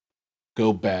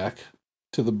 go back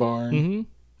to the barn. Mm-hmm.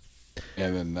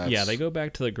 And then they go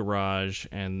back to the garage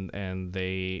and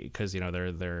they, because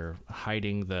they're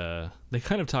hiding they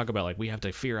kind of talk about like, we have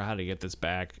to figure out how to get this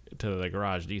back to the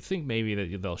garage. Do you think maybe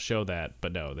that they'll show that?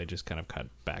 But no, they just kind of cut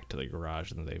back to the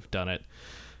garage and they've done it.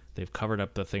 They've covered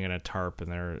up the thing in a tarp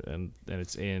and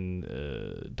it's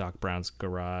in Doc Brown's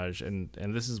garage, and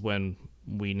this is when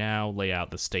we now lay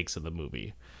out the stakes of the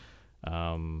movie.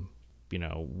 When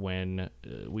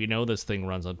we know this thing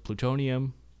runs on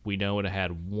plutonium. We know it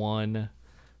had one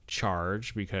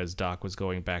charge because Doc was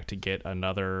going back to get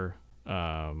another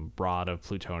rod of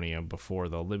plutonium before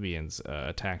the Libyans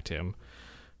attacked him.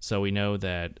 So we know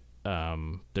that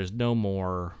there's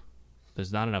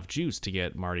not enough juice to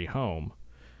get Marty home.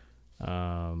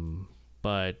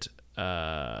 But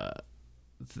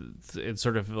it's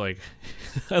sort of like,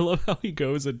 I love how he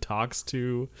goes and talks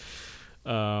to,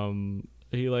 I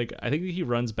think he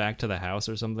runs back to the house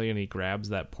or something and he grabs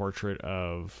that portrait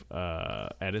of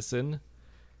Edison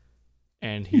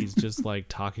and he's just like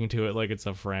talking to it like it's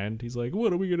a friend. He's like,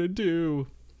 what are we going to do?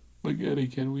 Like, Eddie,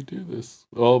 can we do this?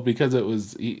 Well, because it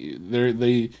was,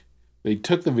 they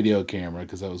took the video camera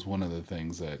because that was one of the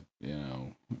things that,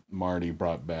 Marty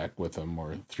brought back with him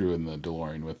or threw in the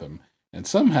DeLorean with him, and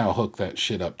somehow hooked that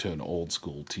shit up to an old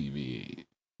school TV.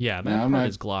 Yeah, that part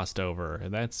is glossed over,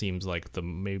 and that seems like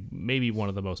maybe one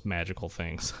of the most magical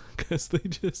things because they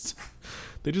just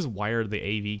wired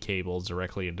the AV cables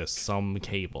directly into some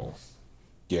cable.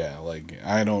 Yeah, like,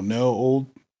 I don't know old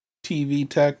TV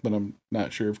tech, but I'm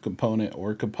not sure if component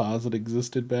or composite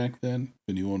existed back then.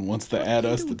 If anyone wants to add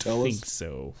us to tell us. I think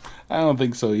so. I don't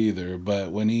think so either,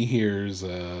 but when he hears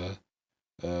the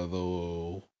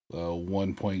 1.21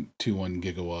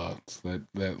 gigawatts,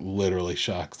 that literally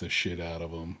shocks the shit out of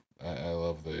him. I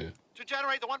love the... To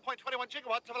generate the 1.21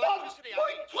 gigawatts of electricity...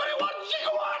 1.21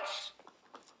 gigawatts!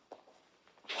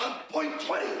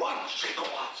 1.21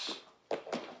 gigawatts!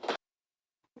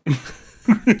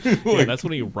 Yeah, that's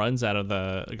when he runs out of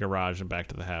the garage and back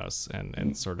to the house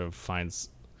and sort of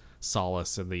finds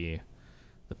solace in the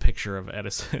picture of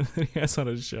Edison that he has on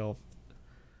his shelf.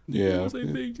 Yeah. What was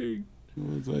I thinking?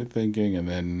 What was I thinking? And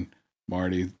then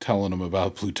Marty telling him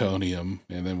about plutonium,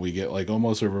 and then we get like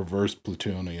almost a reverse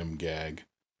plutonium gag.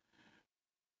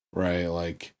 Right,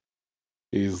 like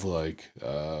he's like,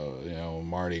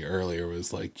 Marty earlier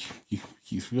was like,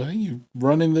 you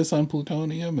running this on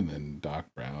plutonium? And then Doc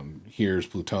Brown hears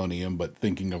plutonium, but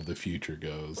thinking of the future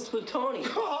goes, Plutonium.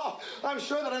 Oh, I'm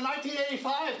sure that in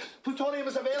 1985, plutonium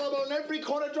is available in every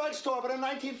corner drugstore, but in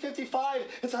 1955,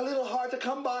 it's a little hard to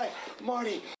come by.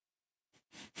 Marty.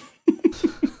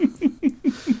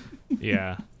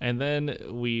 Yeah, and then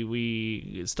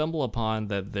we stumble upon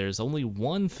that there's only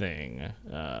one thing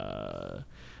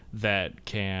that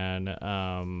can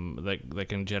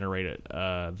generate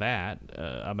that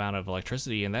amount of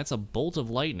electricity, and that's a bolt of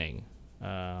lightning.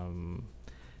 And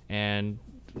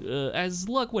as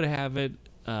luck would have it,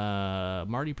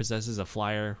 Marty possesses a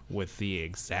flyer with the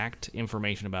exact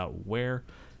information about where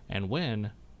and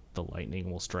when the lightning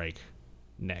will strike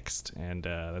next, and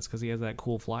that's because he has that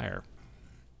cool flyer.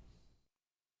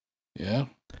 yeah.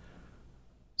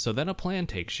 So then a plan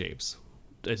takes shapes.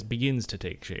 It begins to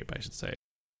take shape, I should say.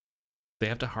 They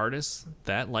have to harness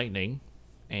that lightning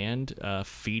and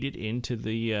feed it into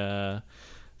the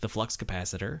flux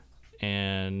capacitor.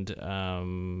 And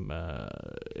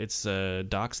it's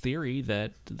Doc's theory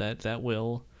that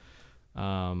will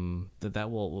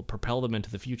propel them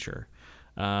into the future.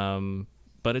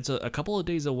 But it's a couple of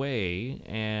days away,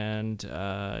 and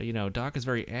Doc is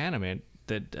very adamant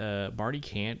that Marty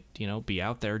can't, be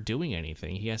out there doing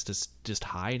anything. He has to just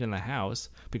hide in the house,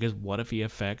 because what if he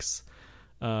affects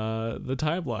the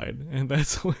timeline? And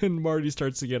that's when Marty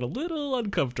starts to get a little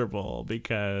uncomfortable,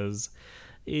 because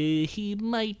he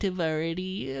might have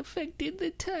already affected the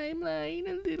timeline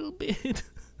a little bit.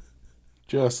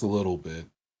 Just a little bit.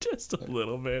 Just a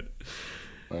little bit.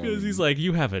 Because he's like,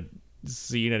 you haven't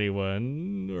seen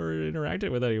anyone or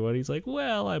interacted with anyone. He's like,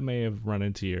 well, I may have run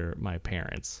into my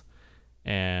parents.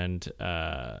 And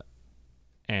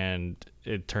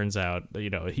it turns out,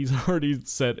 he's already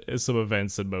set some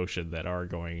events in motion that are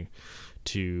going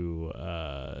to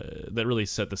that really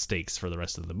set the stakes for the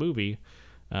rest of the movie,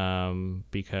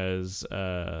 because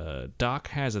Doc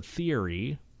has a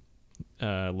theory,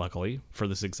 luckily, for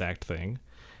this exact thing,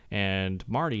 and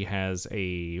Marty has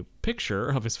a picture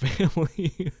of his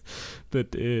family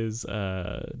that is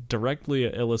directly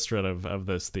illustrative of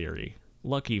this theory.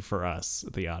 Lucky for us,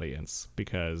 the audience,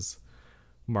 because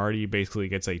Marty basically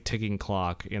gets a ticking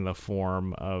clock in the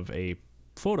form of a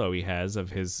photo he has of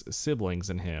his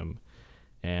siblings and him,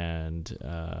 and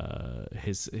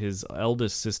his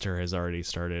eldest sister has already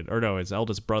started, or no, his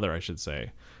eldest brother, I should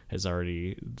say, has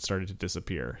already started to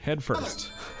disappear head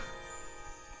first.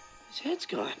 His head's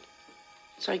gone.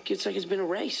 It's like it's been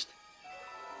erased.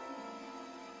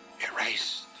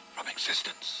 Erased from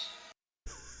existence.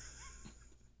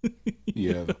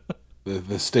 Yeah,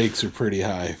 the stakes are pretty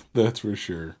high, that's for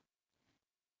sure.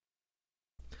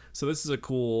 So this is a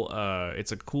cool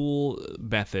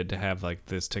method to have like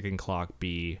this ticking clock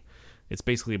be. It's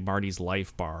basically Marty's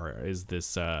life bar. Is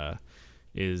this to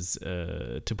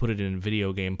put it in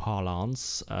video game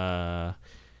parlance?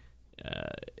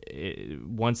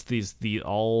 Once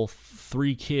all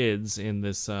three kids in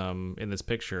this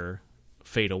picture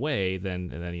fade away,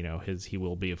 then he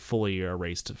will be fully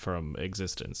erased from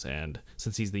existence, and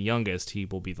since he's the youngest, he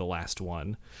will be the last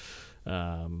one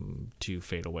to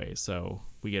fade away. So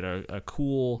we get a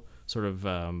cool sort of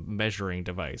measuring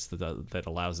device that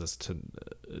allows us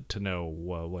to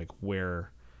know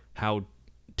how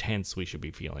tense we should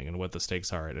be feeling and what the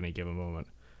stakes are at any given moment.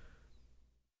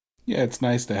 Yeah, it's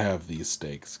nice to have these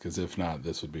stakes, because if not,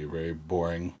 this would be a very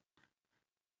boring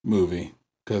movie.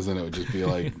 Because then it would just be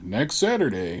like, next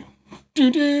Saturday.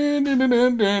 And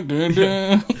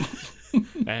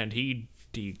he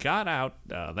got out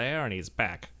there and he's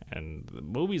back. And the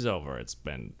movie's over. It's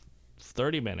been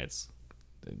 30 minutes.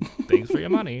 Thanks for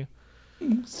your money.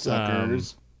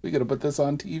 Suckers. We got to put this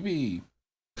on TV.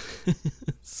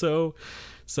 So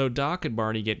Doc and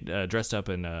Marty get dressed up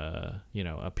in, a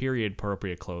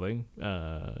period-appropriate clothing.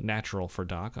 Natural for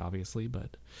Doc, obviously,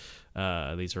 but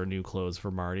these are new clothes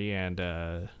for Marty,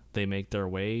 and they make their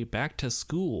way back to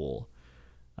school.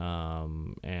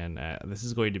 And this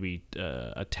is going to be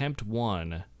attempt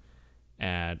one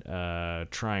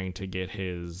at trying to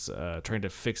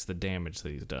fix the damage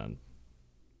that he's done.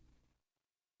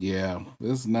 Yeah,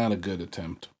 this is not a good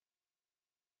attempt.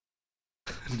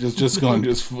 just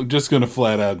gonna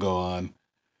flat out go on,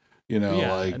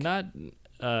 not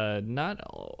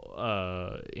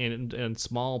in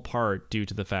small part due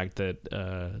to the fact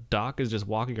that Doc is just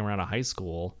walking around a high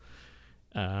school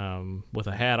with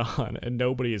a hat on, and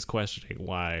nobody is questioning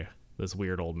why this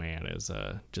weird old man is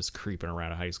just creeping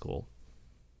around a high school.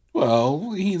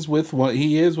 Well, he is with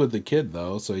the kid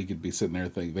though, so he could be sitting there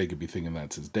they could be thinking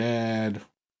that's his dad.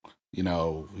 He's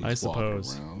I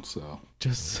suppose. walking around, so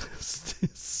Just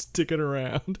sticking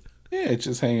around. yeah,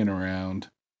 just hanging around.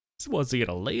 Just wants to get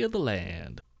a lay of the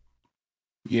land.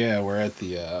 Yeah, we're at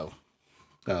the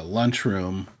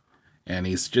lunchroom, and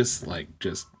he's just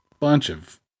bunch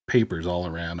of papers all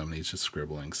around him. And he's just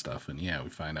scribbling stuff, and yeah, we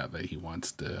find out that he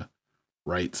wants to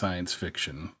write science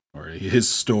fiction, or his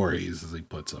stories, as he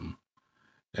puts them.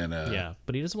 And yeah,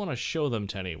 but he doesn't want to show them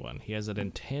to anyone. He has an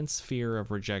intense fear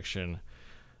of rejection.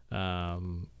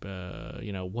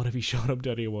 What if he showed them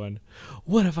to anyone?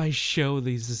 What if I show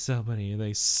these to somebody and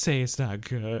they say it's not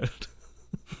good?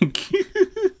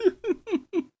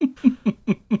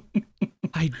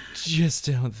 I just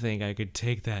don't think I could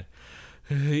take that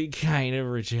kind of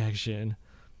rejection.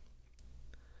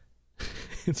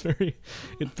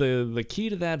 The key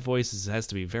to that voice has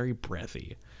to be very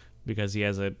breathy, because he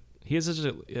has such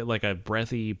a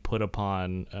breathy, put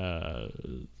upon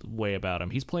way about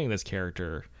him. He's playing this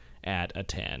character at a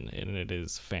 10, and it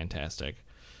is fantastic.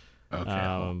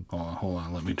 Okay, hold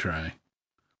on, let me try.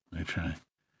 That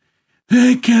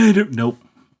kind of nope.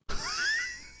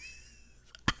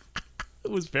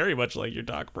 It was very much like your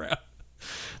Doc Brown,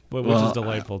 but which is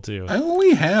delightful too. I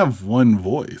only have one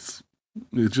voice.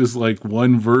 It's just like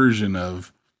one version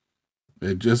of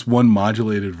it, just one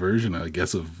modulated version, I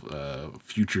guess, of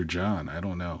future John. I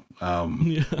don't know.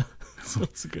 Yeah,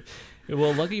 that's good.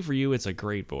 Well, lucky for you, it's a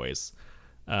great voice.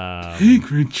 Take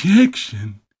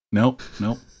rejection. Nope.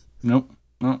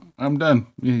 I'm done.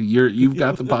 You've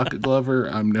got the pocket glover.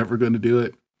 I'm never going to do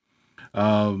it.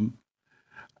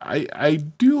 I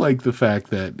do like the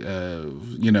fact that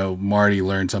Marty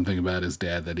learned something about his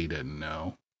dad that he didn't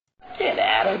know. Get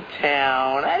out of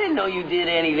town. I didn't know you did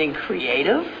anything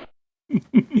creative.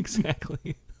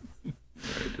 Exactly.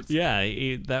 Yeah,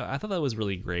 I thought that was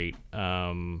really great.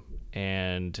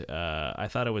 And I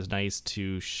thought it was nice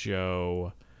to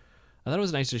show.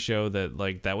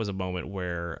 that that was a moment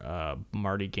where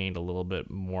Marty gained a little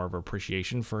bit more of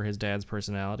appreciation for his dad's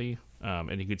personality,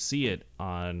 and you could see it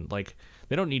on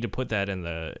they don't need to put that in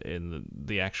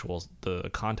the actual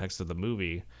context of the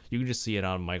movie. You can just see it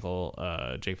on Michael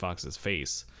J. Fox's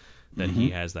face that he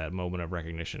has that moment of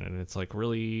recognition, and it's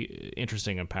really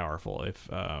interesting and powerful if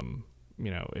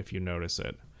you notice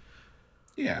it.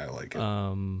 Yeah, I like it.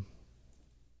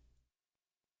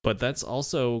 But that's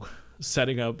also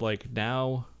setting up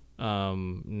now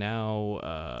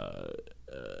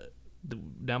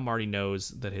Marty knows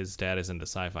that his dad is into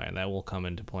sci-fi, and that will come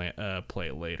into play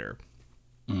later.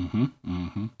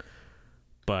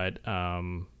 But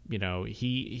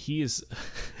he is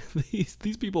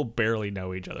these people barely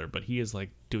know each other, but he is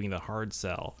doing the hard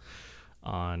sell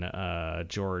on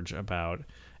George about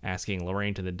asking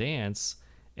Lorraine to the dance.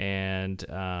 And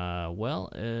in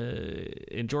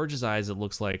George's eyes, it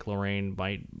looks like Lorraine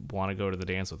might want to go to the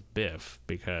dance with Biff,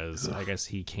 because I guess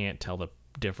he can't tell the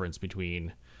difference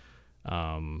between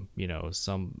someone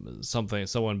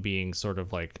being sort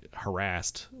of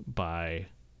harassed by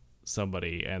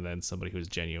somebody and then somebody who's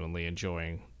genuinely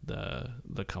enjoying the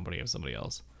company of somebody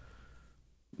else.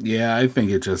 Yeah, I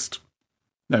think it just,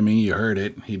 you heard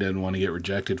it. He doesn't want to get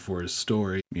rejected for his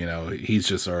story. He's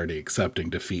just already accepting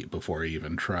defeat before he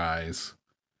even tries.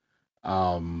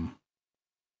 But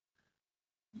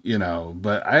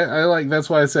I like, that's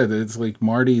why I said it's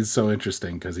Marty's so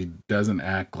interesting, because he doesn't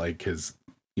act like his,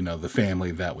 the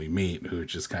family that we meet, who are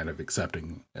just kind of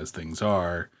accepting as things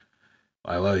are.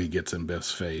 I love he gets in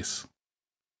Biff's face.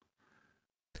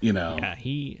 Yeah,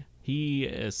 he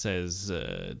says,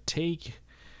 take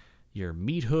your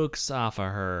meat hooks off of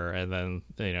her, and then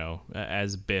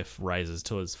as Biff rises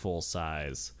to his full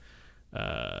size,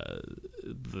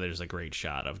 there's a great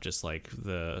shot of just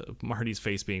the Marty's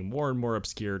face being more and more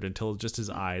obscured until just his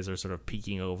eyes are sort of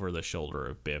peeking over the shoulder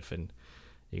of Biff, and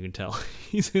you can tell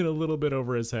he's in a little bit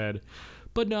over his head,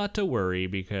 but not to worry,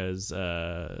 because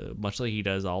much like he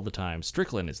does all the time,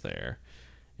 Strickland is there,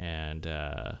 and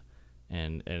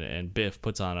Biff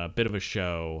puts on a bit of a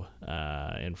show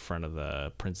in front of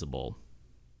the principal.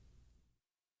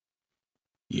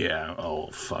 Yeah, oh,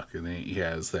 fuck. And he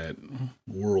has that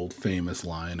world famous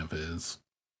line of his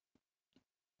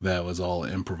that was all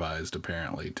improvised,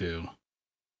 apparently, too.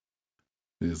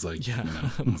 He's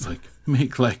it's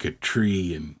make like a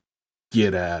tree and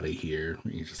get out of here.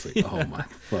 He's just oh my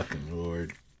fucking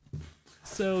Lord.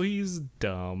 So he's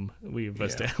dumb, we've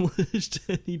established.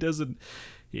 He doesn't.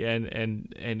 Yeah,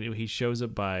 and he shows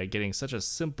it by getting such a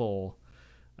simple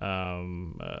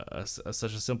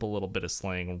such a simple little bit of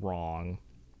slang wrong.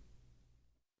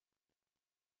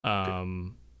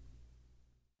 Go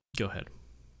ahead.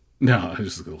 No, I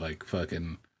was just like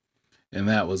fucking, and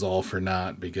that was all for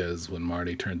naught because when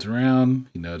Marty turns around,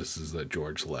 he notices that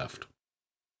George left.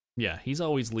 Yeah, he's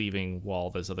always leaving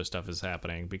while this other stuff is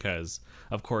happening because,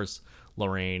 of course,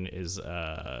 Lorraine is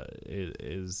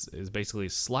basically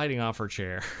sliding off her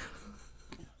chair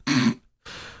at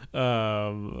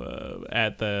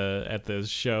the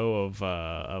show of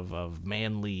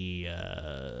manly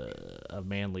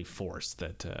force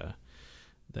that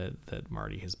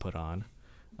Marty has put on.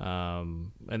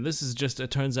 And this is just,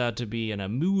 it turns out to be an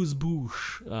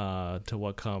amuse-bouche to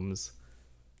what comes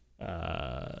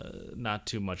not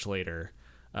too much later.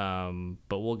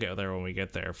 But we'll get there when we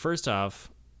get there. First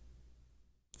off,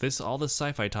 all this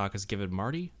sci-fi talk has given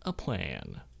Marty a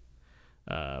plan.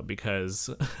 Because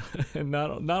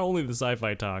not only the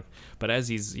sci-fi talk, but as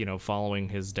he's, following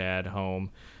his dad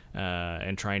home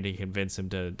and trying to convince him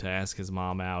to ask his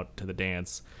mom out to the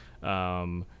dance,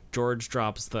 George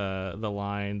drops the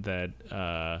line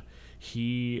that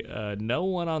no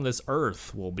one on this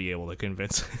earth will be able to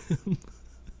convince him.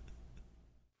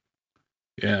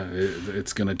 Yeah,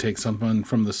 it's gonna take someone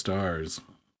from the stars.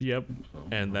 Yep,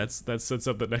 and that sets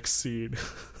up the next scene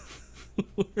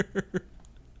where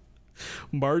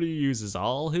Marty uses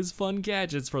all his fun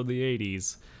gadgets from the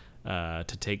 80s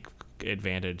to take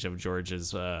advantage of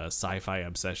George's sci-fi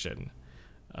obsession.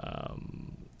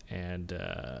 And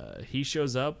he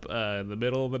shows up in the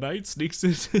middle of the night, sneaks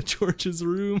into George's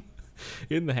room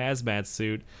in the hazmat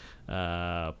suit,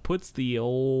 puts the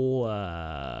old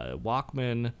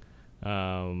Walkman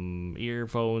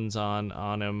earphones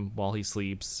on him while he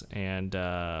sleeps, and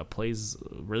plays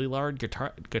really loud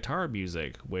guitar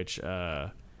music,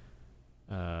 to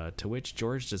which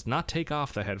George does not take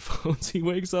off the headphones. He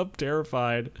wakes up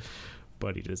terrified,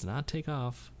 but he does not take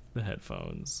off the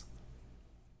headphones.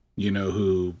 You know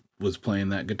who was playing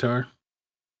that guitar?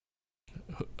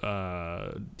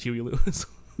 Huey Lewis?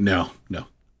 No.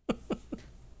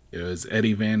 It was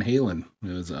Eddie Van Halen. It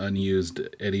was an unused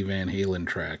Eddie Van Halen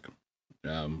track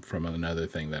from another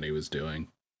thing that he was doing.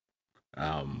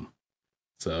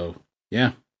 So,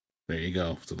 yeah, there you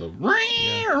go. So the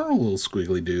little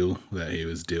squiggly do that he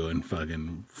was doing,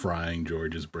 fucking frying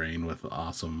George's brain with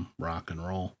awesome rock and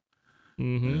roll.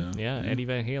 Mm-hmm. Yeah, Eddie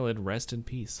Van Halen, rest in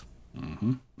peace.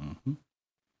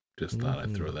 Just thought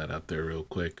I'd throw that out there real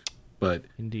quick. But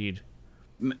indeed.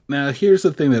 Now, here's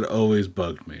the thing that always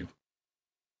bugged me.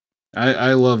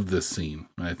 I love this scene.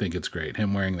 I think it's great.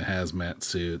 Him wearing the hazmat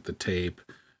suit, the tape.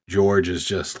 George is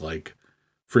just like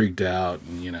freaked out,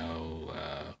 and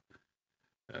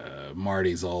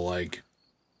Marty's all like,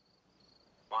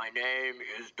 "My name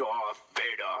is Darth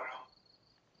Vader."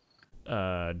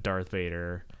 Darth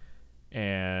Vader,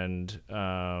 and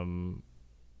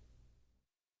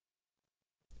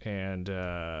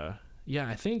yeah,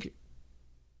 I think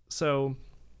so.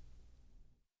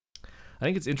 I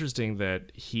think it's interesting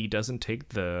that he doesn't take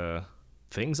the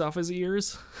things off his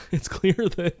ears. It's clear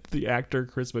that the actor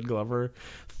Crispin Glover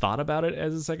thought about it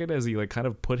as a second, as he like kind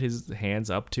of put his hands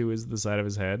up to the side of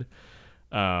his head,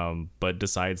 but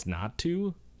decides not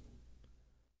to.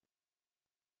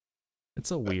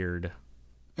 It's a weird.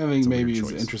 I think maybe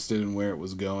he's interested in where it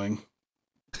was going.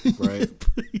 Right?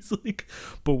 He's like,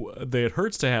 but it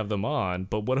hurts to have them on,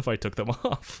 but what if I took them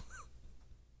off?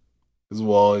 As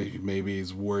well, maybe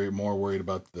he's more worried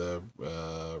about the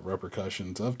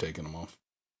repercussions of taking them off.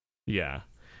 Yeah,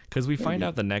 because we find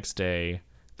out the next day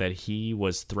that he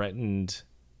was threatened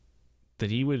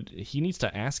that he needs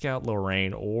to ask out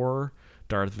Lorraine or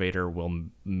Darth Vader will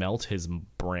melt his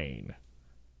brain.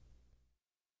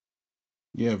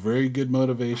 Yeah, very good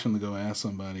motivation to go ask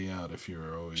somebody out if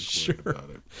you're always worried about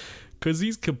it. Because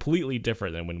he's completely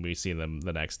different than when we see them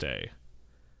the next day.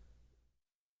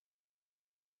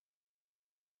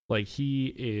 Like,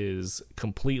 he is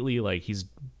completely, like, he's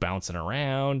bouncing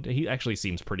around. He actually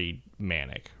seems pretty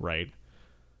manic, right?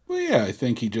 Well, yeah, I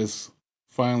think he just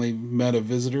finally met a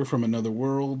visitor from another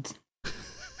world.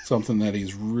 Something that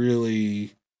he's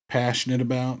really passionate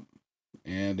about.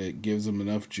 And it gives him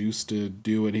enough juice to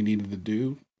do what he needed to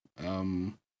do.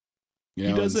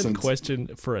 He doesn't question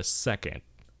for a second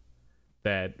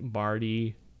that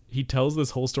Marty... He tells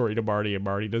this whole story to Marty, and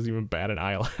Marty doesn't even bat an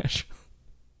eyelash.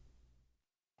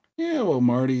 Yeah, well,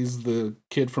 Marty's the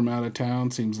kid from out of town.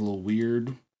 Seems a little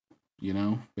weird, maybe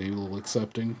a little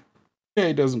accepting. Yeah,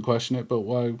 he doesn't question it, but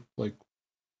why? Like,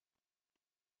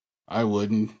 I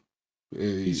wouldn't.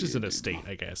 He's just in a state,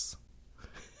 I guess.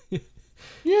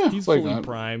 Yeah, he's fully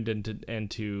primed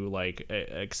and to like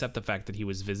accept the fact that he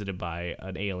was visited by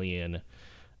an alien,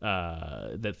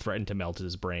 that threatened to melt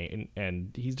his brain,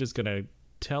 and he's just gonna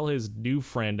tell his new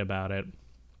friend about it.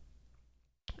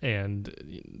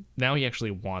 And now he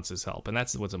actually wants his help, and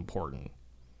that's what's important.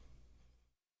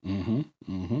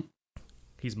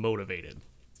 He's motivated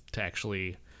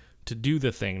to do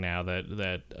the thing now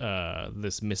that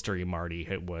this mystery Marty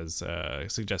was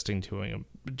suggesting to him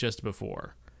just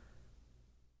before.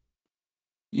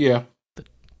 Yeah. The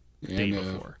day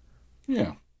before.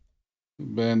 Yeah.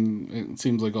 Ben, it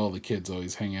seems like all the kids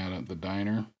always hang out at the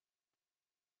diner.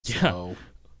 Yeah. So.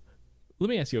 Let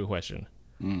me ask you a question.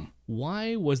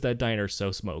 Why was that diner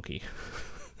so smoky?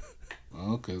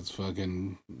 Well, because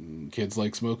fucking kids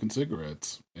like smoking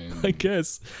cigarettes. And I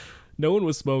guess no one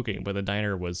was smoking, but the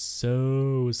diner was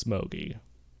so smoky.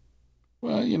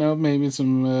 Well, you know, maybe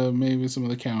some of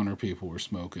the counter people were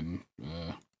smoking.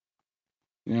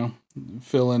 You know,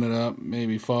 filling it up.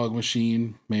 Maybe fog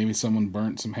machine. Maybe someone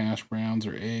burnt some hash browns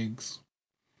or eggs.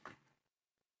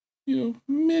 You know,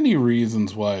 many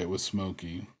reasons why it was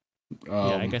smoky.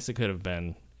 Yeah, I guess it could have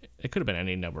been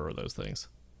any number of those things.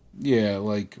 Yeah,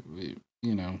 like,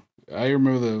 you know, I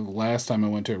remember the last time I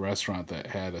went to a restaurant that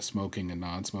had a smoking and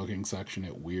non-smoking section,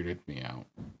 it weirded me out.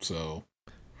 So,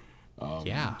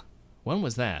 yeah. When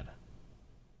was that?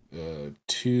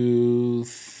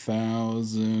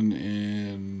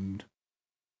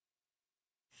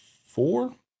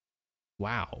 2004?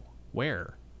 Wow.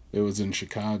 Where? It was in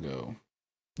Chicago.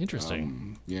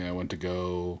 Interesting. Yeah, I went to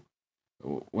go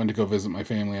visit my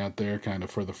family out there kind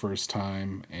of for the first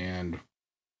time, and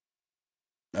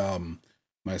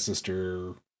my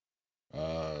sister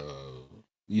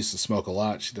used to smoke a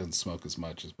lot. She doesn't smoke as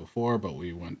much as before, but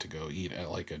we went to go eat at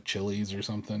like a Chili's or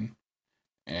something,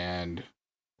 and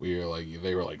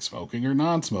they were like smoking or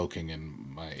non-smoking,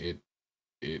 and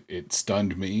it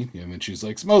stunned me, and then she's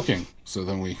like smoking. So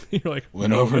then we You're like,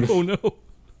 went no, over no.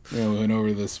 Yeah, we went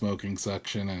over the smoking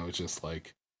section, and it was just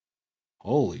like,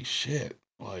 holy shit.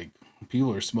 Like,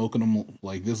 people are smoking them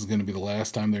like this is going to be the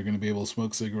last time they're going to be able to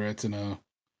smoke cigarettes in a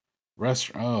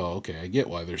restaurant. Oh, okay. I get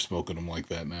why they're smoking them like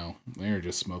that now. They're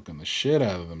just smoking the shit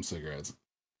out of them cigarettes.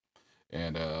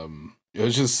 And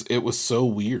it was so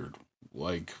weird.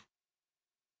 Like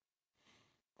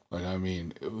I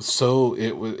mean, it was so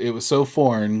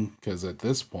foreign, because at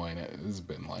this point it has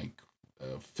been like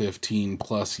 15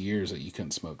 plus years that you couldn't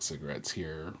smoke cigarettes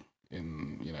here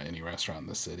in, you know, any restaurant in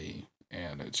the city.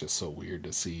 And it's just so weird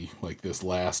to see like this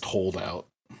last holdout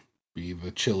be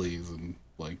the Chili's and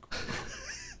like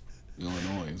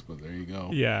Illinois, but there you go.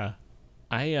 Yeah.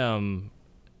 I'm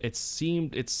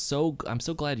so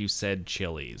glad you said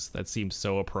Chili's. That seems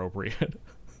so appropriate.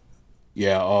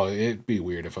 Yeah, oh, it'd be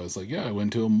weird if I was like, yeah, I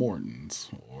went to a Morton's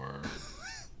or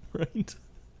right.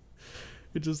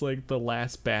 It's just like the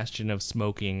last bastion of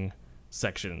smoking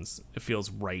sections. It feels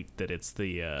right that it's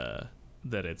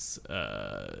it's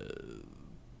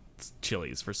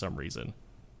Chili's for some reason.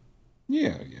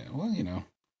 Yeah. Well, you know,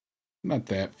 I'm not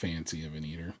that fancy of an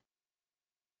eater.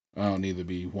 I don't need to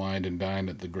be wined and dined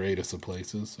at the greatest of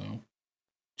places, so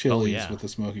Chili's with the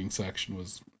smoking section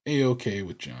was A-okay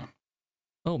with John.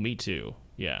 Oh, me too.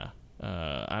 Yeah.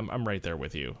 I'm right there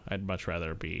with you. I'd much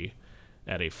rather be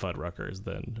at a Fuddruckers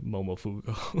than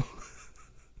Momofuku.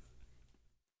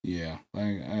 Yeah,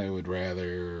 I would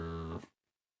rather.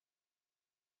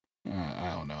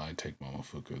 I don't know. I'd take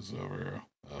Momofuku's over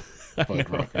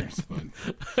Fuddruckers, but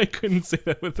I couldn't say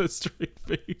that with a straight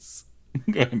face.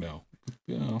 I know.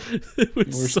 You know, it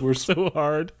was so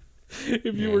hard.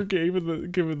 If you were given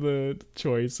the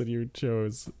choice and you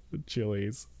chose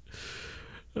Chili's.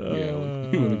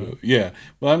 Yeah.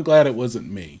 Well, I'm glad it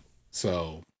wasn't me.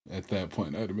 So at that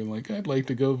point, I'd have been like, I'd like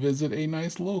to go visit a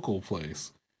nice local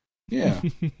place. Yeah.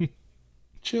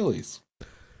 Chili's.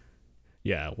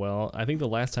 Yeah, well, I think the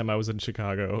last time I was in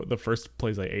Chicago, the first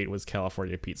place I ate was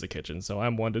California Pizza Kitchen, so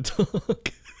I'm one to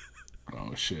talk.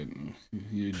 Oh, shit.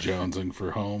 You jonesing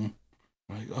for home?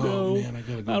 Like, oh, no, man, I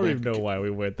gotta go I don't back even know why we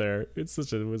went there. It's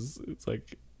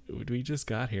like, we just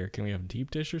got here. Can we have deep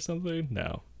dish or something?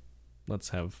 No. Let's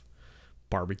have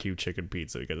barbecue chicken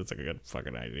pizza because it's like a good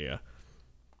fucking idea.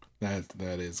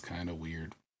 That is kind of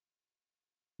weird.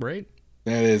 Right?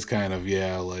 That is kind of,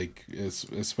 yeah, like,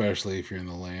 especially if you're in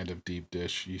the land of deep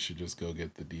dish, you should just go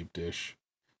get the deep dish.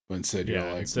 But instead, you're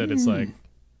like, instead it's like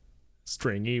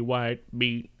stringy white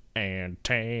meat and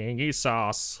tangy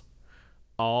sauce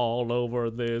all over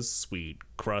this sweet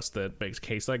crust that makes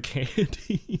case like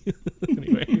candy.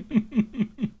 Anyway.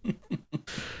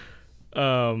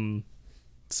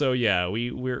 So yeah,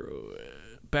 we're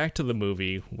back to the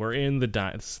movie. We're in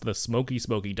the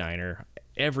smoky diner.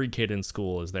 Every kid in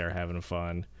school is there having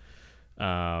fun.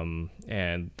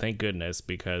 And thank goodness,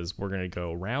 because we're gonna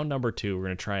go round number 2. We're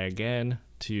gonna try again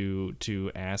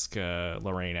to ask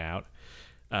Lorraine out,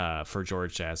 for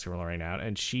George to ask Lorraine out,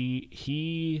 and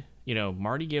he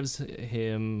Marty gives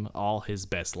him all his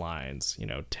best lines.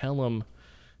 Tell him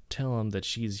that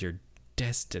she's your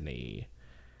destiny.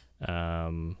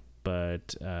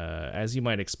 But as you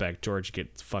might expect, George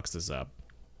fucks this up,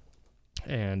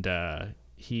 and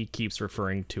he keeps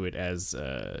referring to it as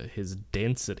his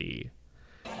density.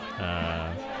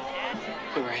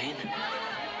 Lorraine,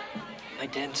 my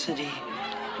density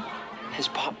has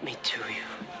popped me to you.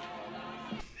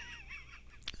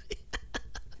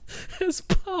 Has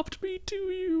popped me to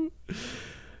you.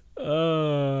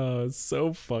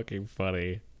 So fucking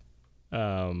funny.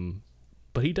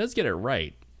 But he does get it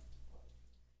right.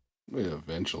 Yeah,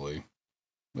 eventually.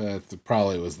 That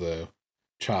probably was the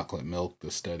chocolate milk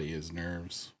to steady his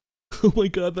nerves. Oh my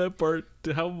god, that part.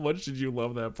 How much did you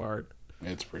love that part?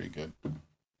 It's pretty good.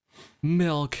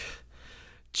 Milk.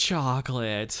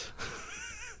 Chocolate.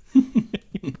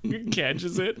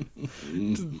 Catches it.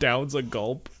 Just downs a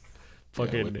gulp.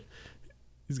 Fucking...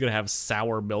 He's gonna have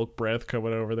sour milk breath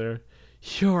coming over there.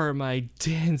 You're my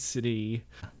density.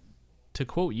 To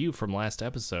quote you from last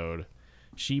episode,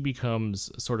 she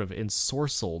becomes sort of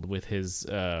ensorcelled with his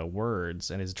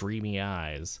words and his dreamy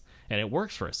eyes. And it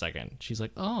works for a second. She's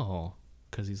like, oh,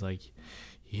 because he's like,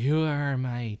 you are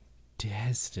my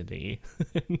destiny.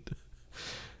 And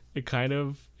it's kind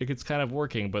of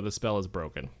working, but the spell is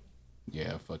broken.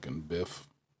 Yeah, fucking Biff.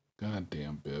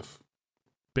 Goddamn Biff.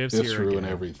 Biff's ruin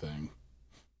everything.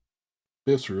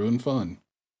 Biff's ruined fun.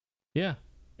 Yeah,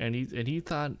 and he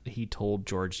thought he told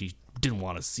George he didn't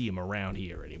want to see him around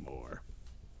here anymore.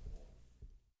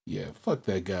 Yeah, fuck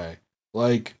that guy.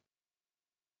 Like,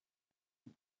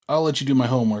 I'll let you do my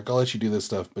homework. I'll let you do this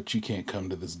stuff, but you can't come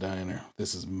to this diner.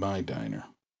 This is my diner.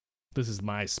 This is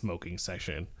my smoking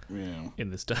section. Yeah. In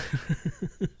this diner.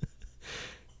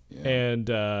 Yeah. And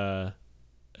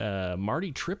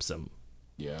Marty trips him.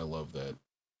 Yeah, I love that.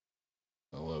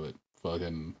 I love it.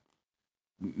 Fucking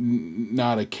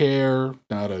not a care,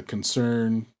 not a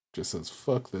concern. Just says,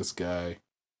 fuck this guy.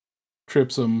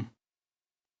 Trips him.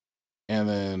 And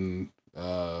then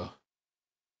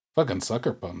fucking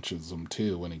sucker punches him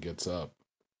too when he gets up.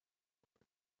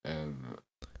 And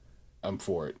I'm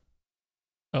for it.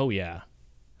 Oh yeah.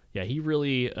 Yeah, he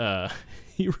really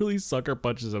sucker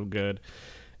punches him good.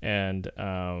 And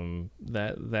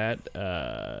that's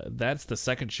the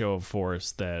second show of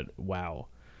force that, wow,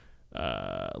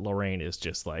 Lorraine is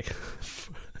just like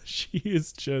she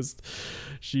is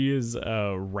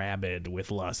rabid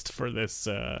with lust for this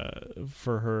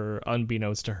for her,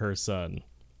 unbeknownst to her son.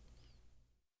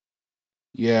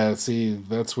 Yeah, see,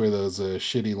 that's where those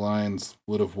shitty lines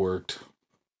would have worked.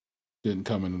 Didn't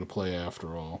come into play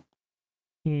after all.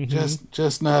 Mm-hmm.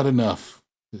 Just not enough.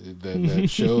 That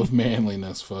show of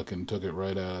manliness fucking took it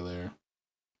right out of there.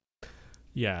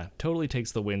 Yeah, totally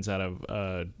takes the winds out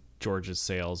of George's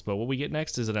sails. But what we get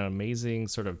next is an amazing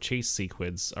sort of chase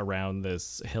sequence around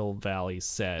this Hill Valley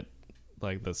set,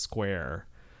 like the square,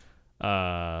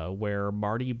 where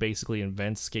Marty basically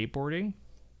invents skateboarding.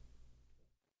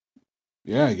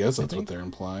 Yeah, I guess that's what they're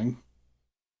implying.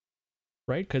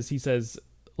 Right? Because he says,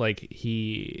 like,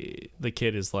 the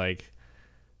kid is like,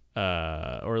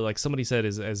 or like somebody said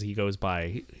as he goes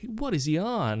by, what is he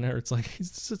on? Or it's like,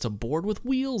 it's a board with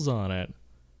wheels on it.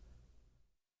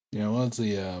 Yeah, what's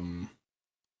the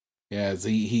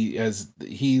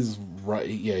he's right.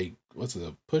 Yeah, what's it,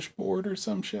 a push board or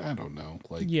some shit? I don't know.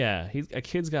 Like, yeah, a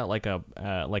kid's got like an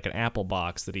Apple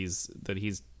box that he's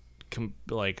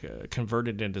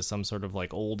converted into some sort of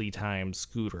like oldie time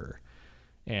scooter,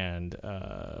 and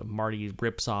Marty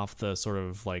rips off the sort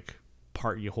of like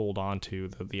part you hold onto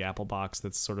the Apple box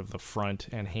that's sort of the front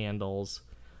and handles,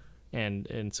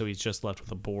 and so he's just left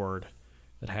with a board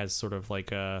that has sort of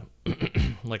like a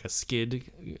like a skid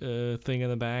thing in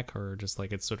the back, or just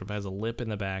like it sort of has a lip in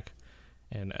the back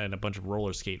and a bunch of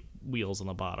roller skate wheels on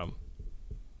the bottom.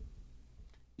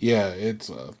 Yeah,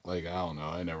 it's like, I don't know,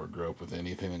 I never grew up with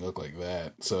anything that looked like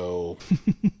that, so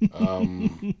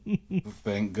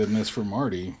thank goodness for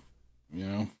Marty,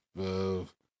 doing the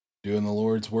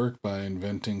Lord's work by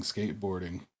inventing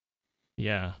skateboarding.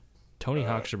 Yeah, Tony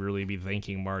Hawk should really be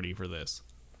thanking Marty for this.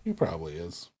 He probably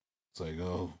is. It's like,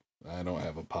 oh, I don't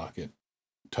have a pocket,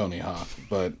 Tony Hawk,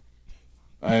 but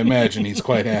I imagine he's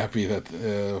quite happy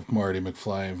that Marty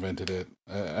McFly invented it.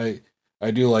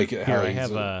 I do like it.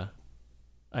 How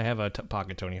I have a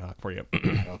pocket Tony Hawk for you.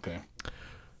 Okay.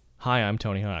 Hi, I'm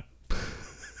Tony Hawk.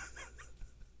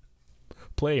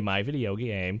 Play my video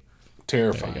game.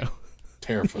 Terrifying.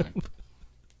 Terrifying.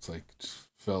 It's like,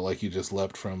 Felt like you just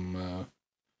leapt from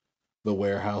the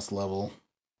warehouse level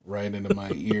right into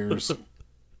my ears.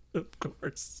 Of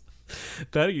course.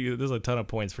 There's a ton of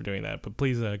points for doing that, but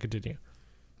please continue.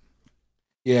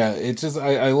 Yeah, it's just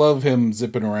I love him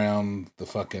zipping around the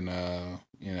fucking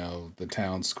the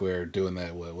town square doing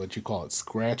that what you call it,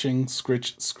 skitching.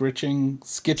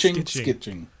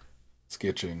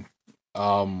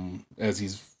 As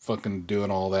he's fucking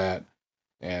doing all that,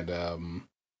 and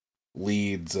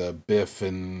leads Biff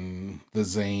and the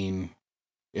Zane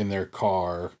in their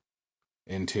car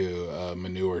into a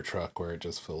manure truck where it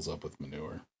just fills up with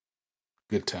manure.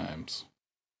 Good times.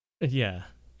 Yeah,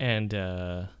 and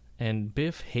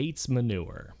Biff hates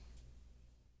manure.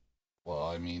 Well,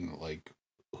 I mean, like,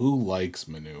 who likes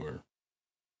manure?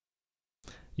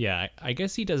 Yeah, I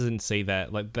guess he doesn't say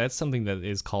that. Like, that's something that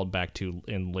is called back to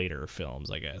in later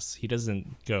films, I guess. He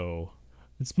doesn't go,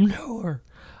 it's manure.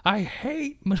 I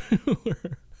hate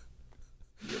manure.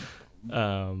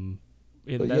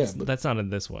 That's not in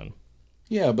this one.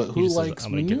 Yeah, but who likes says,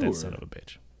 I'm gonna manure? Get that son of a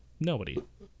bitch. Nobody.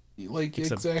 Like,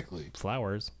 exactly.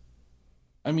 Flowers.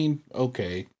 I mean,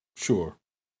 okay, sure.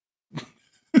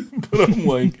 But I'm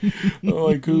like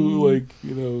who, like,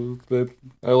 that.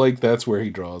 I like that's where he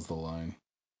draws the line.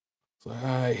 So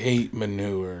I hate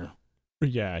manure.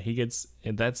 Yeah, he gets,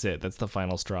 and that's it. That's the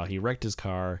final straw. He wrecked his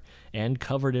car and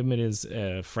covered him and his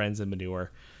friends in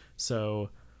manure.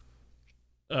 So,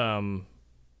 from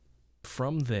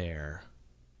there,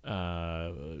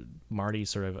 Marty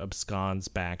sort of absconds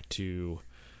back to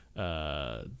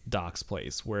Doc's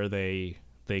place where they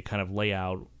kind of lay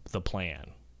out the plan.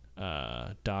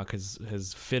 Doc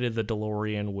has fitted the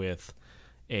DeLorean with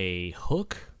a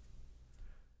hook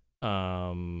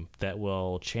that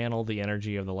will channel the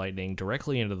energy of the lightning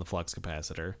directly into the flux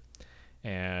capacitor.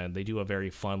 And they do a very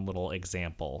fun little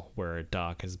example where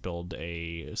Doc has built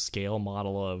a scale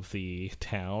model of the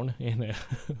town in an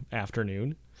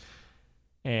afternoon.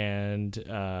 And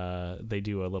they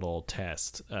do a little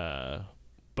test.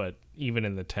 But even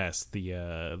in the test,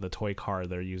 the toy car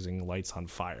they're using lights on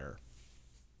fire.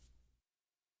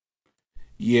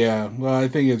 Yeah, well, I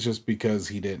think it's just because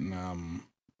he didn't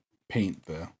paint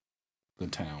the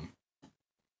town.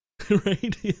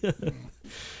 Right? Yeah.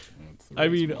 I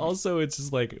mean, also, it's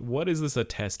just like, what is this a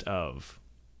test of?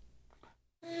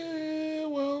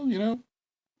 Well,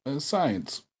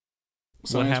 science.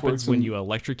 What happens when you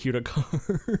electrocute a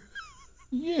car?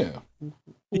 Yeah.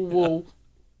 Well,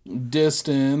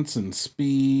 distance and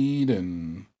speed,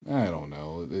 and I don't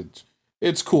know.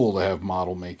 It's cool to have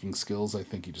model making skills. I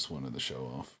think he just wanted to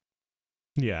show off.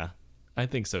 Yeah, I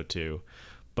think so too.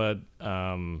 But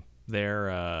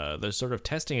their sort of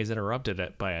testing is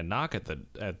interrupted by a knock at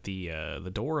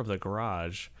the door of the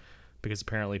garage, because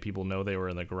apparently people know they were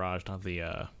in the garage, not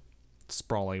the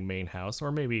sprawling main house,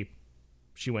 or maybe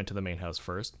she went to the main house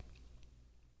first.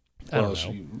 I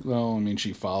don't know.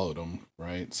 She followed him,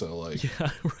 right? So, like,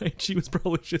 yeah, right. She was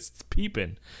probably just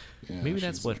peeping. Yeah, maybe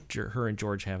that's what her and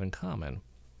George have in common.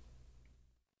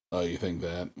 Oh, you think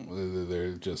that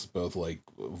they're just both like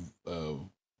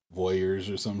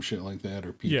voyeurs or some shit like that,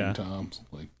 or peeping toms?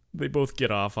 Like, they both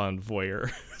get off on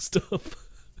voyeur stuff.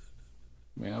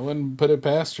 Man, I wouldn't put it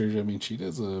past her. I mean, she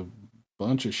does a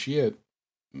bunch of shit.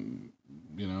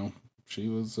 She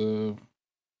was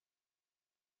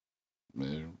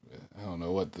I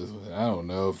don't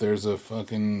know if there's a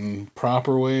fucking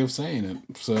proper way of saying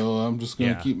it. So I'm just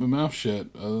gonna keep my mouth shut.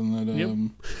 Other than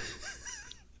that,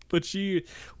 But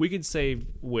we could say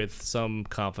with some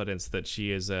confidence that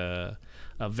she is a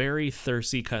very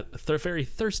thirsty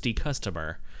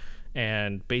customer,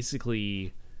 and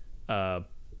basically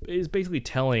is basically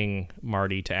telling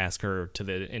Marty to ask her to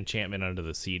the Enchantment Under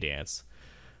the Sea dance.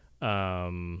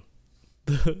 The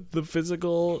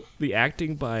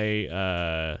acting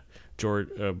by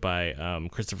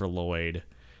Christopher Lloyd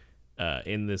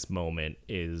in this moment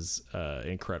is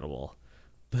incredible.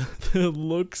 The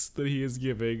looks that he is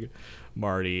giving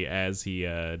Marty as he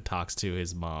talks to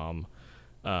his mom,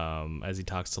 as he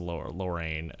talks to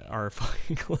Lorraine, are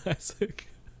fucking classic.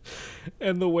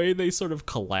 And the way they sort of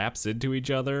collapse into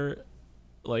each other,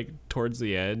 like towards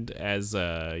the end, as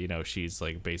she's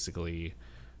like basically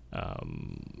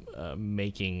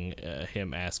making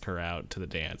him ask her out to the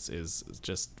dance, is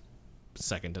just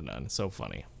second to none. So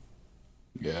funny.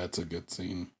 Yeah, it's a good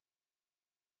scene.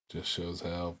 Just shows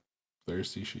how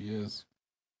thirsty she is.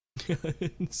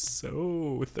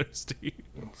 So thirsty.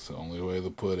 It's the only way to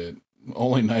put it.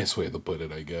 Only nice way to put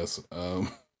it, I guess.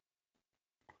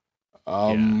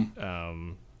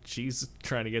 She's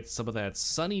trying to get some of that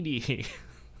Sunny D.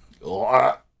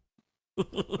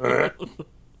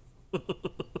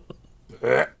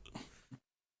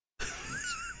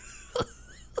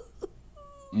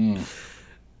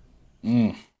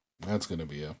 That's gonna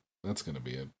be a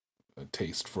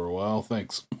taste for a while.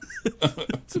 Thanks.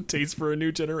 It's a taste for a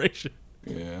new generation.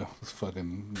 Yeah, it's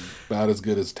fucking about as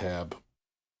good as Tab.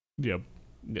 Yep.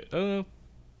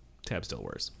 Tab's still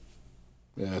worse.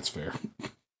 Yeah, that's fair.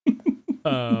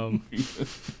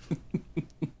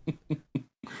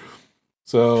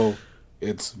 So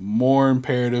it's more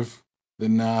imperative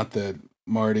than not that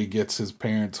Marty gets his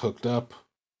parents hooked up.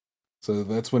 So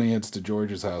that's when he heads to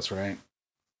George's house, right?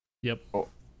 Yep.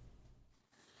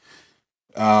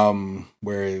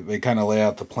 Where they kind of lay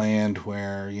out the plan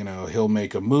where, you know, he'll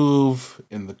make a move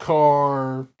in the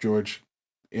car, George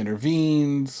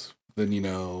intervenes, then, you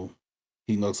know,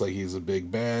 he looks like he's a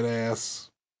big badass,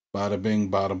 bada bing,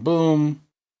 bada boom,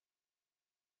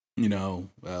 you know,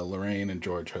 Lorraine and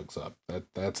George hooks up.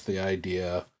 That's the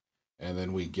idea. And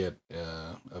then we get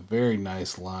a very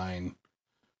nice line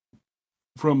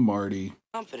from Marty.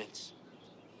 Confidence.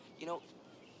 You know,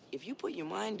 if you put your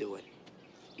mind to it,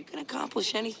 you can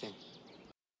accomplish anything.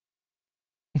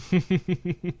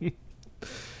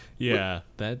 Yeah,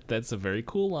 that's a very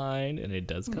cool line, and it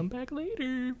does come back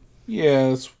later.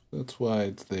 Yeah, that's why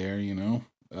it's there, you know.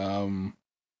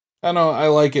 I know I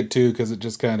like it too because it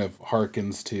just kind of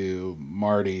harkens to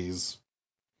Marty's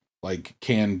like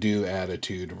can do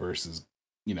attitude versus,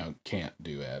 you know, can't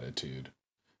do attitude.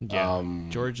 Yeah,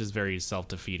 George is very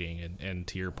self-defeating, and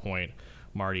to your point,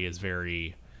 Marty is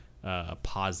very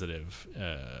positive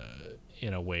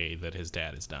in a way that his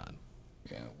dad is not.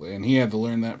 Yeah, and he had to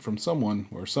learn that from someone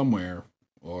or somewhere,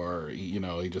 or, you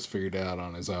know, he just figured it out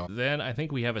on his own. Then I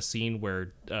think we have a scene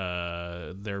where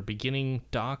they're beginning,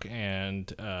 Doc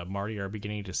and Marty are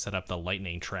beginning to set up the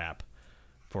lightning trap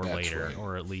for That's later, right.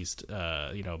 or at least,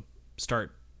 you know,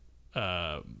 start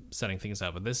setting things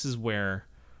up. And this is where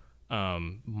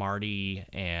Marty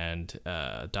and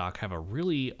Doc have a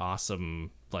really awesome,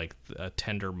 like, a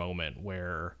tender moment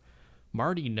where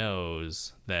Marty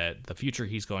knows that the future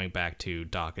he's going back to,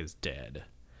 Doc is dead.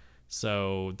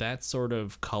 So that sort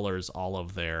of colors all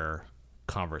of their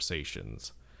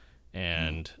conversations.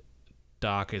 And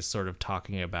Doc is sort of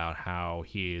talking about how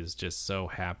he is just so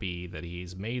happy that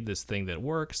he's made this thing that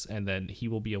works, and then he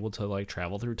will be able to, like,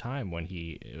 travel through time when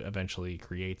he eventually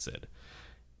creates it.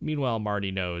 Meanwhile,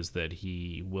 Marty knows that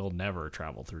he will never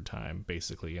travel through time,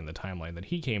 basically, in the timeline that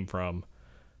he came from,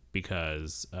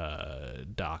 because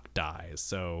Doc dies.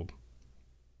 So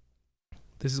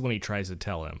this is when he tries to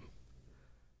tell him,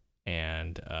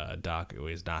 and Doc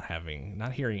is not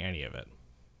hearing any of it.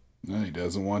 No, he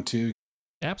doesn't want to.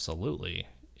 Absolutely,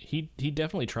 he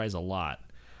definitely tries a lot,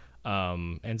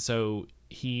 and so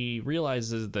he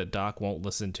realizes that Doc won't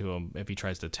listen to him if he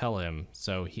tries to tell him.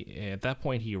 So at that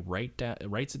point he writes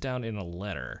it down in a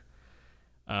letter.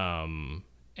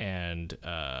 And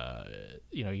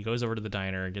you know, he goes over to the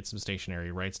diner, gets some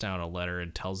stationery, writes down a letter,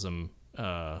 and tells him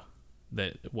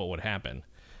that what would happen.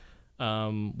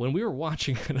 When we were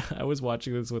watching it, I was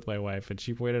watching this with my wife, and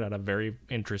she pointed out a very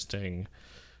interesting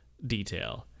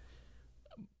detail.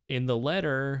 In the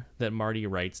letter that Marty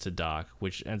writes to Doc,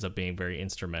 which ends up being very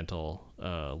instrumental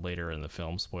later in the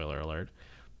film, spoiler alert,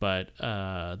 but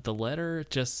the letter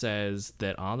just says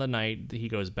that on the night that he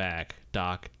goes back,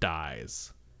 Doc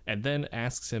dies, and then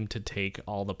asks him to take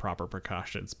all the proper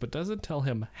precautions, but doesn't tell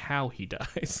him how he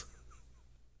dies.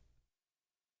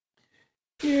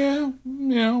 Yeah,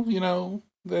 you know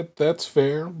that's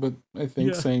fair, but I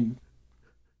think same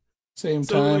so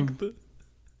time. Like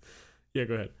yeah,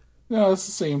 go ahead. No, it's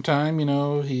the same time, you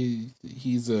know,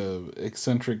 he's a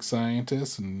eccentric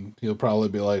scientist, and he'll probably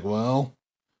be like, well,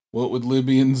 what would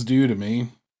Libyans do to me?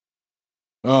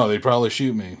 Oh, they'd probably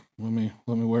shoot me. Let me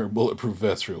wear a bulletproof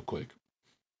vest real quick.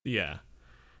 Yeah.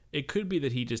 It could be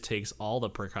that he just takes all the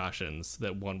precautions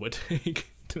that one would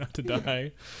take not to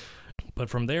die. But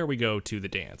from there we go to the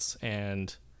dance,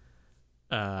 and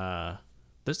there's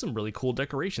some really cool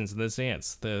decorations in this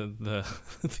dance. The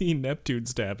Neptune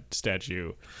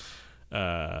statue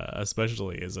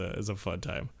especially is a fun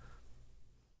time.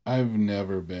 I've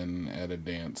never been at a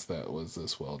dance that was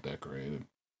this well decorated.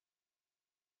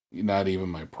 Not even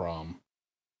my prom.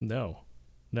 No,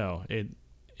 it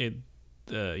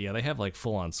yeah, they have like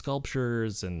full on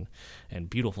sculptures and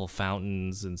beautiful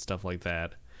fountains and stuff like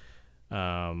that.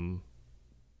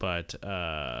 But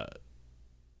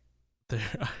there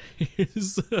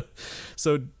is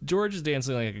so George is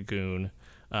dancing like a goon.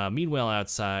 Meanwhile,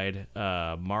 outside,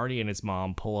 Marty and his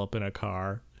mom pull up in a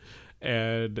car,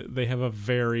 and they have a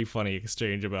very funny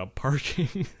exchange about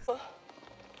parking.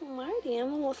 Marty,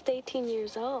 I'm almost 18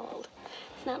 years old.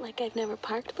 It's not like I've never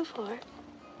parked before.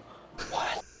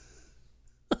 What?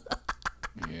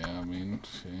 Yeah, I mean,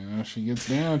 she gets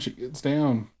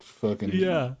down. Fucking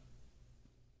yeah.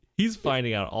 He's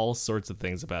finding out all sorts of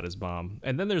things about his mom.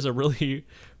 And then there's a really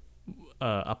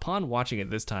upon watching it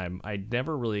this time, I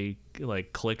never really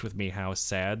like clicked with me how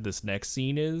sad this next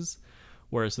scene is.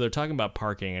 Whereas they're talking about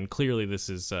parking, and clearly this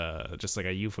is just like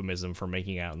a euphemism for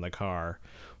making out in the car.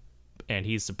 And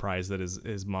he's surprised that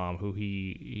his mom, who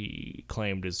he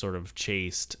claimed is sort of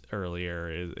chaste earlier,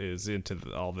 is into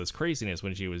all this craziness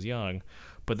when she was young.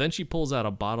 But then she pulls out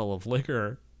a bottle of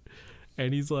liquor,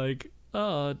 and he's like,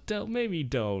 "Oh,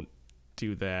 don't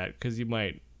do that, because you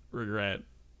might regret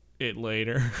it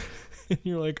later." And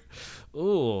you're like,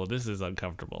 "Oh, this is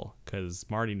uncomfortable," because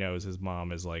Marty knows his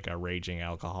mom is like a raging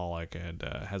alcoholic and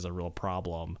has a real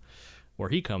problem where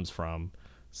he comes from.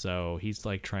 So he's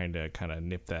like trying to kind of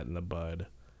nip that in the bud.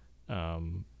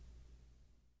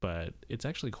 But it's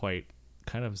actually quite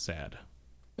kind of sad.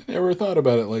 I never thought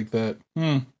about it like that.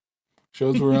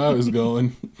 Shows where I was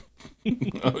going.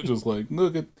 I was just like,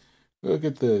 look at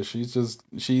this.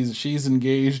 She's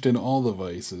engaged in all the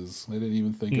vices. I didn't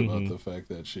even think about the fact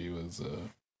that she was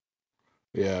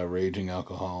a raging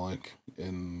alcoholic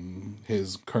in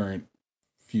his current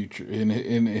future,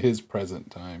 in his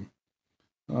present time.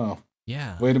 Oh.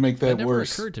 Yeah. Way to make that never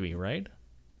worse. Occurred to me, right?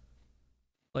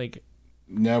 Like,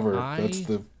 never.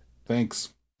 Thanks.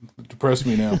 It depressed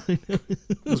me now.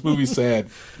 This movie's sad.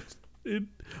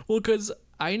 Well, because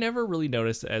I never really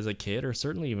noticed as a kid, or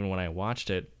certainly even when I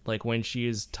watched it, like when she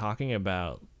is talking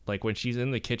about, like when she's in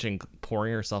the kitchen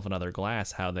pouring herself another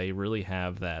glass, how they really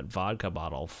have that vodka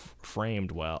bottle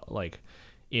framed well, like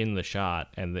in the shot,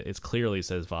 and it clearly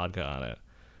says vodka on it.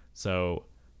 So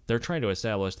they're trying to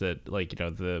establish that, like, you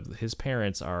know, his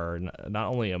parents are not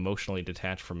only emotionally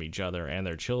detached from each other and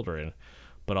their children,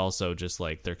 but also just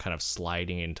like they're kind of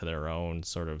sliding into their own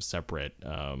sort of separate,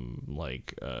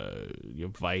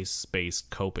 vice-based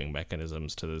coping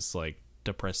mechanisms to this like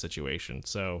depressed situation.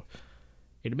 So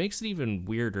it makes it even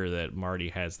weirder that Marty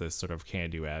has this sort of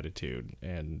can-do attitude,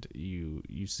 and you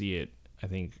see it. I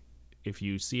think if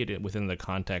you see it within the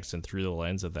context and through the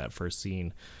lens of that first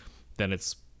scene, then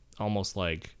it's almost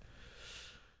like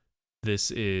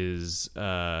this is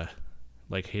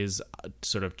like his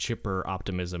sort of chipper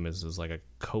optimism is like a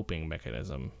coping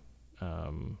mechanism.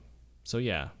 So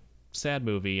yeah, sad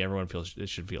movie. Everyone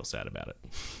should feel sad about it.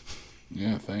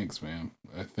 Yeah, thanks, man.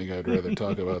 I think I'd rather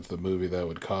talk about the movie that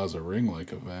would cause a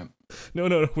ring-like event.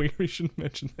 No, we shouldn't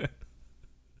mention that.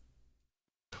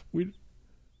 We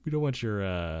don't want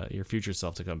your future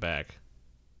self to come back.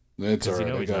 That's all right.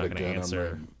 You know I got a gun.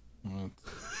 Answer.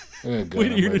 Wait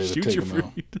till you're to shoot your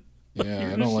fruit.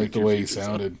 Yeah, I don't like the way he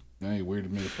sounded. Now he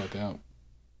weirded me the fuck out.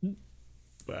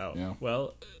 Wow. Yeah.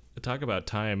 Well, talk about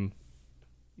time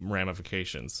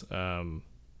ramifications.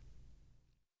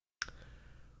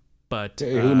 But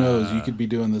hey, who knows? You could be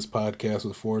doing this podcast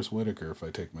with Forrest Whitaker if I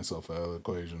take myself out of the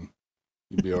equation.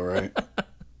 You'd be all right.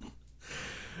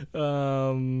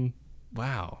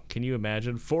 Wow. Can you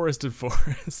imagine Forrest and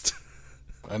Forrest?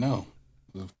 I know.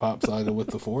 The Pop Saga with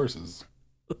the forces.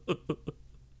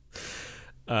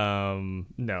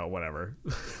 No, whatever.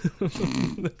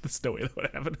 There's no way that would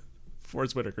happen.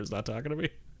 Forrest Whitaker's not talking to me.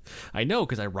 I know,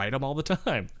 because I write him all the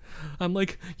time. I'm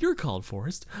like, you're called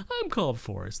Forrest. I'm called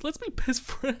Forrest. Let's be best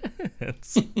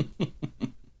friends.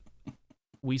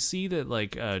 We see that,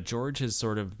 like, George has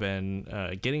sort of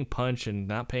been getting punched and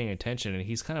not paying attention, and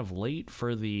he's kind of late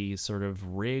for the sort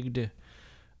of rigged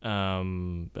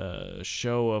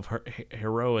show of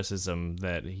heroicism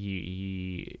that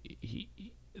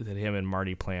that him and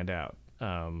Marty planned out,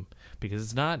 because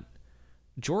it's not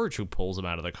George who pulls him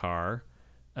out of the car.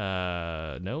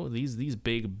 No, these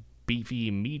big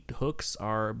beefy meat hooks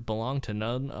belong to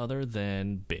none other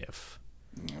than Biff.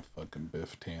 Yeah, fucking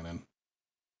Biff Tannen,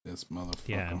 this motherfucker.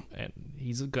 Yeah, and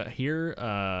he's got here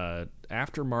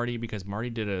after Marty, because Marty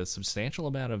did a substantial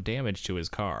amount of damage to his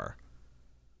car.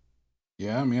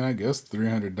 Yeah, I mean, I guess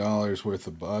 $300 worth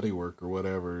of body work or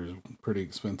whatever is pretty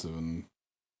expensive in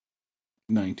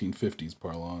 1950s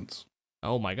parlance.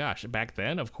 Oh my gosh, back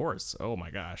then, of course. Oh my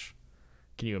gosh,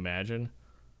 can you imagine?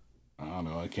 I don't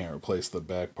know. I can't replace the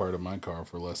back part of my car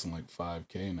for less than like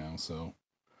 $5,000 now. So,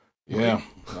 yeah,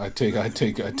 I take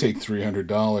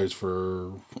 $300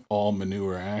 for all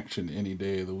manure action any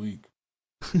day of the week.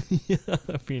 Yeah,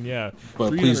 I mean, yeah,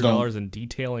 but $300 in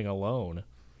detailing alone.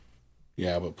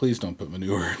 Yeah, but please don't put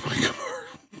manure in my car.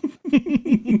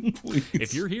 Please.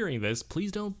 If you're hearing this,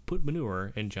 please don't put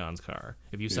manure in John's car.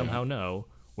 If you somehow know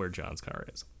where John's car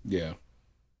is. Yeah.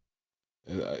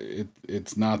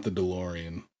 It's not the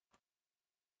DeLorean.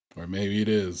 Or maybe it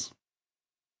is.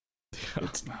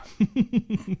 It's not.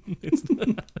 It's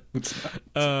not. It's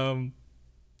not.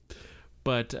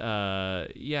 But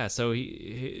yeah, so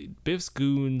Biff's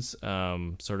goons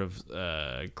sort of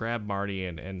grab Marty,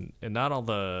 and not all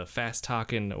the fast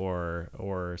talking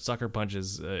or sucker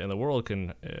punches in the world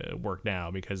can work now,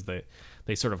 because they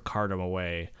sort of cart him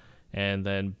away, and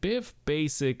then Biff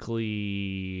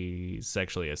basically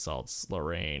sexually assaults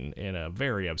Lorraine in a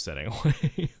very upsetting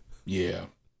way. Yeah.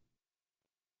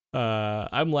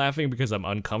 I'm laughing because I'm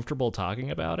uncomfortable talking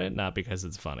about it, not because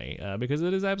it's funny, because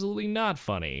it is absolutely not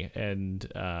funny. And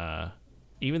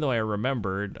even though I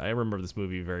remember this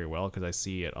movie very well because I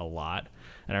see it a lot,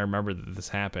 and I remember that this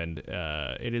happened,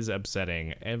 it is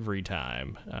upsetting every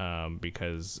time,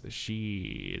 because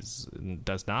she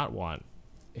does not want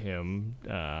him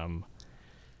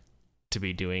to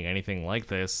be doing anything like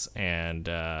this, and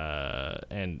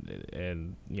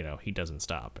you know, he doesn't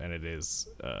stop, and it is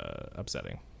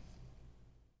upsetting.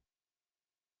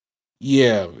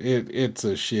 Yeah, it's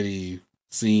a shitty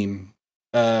scene.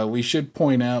 We should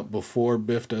point out before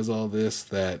Biff does all this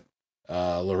that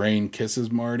Lorraine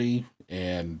kisses Marty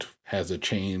and has a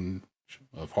change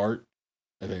of heart.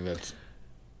 I think that's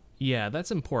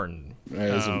important.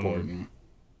 That is important.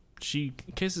 She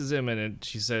kisses him, and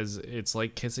she says it's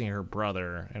like kissing her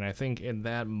brother. And I think in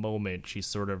that moment, she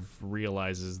sort of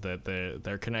realizes that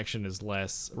their connection is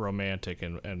less romantic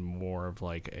and more of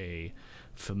like a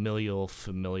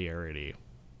familiarity.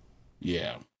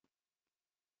 Yeah.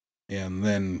 And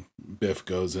then Biff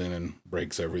goes in and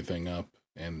breaks everything up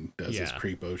and does his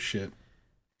creepo shit.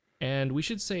 And we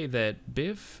should say that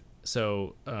Biff,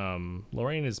 so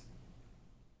Lorraine is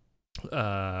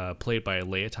played by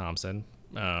Leah Thompson,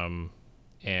 and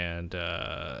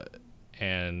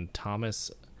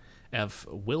Thomas F.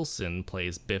 Wilson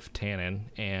plays Biff Tannen,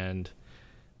 and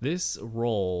this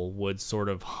role would sort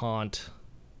of haunt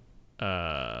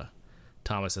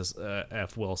Thomas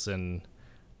F. Wilson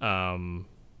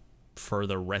for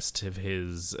the rest of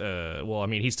his well, I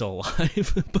mean, he's still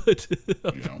alive, but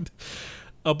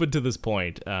up until this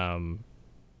point, to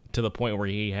the point where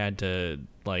he had to,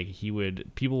 like,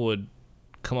 people would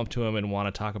come up to him and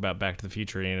want to talk about Back to the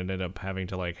Future, and ended up having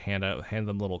to like hand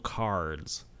them little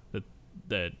cards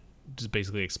that just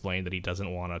basically explain that he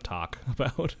doesn't want to talk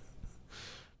about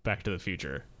Back to the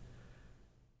Future.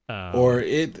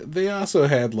 They also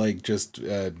had like just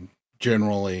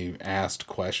generally asked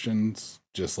questions,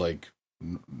 just like,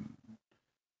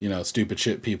 you know, stupid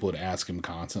shit people would ask him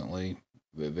constantly.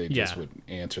 They just would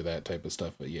answer that type of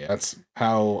stuff. But yeah, that's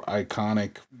how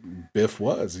iconic Biff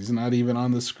was. He's not even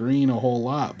on the screen a whole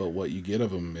lot, but what you get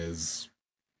of him is,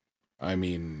 I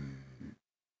mean,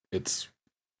 it's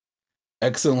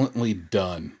excellently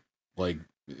done. Like,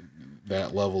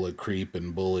 that level of creep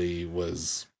and bully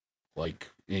was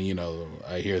like, and, you know,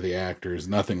 I hear the actors,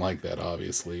 nothing like that,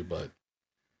 obviously, but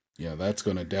yeah, that's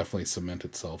going to definitely cement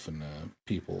itself in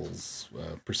people's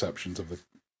perceptions of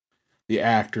the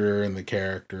actor and the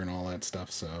character and all that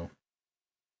stuff. So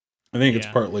I think it's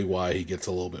partly why he gets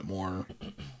a little bit more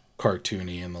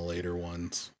cartoony in the later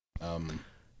ones,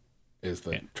 is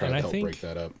to try to help break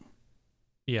that up.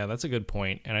 Yeah, that's a good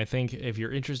point. And I think if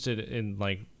you're interested in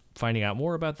like finding out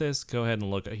more about this, go ahead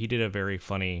and look. He did a very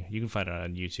funny, you can find it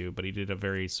on YouTube, but he did a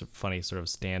very funny sort of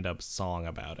stand-up song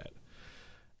about it.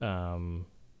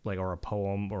 Like, or a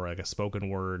poem or like a spoken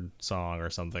word song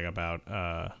or something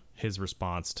about his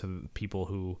response to people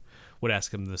who would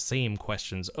ask him the same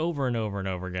questions over and over and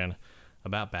over again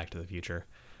about Back to the Future.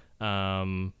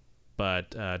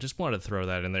 But just wanted to throw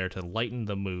that in there to lighten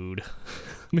the mood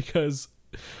because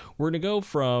we're going to go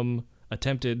from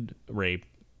attempted rape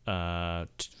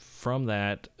from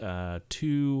that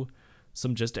to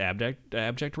some just abject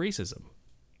racism.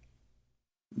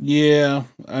 Yeah,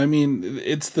 I mean,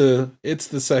 it's the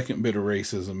second bit of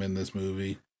racism in this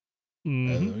movie.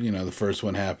 Mm-hmm. You know, the first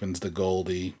one happens to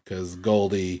Goldie, because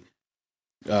Goldie,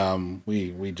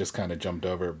 we just kind of jumped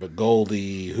over it, but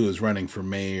Goldie, who is running for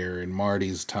mayor in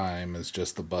Marty's time, is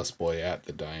just the busboy at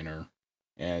the diner.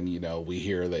 And, you know, we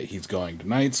hear that he's going to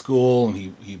night school, and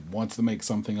he wants to make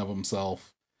something of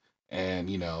himself. And,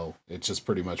 you know, it's just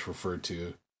pretty much referred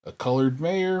to a colored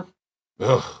mayor.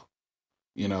 Ugh.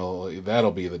 You know,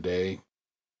 that'll be the day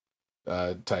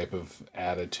type of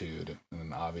attitude.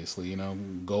 And obviously, you know,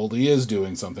 Goldie is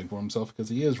doing something for himself because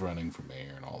he is running for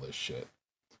mayor and all this shit.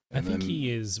 And I think he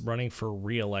is running for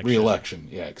re-election. Re-election.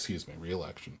 Yeah, excuse me.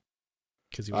 Re-election.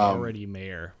 Because he was already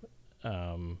mayor.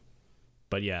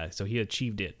 But yeah, so he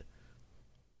achieved it.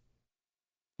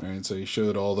 All right, so he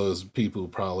showed all those people who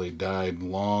probably died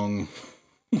long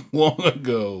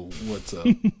ago what's up.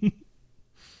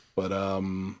 But,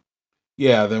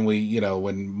 yeah, then we, you know,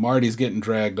 when Marty's getting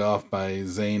dragged off by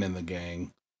Zane and the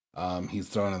gang, he's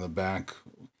thrown in the back.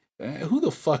 who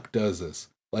the fuck does this?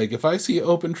 Like, if I see an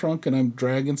open trunk and I'm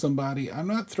dragging somebody, I'm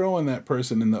not throwing that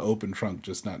person in the open trunk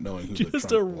just not knowing who the trunk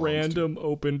Just a belongs random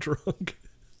open trunk.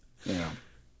 Yeah.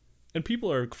 And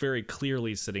people are very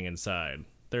clearly sitting inside.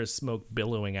 There's smoke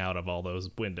billowing out of all those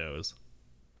windows.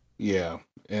 Yeah,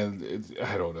 and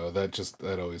I don't know.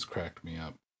 That always cracked me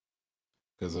up.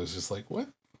 Because I was just like, what?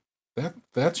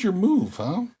 That's your move,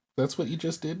 huh? That's what you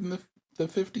just did in the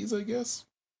 50s, I guess?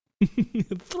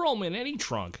 Throw them in any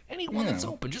trunk. Anyone that's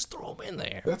open, just throw them in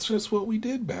there. That's just what we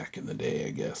did back in the day,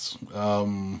 I guess.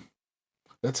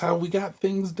 That's how we got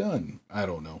things done. I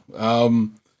don't know.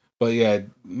 But yeah,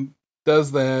 it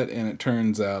does that, and it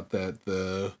turns out that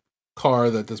the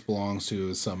car that this belongs to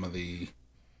is some of the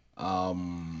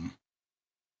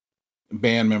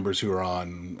band members who are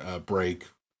on break.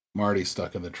 Marty's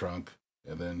stuck in the trunk,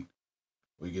 and then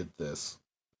we get this.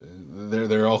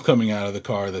 They're all coming out of the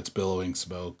car that's billowing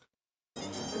smoke.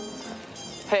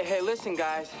 Hey, listen,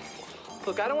 guys.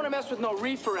 Look, I don't want to mess with no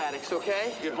reefer addicts,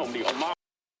 okay? Get home to your mom.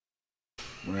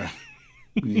 Right.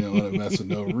 You don't want to mess with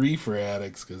no reefer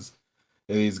addicts, because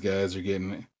these guys are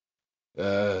getting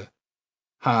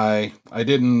high. I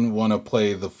didn't want to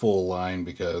play the full line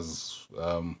because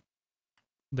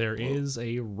there is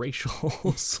a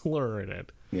racial slur in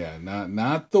it. Yeah,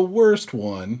 not the worst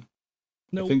one.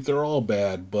 Nope. I think they're all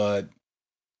bad, but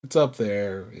it's up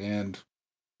there. And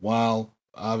while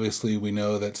obviously we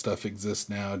know that stuff exists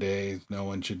nowadays, no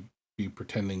one should be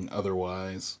pretending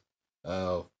otherwise.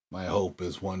 My hope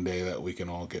is one day that we can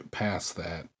all get past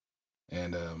that.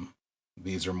 And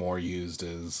these are more used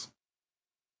as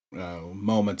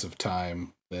moments of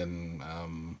time than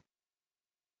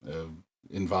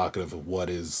invocative of what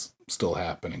is still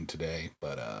happening today.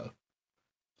 But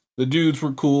the dudes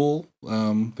were cool.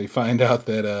 They find out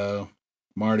that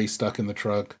Marty's stuck in the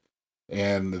truck,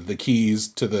 and the keys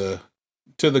to the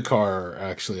car are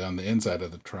actually on the inside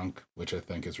of the trunk, which I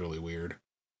think is really weird.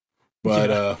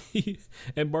 But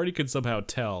and Marty could somehow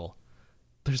tell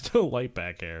there's no light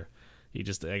back there. He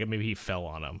just maybe he fell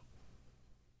on him.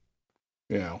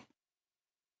 Yeah.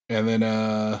 And then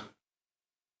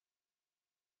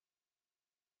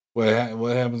what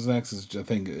happens next is I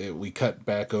think we cut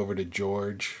back over to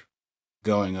George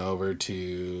going over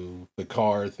to the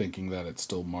car thinking that it's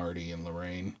still Marty and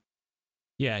Lorraine.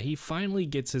 Yeah, he finally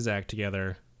gets his act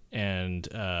together and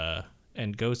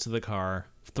goes to the car,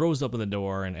 throws open the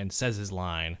door and says his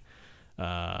line.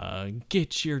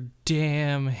 Get your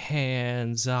damn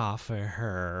hands off of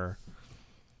her.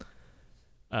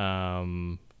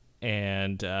 And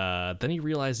then he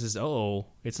realizes, oh,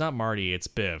 it's not Marty, it's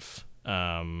Biff.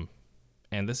 And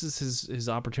this is his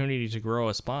opportunity to grow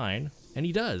a spine, and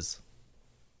he does.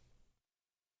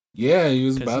 Yeah, he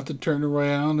was about to turn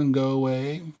around and go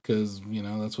away, because,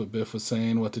 that's what Biff was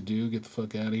saying, what to do, get the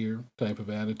fuck out of here type of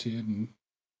attitude, and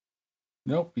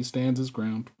nope, he stands his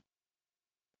ground.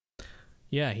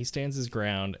 Yeah, he stands his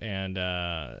ground, and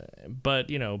but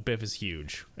Biff is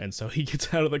huge, and so he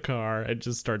gets out of the car and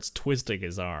just starts twisting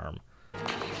his arm. You're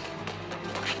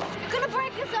gonna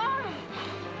break his arm.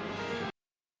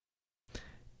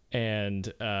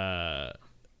 And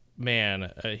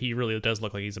man, he really does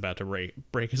look like he's about to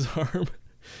break his arm.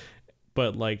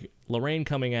 But like Lorraine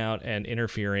coming out and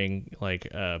interfering, like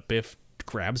Biff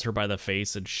grabs her by the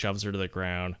face and shoves her to the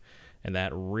ground. And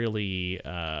that really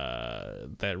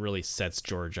sets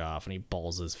George off, and he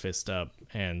balls his fist up.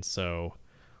 And so,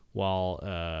 while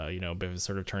Biff is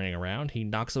sort of turning around, he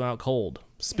knocks him out cold,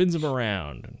 spins him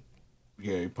around.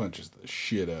 Yeah, he punches the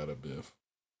shit out of Biff.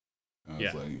 I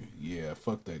was like, yeah,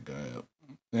 fuck that guy up.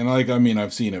 And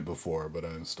I've seen it before, but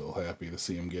I'm still happy to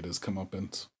see him get his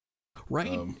comeuppance.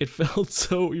 Right? It felt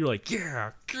so. You're like,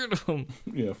 yeah, get him.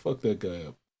 Yeah, fuck that guy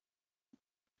up.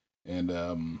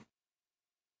 And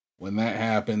when that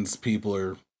happens, people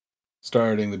are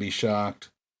starting to be shocked.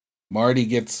 Marty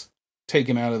gets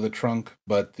taken out of the trunk,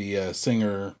 but the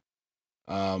singer,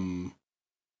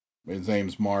 his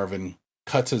name's Marvin,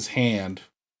 cuts his hand.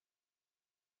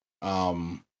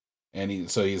 And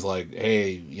he's like,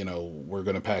 hey, we're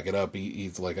going to pack it up.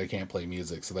 He's like, I can't play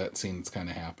music. So that scene's kind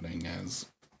of happening as,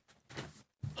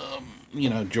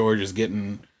 George is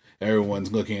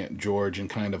everyone's looking at George in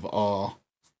kind of awe.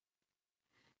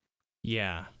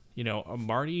 Yeah.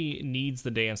 Marty needs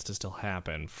the dance to still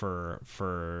happen for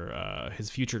his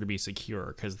future to be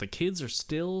secure, because the kids are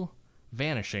still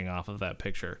vanishing off of that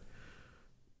picture.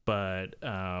 But,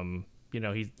 the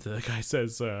guy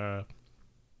says, we're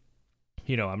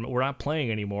not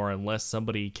playing anymore unless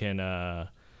somebody can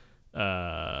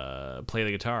play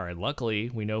the guitar. And luckily,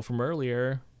 we know from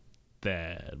earlier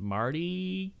that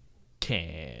Marty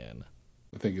can.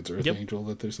 I think it's Earth Angel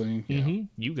that they're saying. Yeah.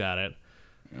 Mm-hmm. You got it.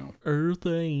 Earth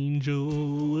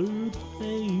Angel,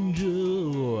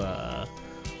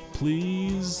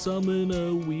 please summon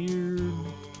a weird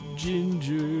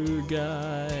ginger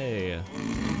guy.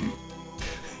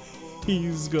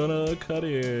 He's gonna cut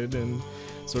in and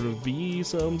sort of be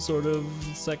some sort of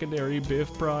secondary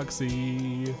Biff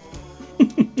proxy.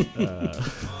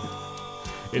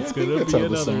 It's gonna be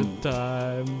another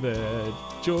time that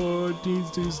George needs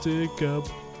to stick up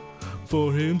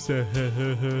for himself.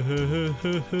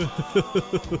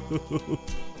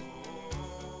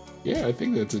 Yeah, I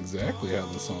think that's exactly how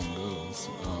the song goes.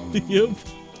 Yep.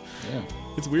 Yeah.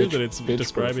 It's weird that it's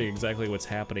describing exactly what's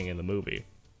happening in the movie.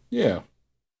 Yeah.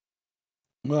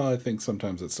 Well, I think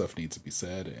sometimes that stuff needs to be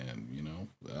said, and,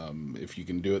 if you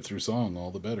can do it through song, all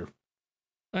the better.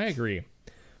 I agree.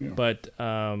 Yeah. But,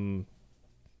 so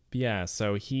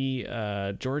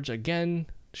George again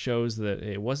shows that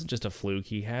it wasn't just a fluke.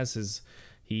 He has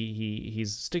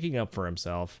he's sticking up for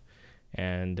himself,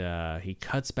 and he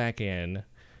cuts back in.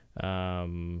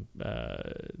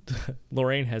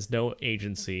 Lorraine has no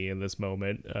agency in this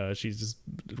moment. She's just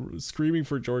screaming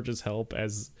for George's help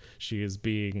as she is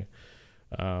being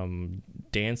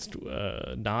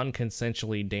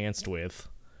non-consensually danced with,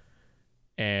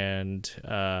 and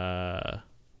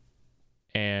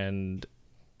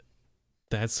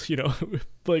that's,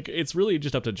 like, it's really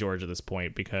just up to George at this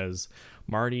point, because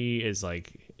Marty is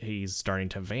like, he's starting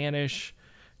to vanish.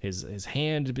 His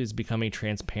hand is becoming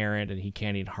transparent, and he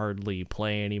can't even hardly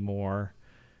play anymore.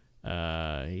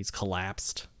 He's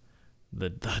collapsed.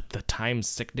 The time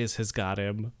sickness has got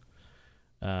him.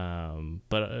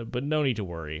 But no need to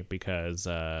worry, because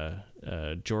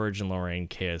George and Lorraine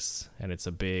kiss, and it's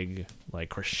a big, like,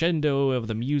 crescendo of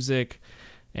the music,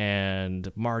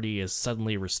 and Marty is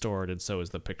suddenly restored, and so is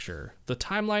the picture. The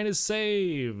timeline is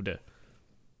saved.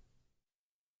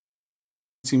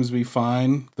 Seems to be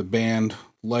fine. The band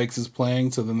likes his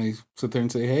playing, so then they sit there and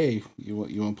say, "Hey, you want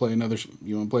to play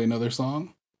another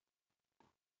song?"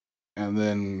 And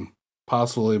then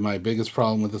possibly my biggest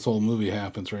problem with this whole movie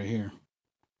happens right here.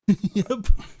 Yep.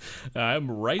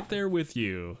 I'm right there with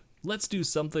you. Let's do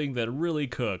something that really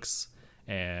cooks.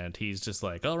 And he's just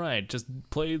like, all right, just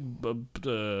play a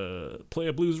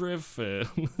blues riff.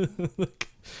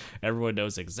 Everyone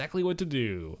knows exactly what to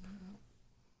do.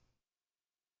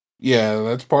 Yeah,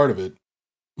 that's part of it.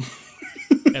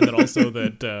 And then also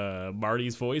that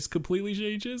Marty's voice completely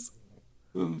changes.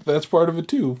 That's part of it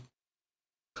too.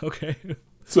 Okay.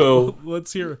 So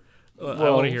let's hear. I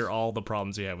want to hear all the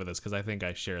problems you have with this, because I think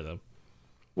I share them.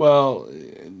 Well,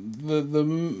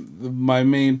 my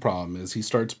main problem is he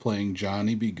starts playing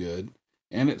Johnny Be Good,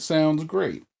 and it sounds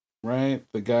great, right?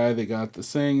 The guy they got to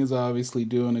sing is obviously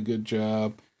doing a good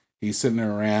job. He's sitting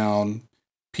around.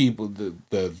 People, the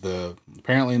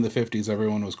apparently in the 50s,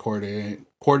 everyone was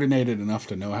coordinated enough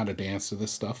to know how to dance to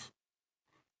this stuff.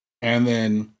 And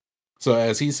then, so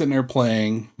as he's sitting there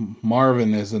playing,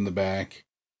 Marvin is in the back.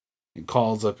 He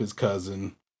calls up his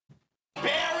cousin.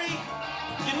 Barry,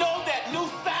 you know that new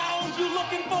sound you're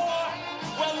looking for?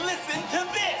 Well, listen to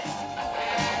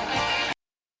this.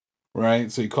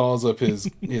 Right? So he calls up his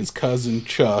cousin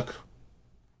Chuck,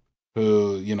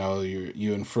 who,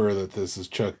 you infer that this is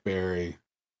Chuck Berry,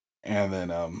 and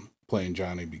then playing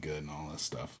Johnny Be Good and all this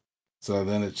stuff. So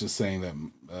then it's just saying that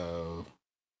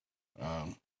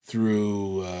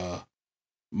through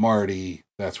Marty,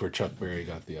 that's where Chuck Berry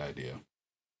got the idea.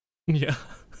 Yeah,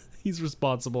 he's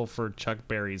responsible for Chuck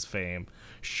Berry's fame.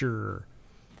 Sure.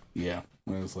 Yeah,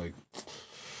 I was like,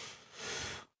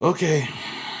 okay,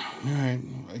 all right,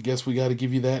 I guess we got to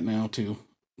give you that now too.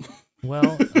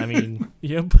 Well, I mean,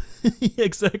 yep,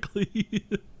 exactly.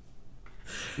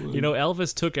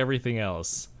 Elvis took everything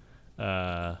else.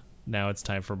 Now it's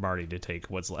time for Marty to take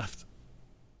what's left.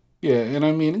 Yeah, and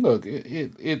I mean, look,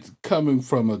 it's coming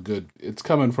from a good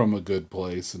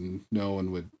place, and no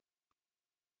one would,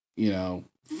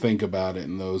 think about it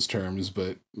in those terms,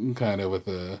 but kind of with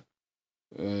a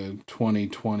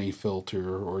 2020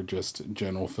 filter or just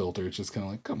general filter, it's just kind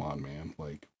of like, come on, man,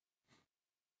 like.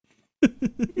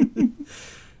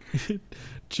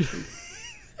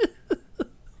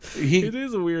 It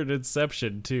is a weird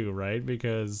inception too, right?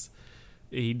 Because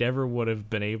he never would have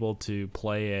been able to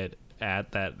play it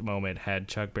at that moment had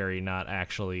Chuck Berry not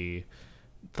actually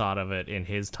thought of it in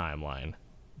his timeline.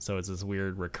 So it's this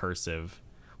weird recursive.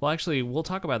 Well, actually, we'll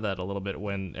talk about that a little bit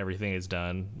when everything is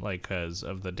done, like, because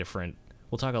of the different.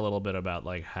 We'll talk a little bit about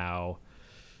like how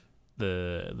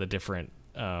the different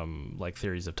like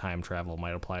theories of time travel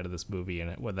might apply to this movie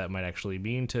and what that might actually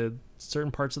mean to certain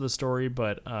parts of the story.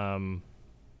 But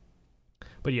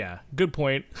yeah, good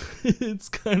point. It's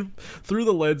kind of through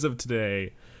the lens of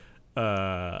today.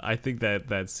 I think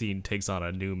that scene takes on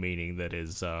a new meaning that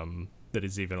is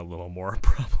even a little more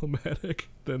problematic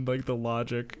than like the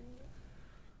logic.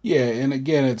 Yeah, and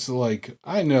again, it's like,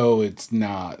 I know that's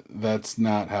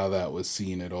not how that was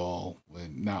seen at all.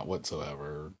 Not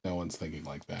whatsoever. No one's thinking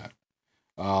like that.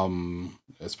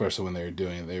 Especially when they were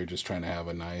doing it, they were just trying to have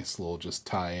a nice little just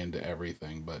tie into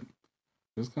everything, but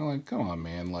it's kind of like, come on,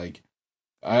 man. Like,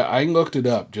 I looked it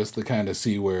up just to kind of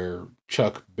see where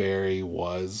Chuck Berry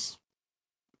was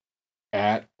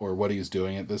at or what he was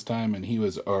doing at this time, and he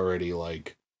was already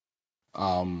like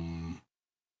R&B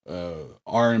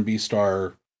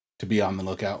star to be on the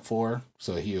lookout for.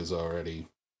 So he was already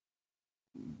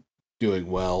doing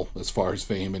well as far as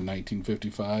fame in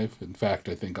 1955. In fact,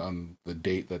 I think on the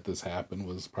date that this happened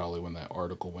was probably when that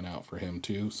article went out for him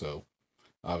too. So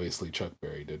obviously Chuck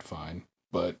Berry did fine,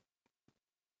 but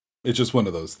it's just one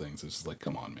of those things. It's just like,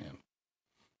 come on, man.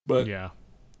 But yeah,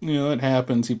 you know, it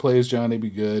happens. He plays Johnny B.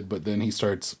 Good, but then he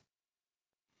starts,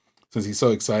 since he's so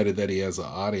excited that he has an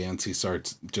audience, he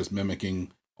starts just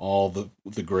mimicking all the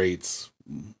greats.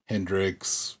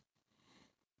 Hendrix,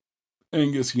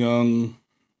 Angus Young.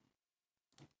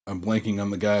 I'm blanking on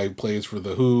the guy who plays for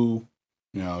The Who.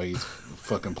 You know, he's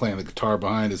fucking playing the guitar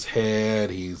behind his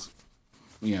head. He's,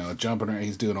 you know, jumping around.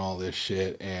 He's doing all this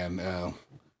shit. And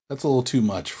that's a little too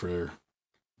much for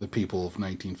the people of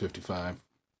 1955.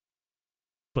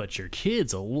 But your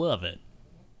kids will love it.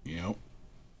 Yep.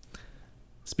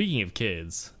 Speaking of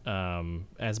kids,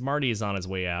 as Marty is on his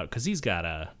way out, because he's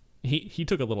got he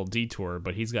took a little detour,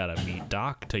 but he's got to meet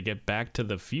Doc to get back to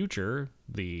the future,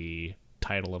 the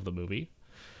title of the movie.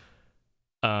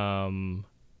 And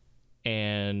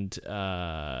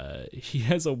he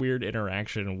has a weird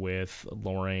interaction with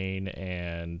Lorraine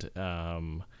and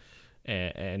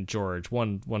George.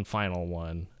 One final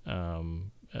one.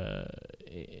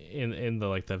 In the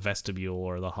like the vestibule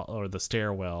or the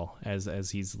stairwell as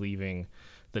he's leaving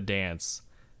the dance.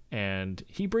 And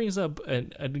he brings up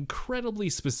an incredibly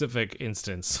specific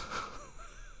instance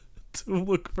to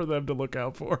look for them to look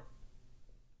out for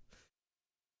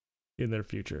in their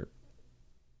future.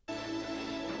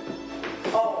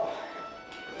 Oh,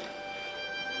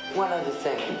 one other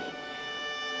thing.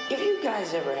 If you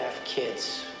guys ever have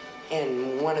kids,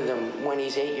 and one of them, when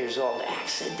he's 8 years old,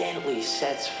 accidentally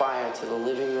sets fire to the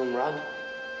living room rug,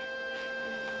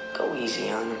 go easy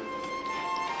on him.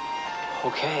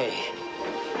 Okay.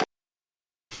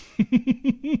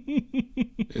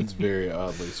 It's very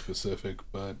oddly specific,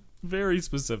 but very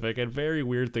specific and very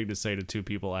weird thing to say to two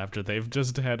people after they've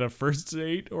just had a first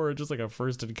date or just like a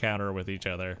first encounter with each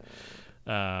other.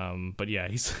 But yeah,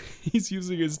 he's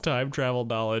using his time travel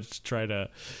knowledge to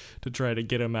try to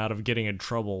get him out of getting in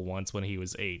trouble once when he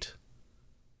was 8.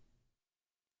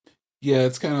 Yeah,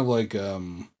 it's kind of like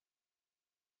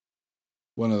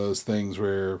one of those things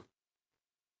where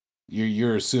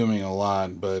you're assuming a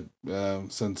lot, but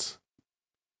since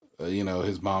you know,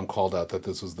 his mom called out that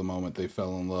this was the moment they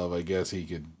fell in love, I guess he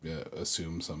could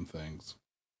assume some things.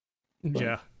 But,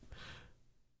 yeah.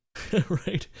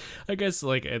 Right. I guess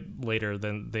like later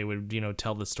then they would, you know,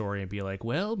 tell the story and be like,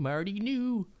 well, Marty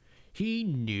knew. He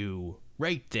knew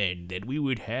right then that we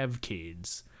would have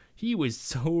kids. He was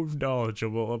so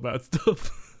knowledgeable about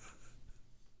stuff.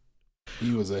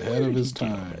 He was ahead of his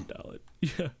time.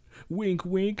 Yeah. Wink,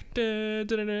 wink. Da,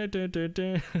 da, da, da, da,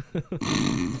 da.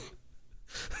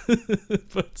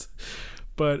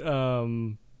 but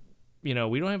you know,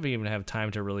 we don't even have time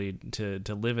to really to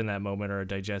live in that moment or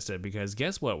digest it, because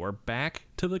guess what? We're back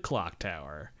to the clock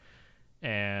tower.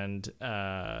 And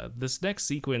this next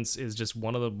sequence is just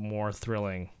one of the more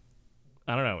thrilling,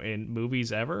 I don't know, in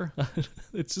movies ever.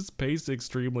 It's just paced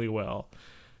extremely well.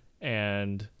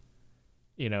 And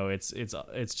you know, it's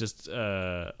just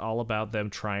all about them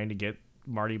trying to get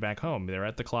Marty back home. They're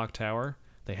at the clock tower.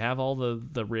 They have all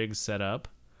the rigs set up.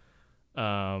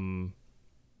 And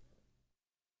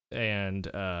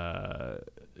you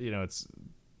know, it's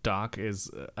Doc is,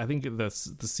 I think the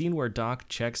scene where Doc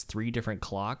checks 3 different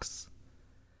clocks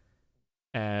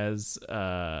as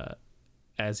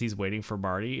he's waiting for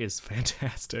Marty is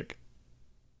fantastic.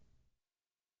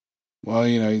 Well,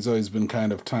 you know, he's always been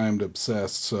kind of timed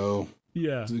obsessed, so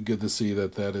yeah, it's good to see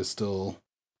that is still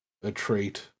a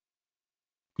trait.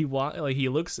 He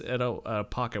looks at a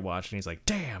pocket watch and he's like,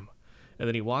 damn. And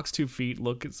then he walks 2 feet,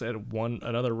 looks at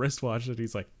another wristwatch, and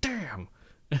he's like, damn.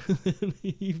 And then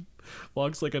he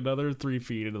walks like another 3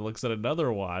 feet and looks at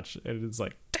another watch, and it's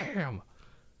like, damn.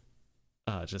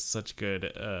 Just such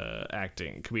good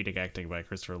comedic acting by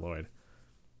Christopher Lloyd.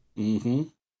 Mm-hmm.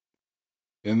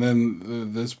 And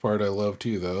then this part I love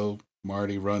too, though.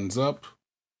 Marty runs up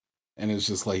And it's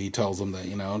just like he tells him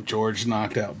that, George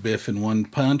knocked out Biff in one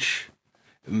punch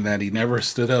and that he never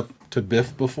stood up to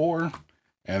Biff before.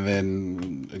 And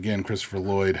then again, Christopher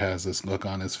Lloyd has this look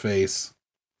on his face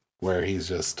where he's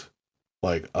just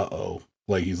like, uh-oh.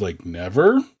 Like, he's like,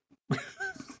 never?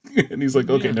 And he's like,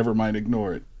 okay, never mind,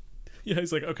 ignore it. Yeah,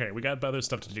 he's like, okay, we got other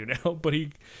stuff to do now. But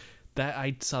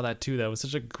I saw that too. That was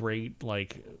such a great,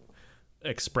 like,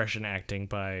 expression acting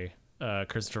by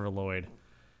Christopher Lloyd.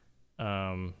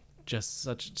 Just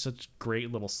such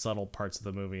great little subtle parts of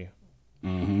the movie.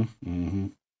 And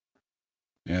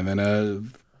then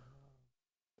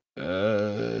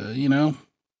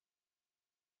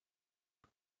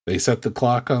they set the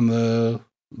clock on the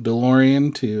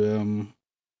DeLorean to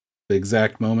the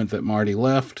exact moment that Marty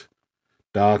left.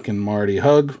 Doc and Marty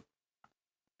hug,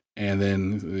 and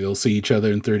then they'll see each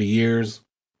other in 30 years.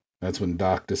 That's when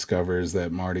Doc discovers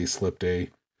that Marty slipped a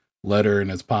letter in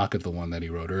his pocket, the one that he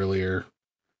wrote earlier.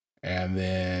 And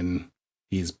then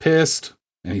he's pissed,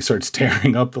 and he starts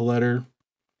tearing up the letter.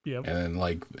 Yep. And then,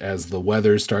 like, as the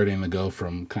weather's starting to go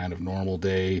from kind of normal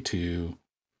day to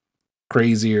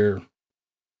crazier,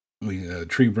 a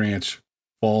tree branch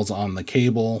falls on the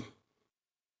cable,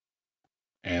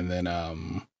 and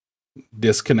then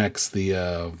disconnects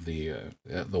the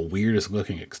weirdest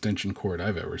looking extension cord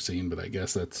I've ever seen. But I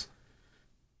guess that's...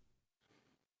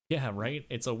 Yeah, right?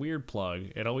 It's a weird plug.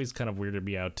 It always kind of weirded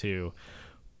me out too.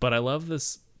 But I love the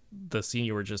scene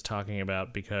you were just talking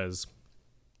about, because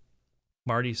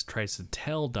Marty tries to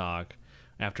tell Doc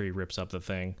after he rips up the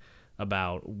thing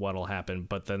about what'll happen,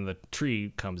 but then the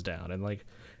tree comes down, and like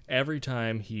every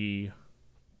time he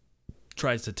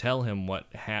tries to tell him what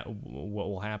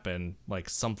will happen, like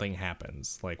something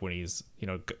happens. Like when he's,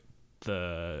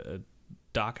 the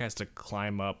Doc has to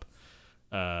climb up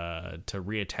to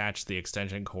reattach the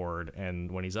extension cord,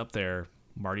 and when he's up there,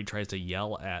 Marty tries to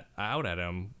yell out at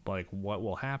him, like, what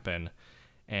will happen?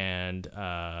 And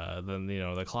then,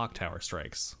 the clock tower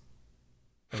strikes.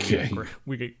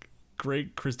 We get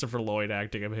great Christopher Lloyd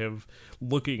acting of him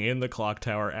looking in the clock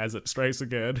tower as it strikes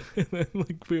again. And then,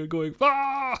 like, we're going,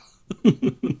 ah!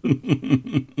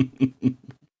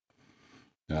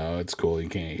 No, it's cool. You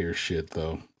can't hear shit,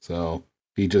 though. So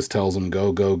he just tells him,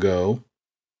 go, go, go.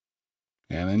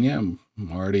 And then,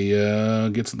 Marty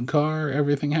gets in the car,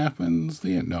 everything happens.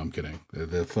 The end. No, I'm kidding.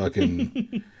 The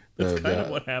fucking... That's kind of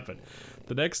what happened.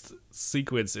 The next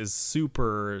sequence is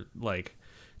super, like,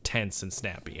 tense and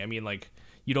snappy. I mean, like,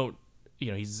 you don't...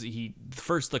 he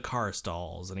first the car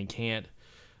stalls, and he can't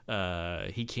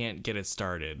get it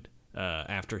started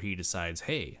after he decides,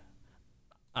 hey,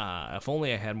 if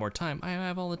only I had more time. I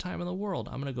have all the time in the world.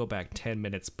 I'm going to go back 10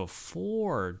 minutes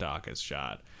before Doc is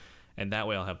shot. And that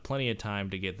way I'll have plenty of time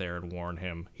to get there and warn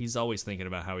him. He's always thinking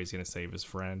about how he's going to save his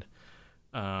friend.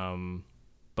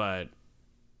 But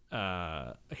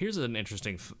here's an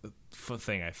interesting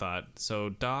thing I thought. So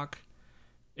Doc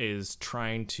is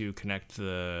trying to connect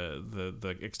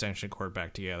the extension cord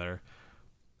back together.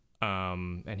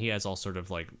 And he has all sort of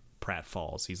like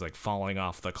pratfalls. He's like falling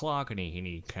off the clock, and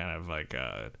he kind of like...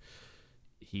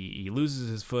 He loses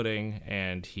his footing,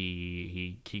 and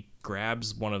he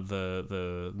grabs one of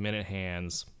the minute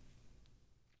hands,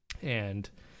 and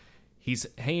he's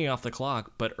hanging off the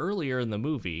clock. But earlier in the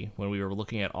movie, when we were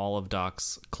looking at all of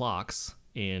Doc's clocks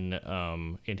in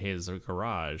his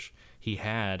garage, he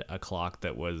had a clock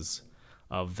that was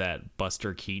of that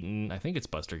Buster Keaton. I think it's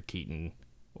Buster Keaton,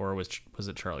 or was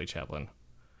it Charlie Chaplin?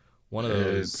 One of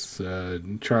those.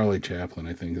 It's Charlie Chaplin,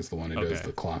 I think, is the one who does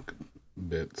the clock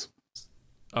bits.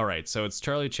 All right, so it's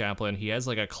Charlie Chaplin. He has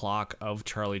like a clock of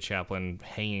Charlie Chaplin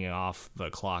hanging off the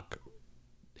clock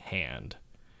hand.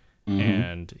 Mm-hmm.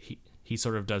 And he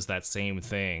sort of does that same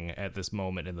thing at this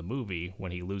moment in the movie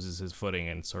when he loses his footing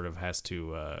and sort of has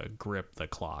to grip the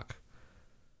clock.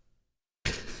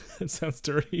 It sounds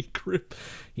dirty. Grip.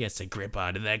 He has to grip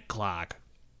onto that clock.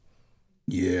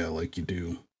 Yeah, like you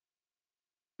do.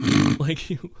 like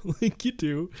you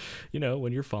do.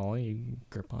 When you're falling, you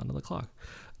grip onto the clock.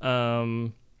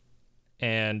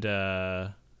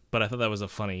 But I thought that was a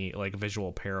funny, like,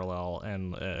 visual parallel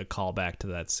and a callback to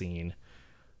that scene.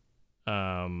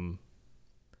 Everything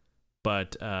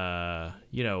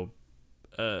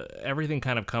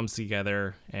kind of comes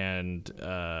together, and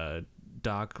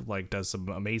Doc, like, does some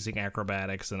amazing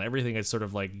acrobatics, and everything is sort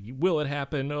of like, will it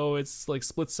happen? Oh, it's like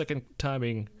split-second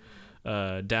timing,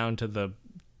 down to the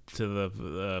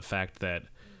fact that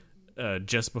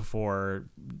just before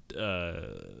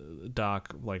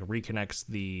Doc like reconnects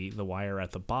the wire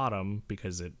at the bottom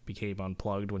because it became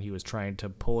unplugged when he was trying to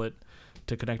pull it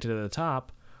to connect it to the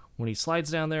top, when he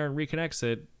slides down there and reconnects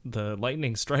it, the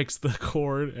lightning strikes the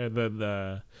cord, and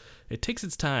then it takes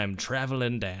its time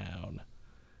traveling down.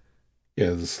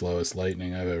 Yeah, the slowest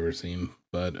lightning I've ever seen.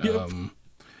 But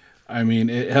I mean,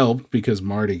 it helped because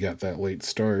Marty got that late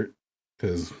start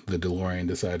because the DeLorean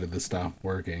decided to stop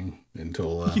working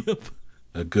until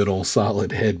a good old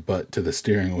solid headbutt to the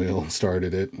steering wheel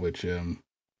started it, which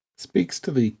speaks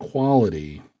to the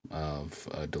quality of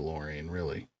a DeLorean,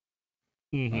 really.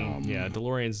 Mm-hmm. Yeah,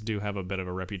 DeLoreans do have a bit of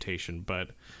a reputation,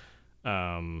 but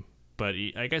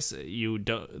I guess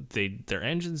their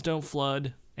engines don't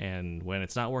flood, and when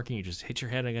it's not working, you just hit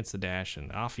your head against the dash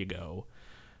and off you go.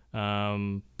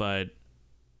 But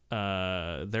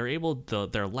they're able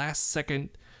their last second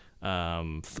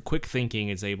quick thinking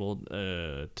is able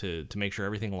to make sure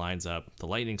everything lines up. The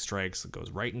lightning strikes, it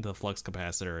goes right into the flux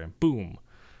capacitor, and boom.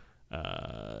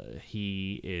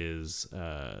 He's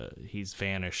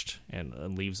vanished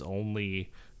and leaves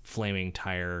only flaming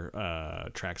tire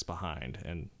tracks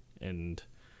behind, and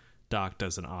Doc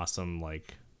does an awesome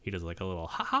he does a little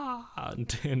ha ha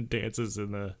and dances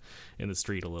in the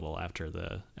street a little after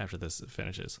this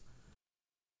finishes.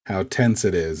 How tense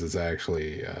it is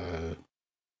actually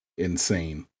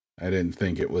insane. I didn't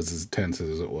think it was as tense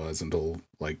as it was until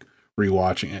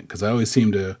rewatching it, because I always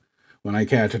seem to, when I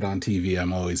catch it on TV,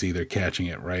 I'm always either catching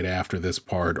it right after this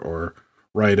part or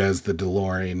right as the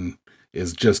DeLorean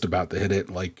is just about to hit it,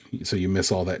 so you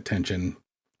miss all that tension.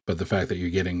 But the fact that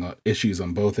you're getting issues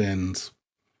on both ends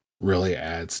really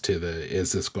adds to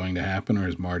is this going to happen, or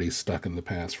is Marty stuck in the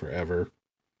past forever?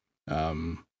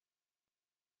 But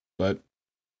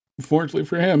fortunately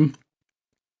for him,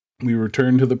 we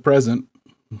return to the present.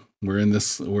 We're in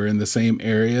the same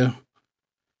area.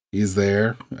 He's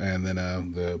there, and then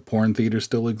the porn theater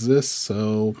still exists,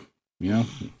 so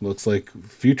looks like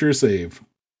future saved.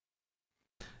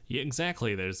 Yeah,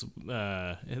 exactly. There's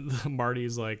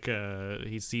Marty's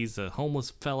he sees a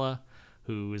homeless fella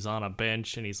who is on a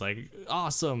bench, and he's like,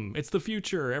 awesome, it's the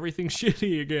future, everything's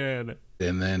shitty again.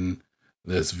 And then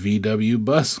this VW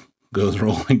bus goes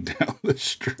rolling down the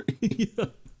street. Yeah.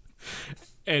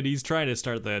 And he's trying to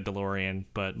start the DeLorean,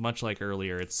 but much like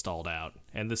earlier, it's stalled out.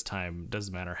 And this time,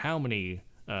 doesn't matter how many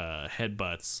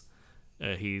headbutts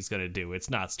he's going to do, it's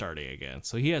not starting again.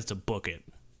 So he has to book it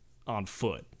on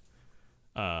foot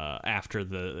after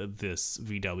this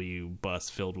VW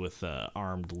bus filled with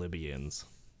armed Libyans.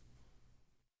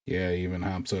 Yeah, he even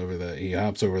hops over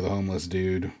the homeless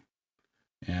dude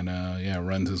and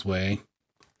runs his way.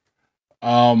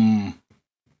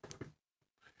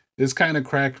 This kind of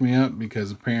cracked me up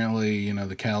because apparently,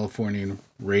 the California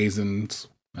Raisins,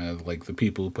 the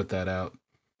people who put that out,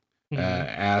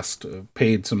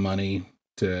 paid some money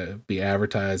to be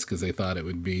advertised because they thought it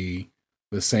would be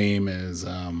the same as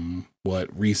what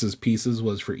Reese's Pieces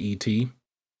was for E.T.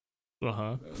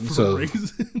 For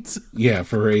raisins. Yeah,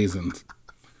 for raisins.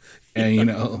 And,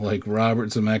 Robert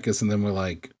Zemeckis and them were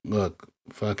like, look,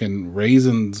 fucking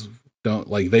raisins don't,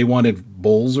 they wanted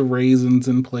bowls of raisins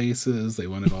in places. They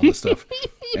wanted all this stuff.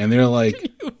 And they're like,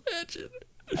 can you imagine?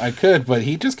 I could, but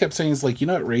he just kept saying, it's like, you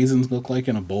know what raisins look like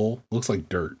in a bowl? Looks like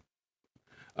dirt.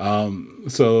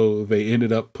 So they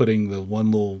ended up putting the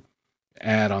one little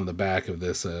ad on the back of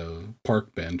this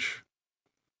park bench.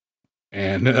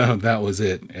 And that was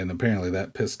it. And apparently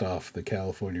that pissed off the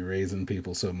California Raisin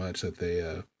people so much that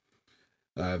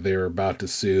they were about to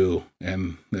sue,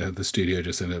 and the studio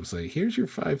just ended up saying, here's your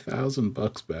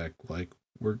 $5,000 back.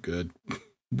 We're good.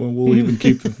 We'll even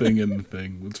keep the thing in the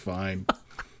thing. It's fine.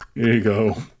 Here you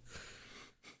go.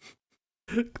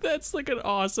 That's an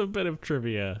awesome bit of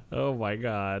trivia. Oh my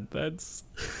god. That's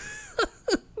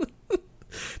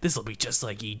this'll be just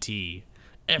like E.T.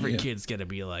 Every kid's gonna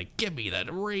be like, give me that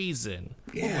raisin.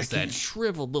 Yeah, what was that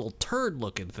shriveled little turd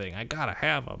looking thing? I gotta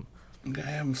have them.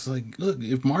 I was like, look,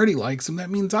 if Marty likes him, that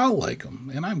means I'll like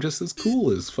him. And I'm just as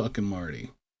cool as fucking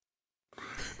Marty.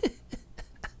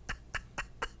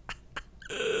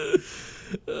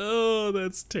 Oh,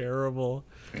 that's terrible.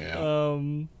 Yeah.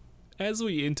 As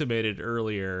we intimated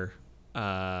earlier,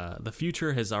 the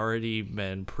future has already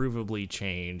been provably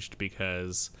changed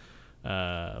because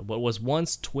what was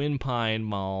once Twin Pine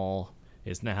Mall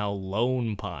is now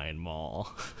Lone Pine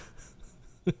Mall.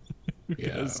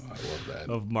 Yeah, I love that.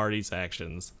 Of Marty's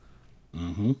actions.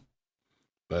 Mm-hmm.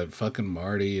 But fucking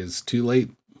Marty is too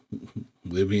late.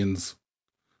 Libyans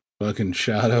fucking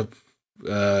shot up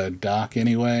Doc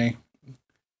anyway.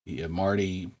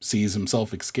 Marty sees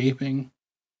himself escaping.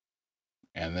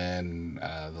 And then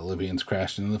the Libyans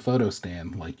crashed into the photo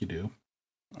stand like you do.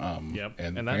 Yep,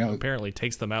 and that apparently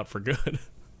takes them out for good.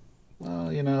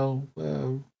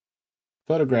 Well,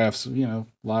 photographs, a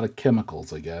lot of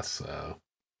chemicals, I guess.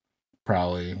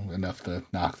 probably enough to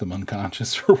knock them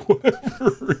unconscious for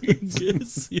whatever reason.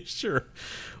 Yes, yeah, sure.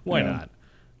 Why not?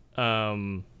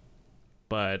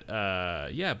 But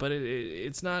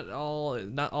it's not all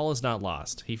is not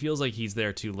lost. He feels like he's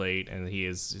there too late, and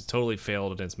he's totally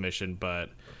failed in his mission.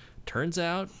 But turns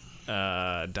out,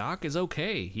 Doc is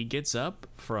okay. He gets up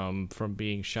from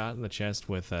being shot in the chest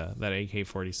with that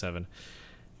AK-47,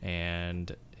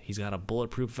 and he's got a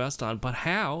bulletproof vest on. But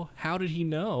how? How did he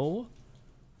know?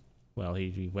 Well,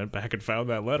 he went back and found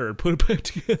that letter and put it back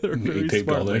together very he taped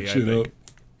all smartly, that shit up.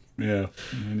 Yeah,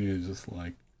 and he was just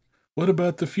like, "What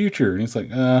about the future?" And he's like,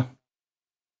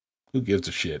 who gives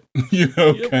a shit?"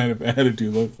 Kind of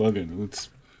attitude. Like, fucking, it's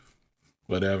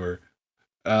whatever.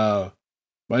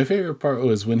 My favorite part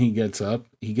was when he gets up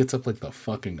like the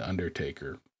fucking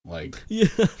Undertaker. Like, yeah.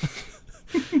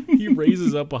 He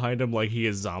raises up behind him like he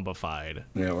is zombified.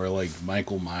 Yeah, or like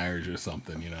Michael Myers or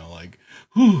something, like,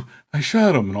 "Whew, I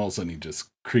shot him," and all of a sudden he just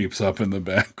creeps up in the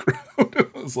background.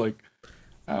 It was like,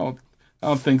 I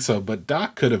don't think so. But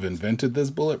Doc could have invented this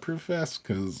bulletproof vest,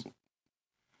 because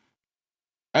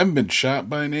I haven't been shot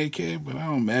by an AK, but I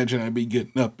don't imagine I'd be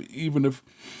getting up even if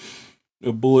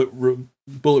a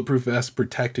bulletproof vest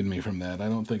protected me from that. I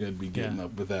don't think I'd be getting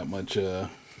up with that much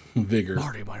vigor.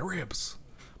 Marty, my ribs,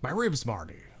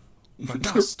 Marty, my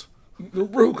dust. They're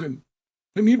broken.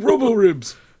 I need robo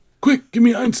ribs. Quick, give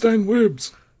me Einstein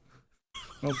ribs.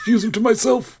 I'll fuse them to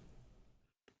myself.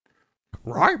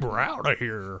 Right, we're out of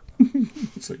here.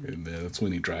 It's like, and that's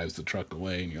when he drives the truck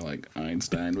away, and you're like,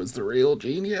 Einstein was the real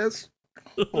genius.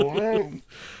 But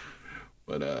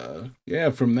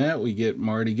from that we get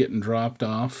Marty getting dropped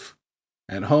off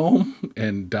at home,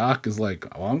 and Doc is like,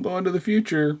 "Oh, I'm going to the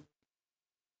future.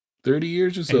 30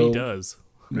 years or so." And he does.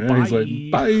 Yeah, Bye. he's like,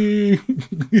 "Bye."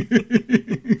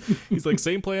 He's like,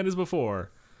 same plan as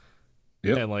before.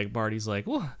 Yep. And like Marty's like,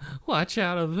 watch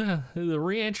out, of the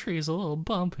re-entry is a little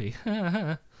bumpy.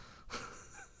 I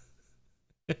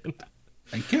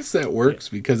guess that works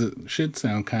because it should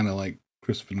sound kind of like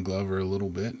Crispin Glover a little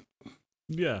bit.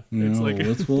 Yeah, it's like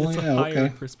it's a higher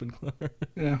Crispin Glover.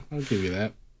 Yeah, I'll give you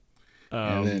that.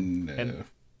 And then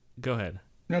go ahead.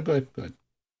 No, go ahead.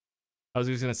 I was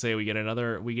just gonna say we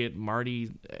get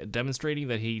Marty demonstrating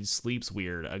that he sleeps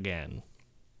weird again.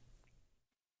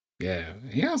 Yeah,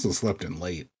 he also slept in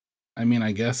late. I mean,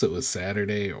 I guess it was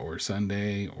Saturday or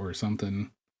Sunday or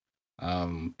something.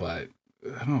 But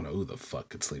I don't know who the fuck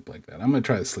could sleep like that. I'm gonna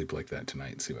try to sleep like that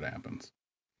tonight and see what happens.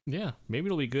 Yeah, maybe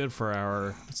it'll be good for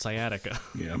our sciatica.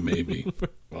 Yeah, maybe.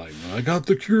 Like, I got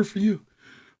the cure for you.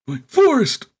 Like,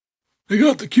 Forrest, I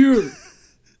got the cure.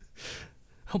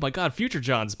 Oh my God, Future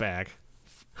John's back.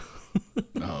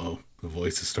 Oh, the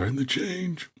voice is starting to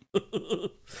change.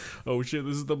 Oh shit,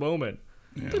 this is the moment.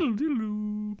 Yeah.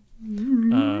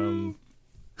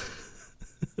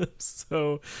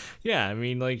 So, yeah, I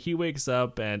mean, like, he wakes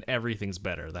up and everything's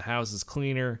better. The house is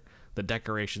cleaner. The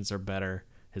decorations are better.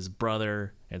 His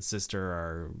brother and sister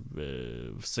are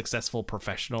successful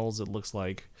professionals, it looks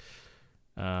like.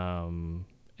 Marty,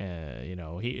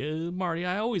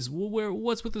 I always wear,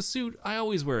 what's with the suit? I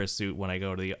always wear a suit when I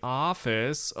go to the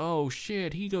office. Oh,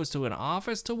 shit, he goes to an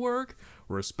office to work?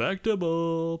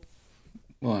 Respectable.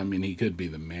 Well, I mean, he could be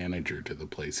the manager to the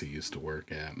place he used to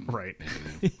work at. Right.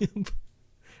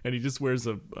 And he just wears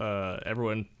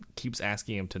everyone keeps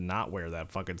asking him to not wear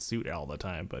that fucking suit all the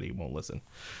time, but he won't listen.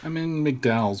 I mean,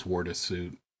 McDowell's wore a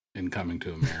suit in Coming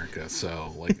to America,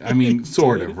 so, like, I mean,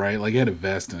 sort of, right? Like, he had a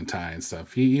vest and a tie and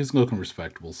stuff. He's looking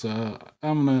respectable, so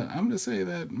I'm gonna say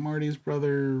that Marty's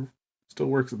brother still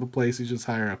works at the place. He's just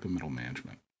higher up in middle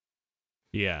management.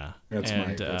 Yeah. That's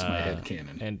my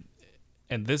headcanon.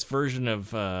 And this version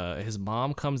of his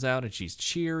mom comes out, and she's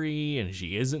cheery, and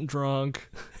she isn't drunk,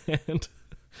 and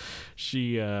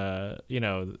she, and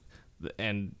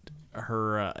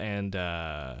her and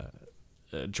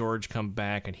George come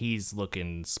back, and he's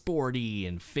looking sporty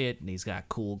and fit, and he's got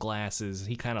cool glasses.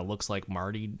 He kind of looks like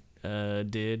Marty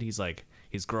did. He's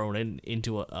grown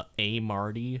into a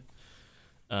Marty,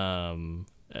 and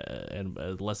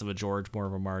less of a George, more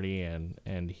of a Marty,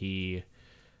 and he.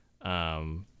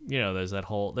 There's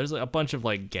a bunch of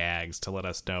like gags to let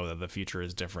us know that the future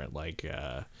is different. Like,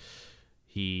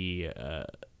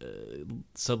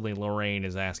 suddenly Lorraine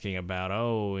is asking about,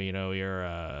 are you going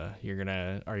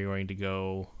to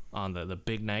go on the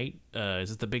big night? Is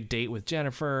this the big date with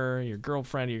Jennifer, your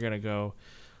girlfriend? You're going to go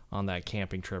on that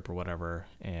camping trip or whatever.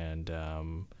 And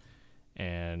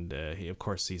he, of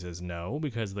course, he says no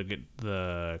because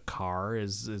the car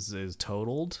is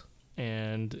totaled.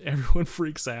 And everyone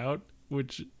freaks out,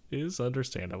 which is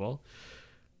understandable.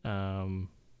 And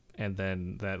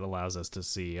then that allows us to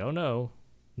see, oh no,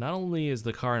 not only is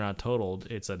the car not totaled,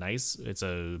 it's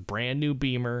a brand new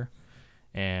Beamer,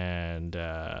 and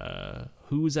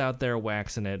who's out there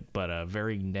waxing it but a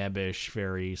very nebbish,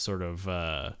 very sort of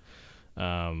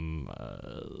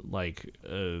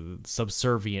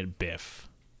subservient Biff.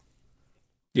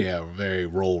 Yeah, very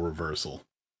role reversal.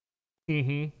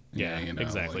 Mm-hmm. Yeah,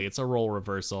 exactly. It's a role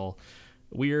reversal.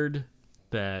 Weird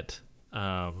that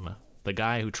the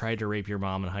guy who tried to rape your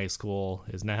mom in high school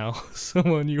is now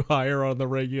someone you hire on the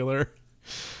regular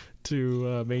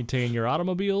to maintain your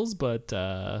automobiles, but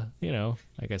I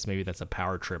guess maybe that's a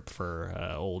power trip for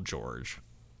old George.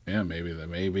 Yeah, maybe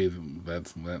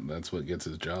that's what gets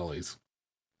his jollies.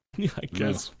 Yeah, I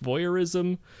guess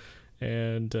voyeurism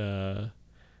and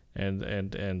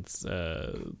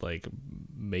like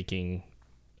making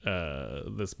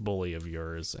this bully of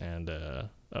yours and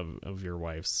of your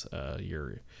wife's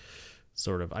your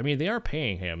sort of, I mean, they are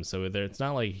paying him, so it's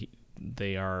not like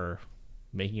they are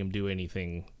making him do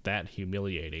anything that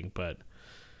humiliating, but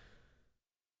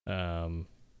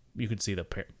you can see the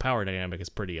power dynamic is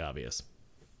pretty obvious.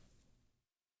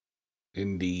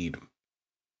 Indeed.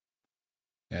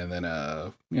 And then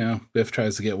Biff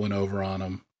tries to get one over on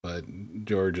him, but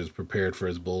George is prepared for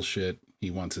his bullshit. He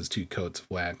wants his 2 coats of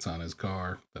wax on his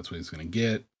car. That's what he's going to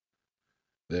get.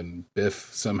 Then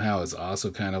Biff somehow is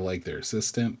also kind of like their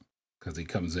assistant, because he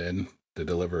comes in to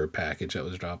deliver a package that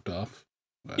was dropped off.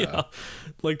 Yeah,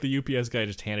 like the UPS guy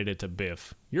just handed it to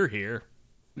Biff. You're here.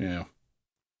 Yeah.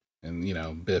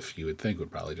 And, Biff, you would think,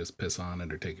 would probably just piss on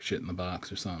it or take a shit in the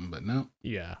box or something, but no.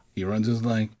 Yeah. He runs his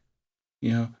like,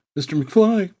 Mr.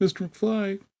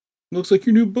 McFly, looks like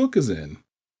your new book is in.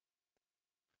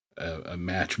 A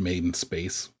match made in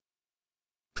space.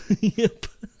 Yep.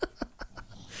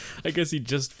 I guess he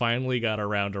just finally got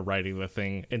around to writing the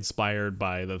thing inspired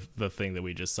by the thing that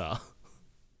we just saw.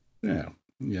 Yeah.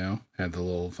 Had the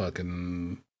little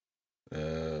fucking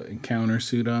encounter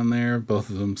suit on there. Both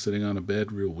of them sitting on a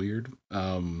bed, real weird.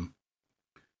 And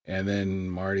then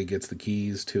Marty gets the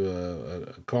keys to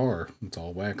a car. It's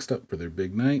all waxed up for their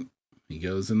big night. He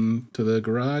goes into the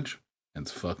garage, and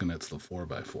it's the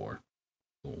 4x4.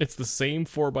 Cool. It's the same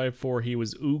 4x4 he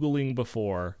was oogling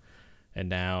before, and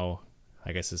now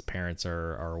I guess his parents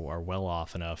are well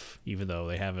off enough, even though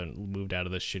they haven't moved out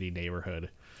of this shitty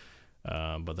neighborhood.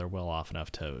 But they're well off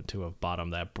enough to have bought him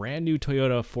that brand new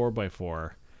Toyota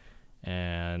 4x4.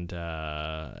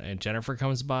 And Jennifer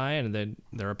comes by, and then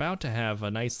they're about to have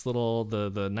a nice little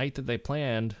the night that they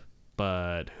planned,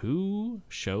 but who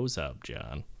shows up,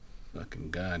 John?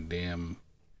 Fucking goddamn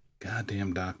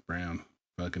Doc Brown.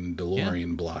 Fucking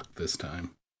DeLorean blocked this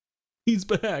time. He's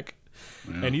back.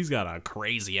 Yeah. And he's got a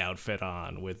crazy outfit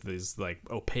on with his like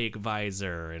opaque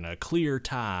visor and a clear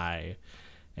tie.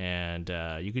 And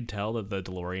you can tell that the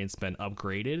DeLorean's been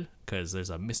upgraded because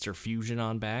there's a Mr. Fusion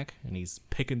on back, and he's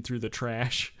picking through the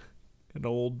trash. An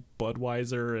old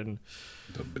Budweiser and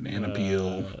the banana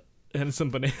peel. And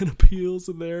some banana peels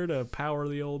in there to power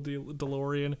the old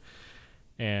DeLorean.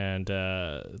 And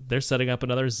they're setting up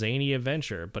another zany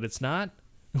adventure, but it's not.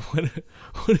 What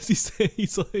does he say?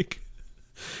 He's like,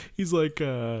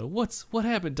 what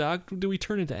happened, Doc? Do we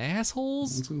turn into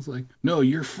assholes? It's like, no,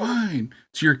 you're fine.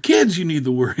 It's your kids you need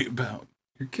to worry about.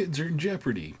 Your kids are in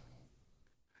jeopardy.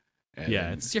 And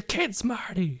yeah, it's your kids,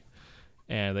 Marty.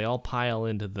 And they all pile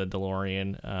into the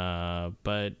DeLorean,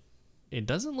 but it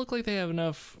doesn't look like they have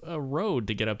enough road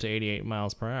to get up to 88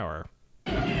 miles per hour.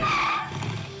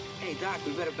 Hey, Doc,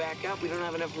 we better back up. We don't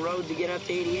have enough road to get up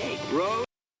to 88. Road?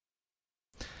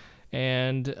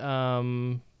 And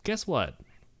guess what?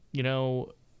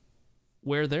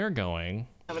 Where they're going.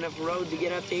 Have enough road to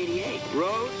get up to 88.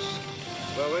 Roads?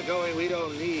 Where we're going, we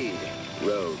don't need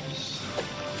roads.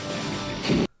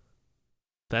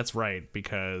 That's right,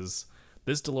 because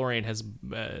this DeLorean has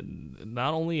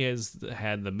not only has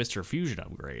had the Mr. Fusion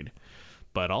upgrade,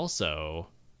 but also,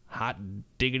 hot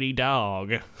diggity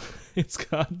dog, it's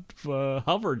got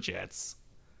hover jets.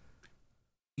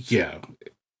 Yeah,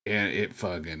 and it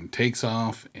fucking takes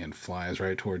off and flies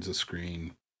right towards the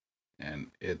screen. And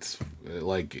it's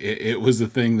like, it was the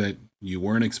thing that you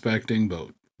weren't expecting, but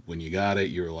when you got it,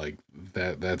 you're like,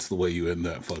 that's the way you end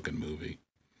that fucking movie.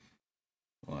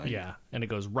 Like, yeah, and it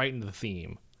goes right into the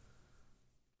theme.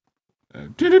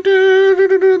 I'm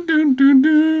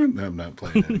not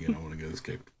playing that again. I want to get this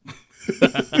kicked.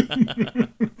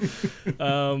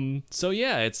 So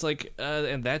yeah, it's like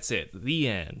and that's it, the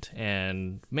end.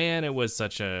 And man, it was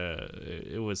such a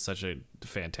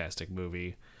fantastic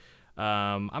movie.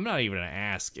 I'm not even gonna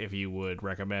ask if you would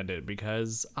recommend it,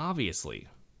 because obviously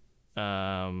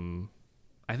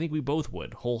I think we both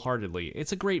would wholeheartedly.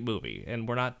 It's a great movie, and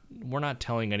we're not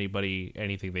telling anybody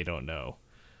anything they don't know.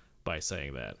 by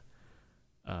saying that.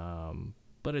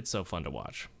 But it's so fun to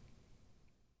watch.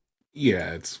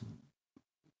 Yeah, it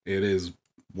is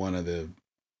one of the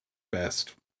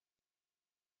best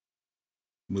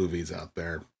movies out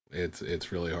there.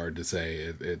 It's really hard to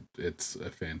say. It's a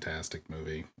fantastic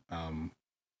movie.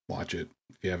 Watch it.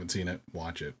 If you haven't seen it,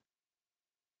 watch it.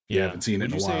 If you haven't seen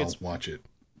it in a while, watch it.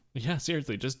 Yeah,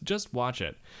 seriously, just watch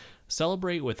it.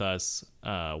 Celebrate with us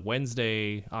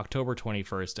Wednesday, October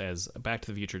 21st as Back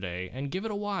to the Future Day, and give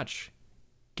it a watch.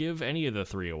 Give any of the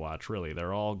three a watch, really.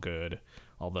 They're all good,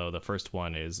 although the first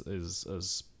one is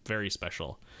very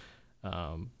special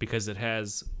because it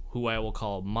has who I will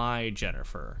call my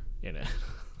Jennifer in it.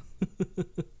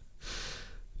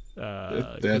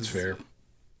 That's fair.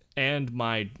 And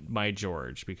my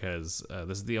George, because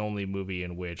this is the only movie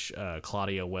in which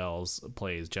Claudia Wells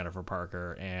plays Jennifer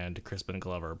Parker and Crispin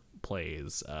Glover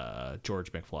plays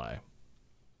George McFly.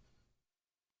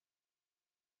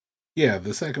 Yeah,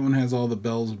 the second one has all the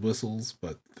bells and whistles,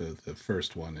 but the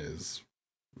first one is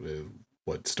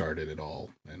what started it all.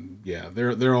 And yeah,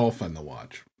 they're all fun to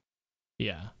watch.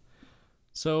 Yeah.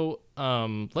 So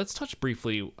let's touch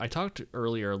briefly. I talked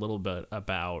earlier a little bit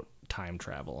about time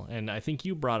travel, and I think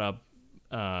you brought up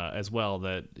as well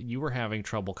that you were having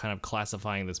trouble kind of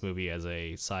classifying this movie as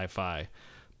a sci-fi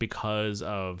because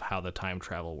of how the time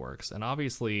travel works. And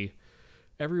obviously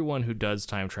everyone who does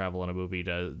time travel in a movie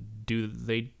do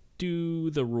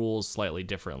the rules slightly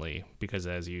differently because,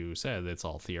 as you said, it's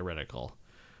all theoretical.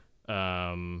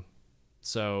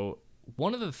 So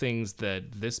one of the things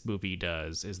that this movie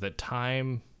does is that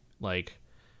time, like,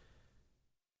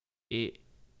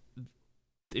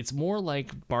 it's more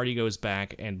like Marty goes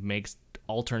back and makes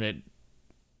alternate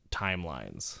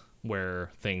timelines where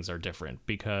things are different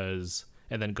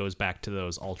and then goes back to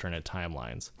those alternate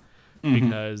timelines. Mm-hmm.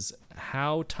 Because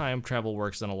how time travel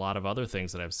works in a lot of other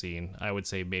things that I've seen, I would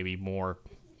say maybe more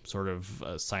sort of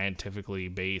scientifically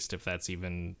based, if that's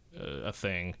even a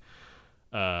thing,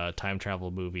 time travel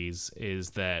movies,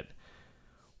 is that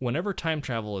whenever time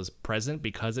travel is present,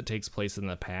 because it takes place in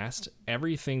the past,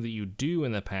 everything that you do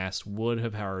in the past would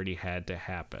have already had to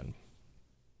happen.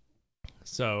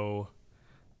 So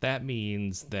that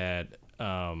means that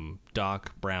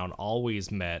Doc Brown always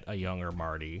met a younger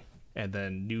Marty and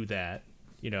then knew that,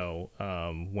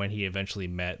 when he eventually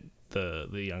met the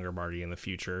younger Marty in the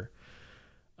future.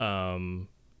 And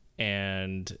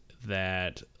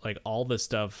that, like, all this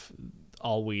stuff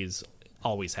always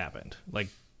happened. Like,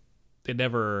 it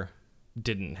never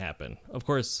didn't happen. Of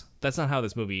course, that's not how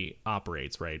this movie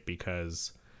operates, right?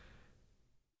 Because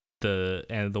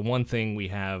the one thing we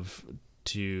have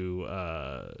to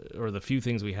or the few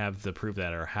things we have to prove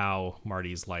that are how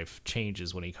Marty's life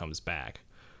changes when he comes back.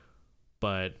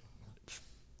 But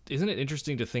isn't it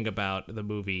interesting to think about the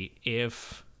movie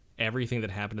if everything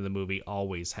that happened in the movie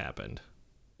always happened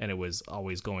and it was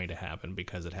always going to happen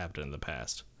because it happened in the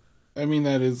past? I mean,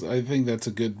 I think that's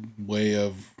a good way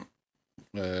of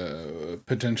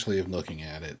potentially of looking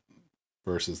at it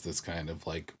versus this kind of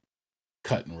like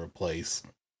cut and replace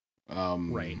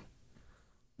right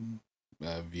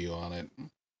view on it.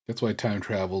 That's why time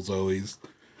travel's always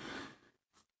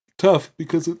tough,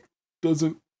 because it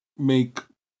doesn't make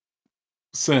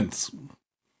sense,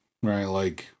 right?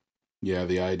 Like, yeah,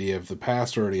 the idea of the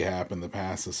past already happened, the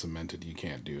past is cemented, you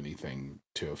can't do anything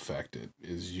to affect it,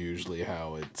 is usually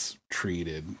how it's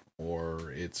treated,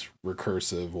 or it's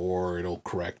recursive, or it'll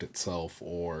correct itself,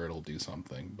 or it'll do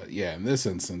something. But yeah, in this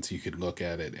instance, you could look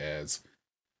at it as,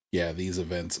 yeah, these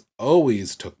events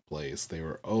always took place, they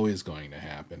were always going to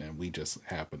happen, and we just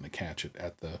happened to catch it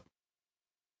at the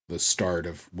start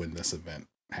of when this event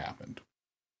happened.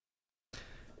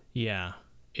 Yeah,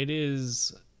 it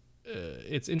is.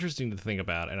 It's interesting to think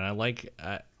about, and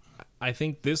I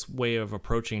think this way of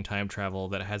approaching time travel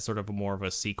that has sort of a more of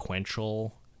a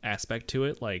sequential aspect to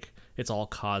it, like it's all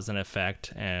cause and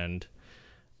effect, and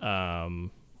you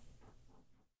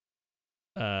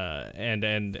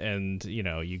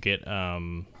get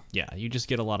you just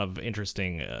get a lot of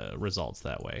interesting results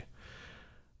that way.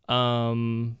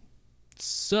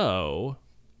 So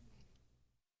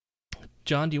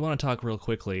John, do you want to talk real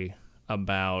quickly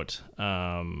about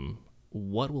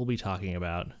what we'll be talking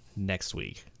about next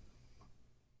week?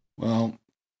 Well,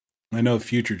 I know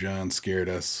Future John scared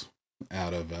us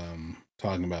out of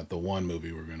talking about the one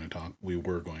movie we were going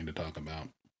to talk about.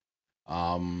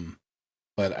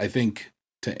 But I think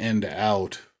to end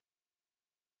out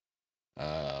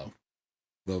the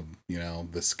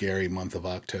scary month of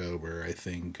October, I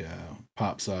think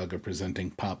Pop Saga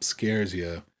presenting Pop Scares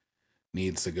Ya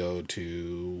needs to go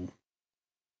to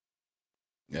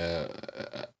to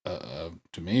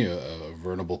me a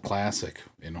veritable classic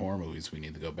in horror movies. We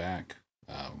need to go back,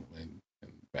 and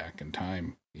back in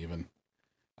time even.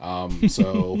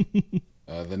 So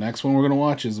the next one we're gonna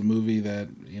watch is a movie that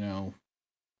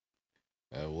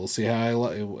we'll see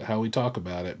how we talk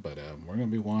about it, but we're gonna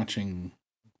be watching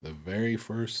the very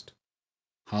first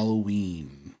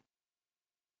Halloween,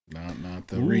 not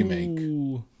the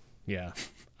remake. Yeah,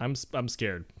 I'm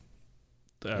scared.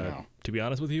 To be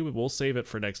honest with you, we'll save it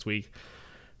for next week.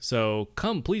 So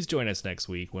please join us next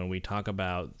week when we talk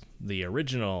about the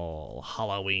original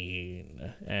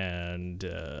Halloween and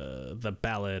the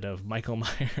Ballad of Michael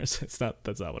Myers. That's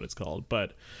not what it's called,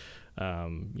 but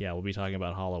we'll be talking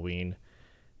about Halloween.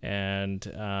 And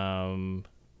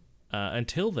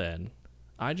until then,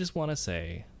 I just want to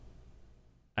say,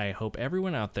 I hope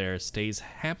everyone out there stays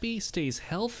happy, stays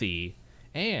healthy,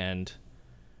 and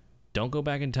don't go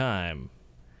back in time,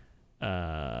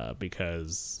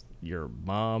 because your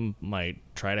mom might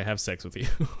try to have sex with you.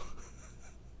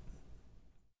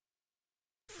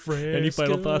 Any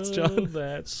final thoughts, John?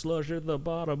 That slush at the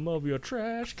bottom of your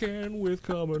trash can with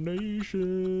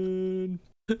combination.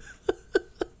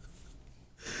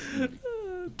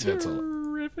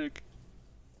 Terrific.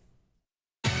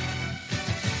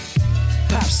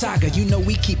 Pop Saga, you know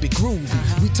we keep it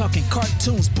groovy. We talking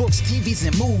cartoons, books, TVs,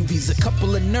 and movies. A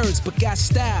couple of nerds, but got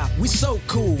style. We so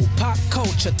cool. Pop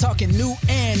culture, talking new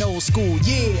and old school.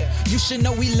 Yeah, you should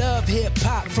know we love hip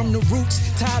hop. From the roots,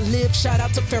 Talib, shout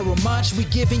out to Pharoah Monch. We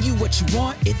giving you what you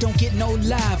want. It don't get no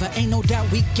live. Ain't no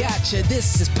doubt we got you.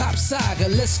 This is Pop Saga.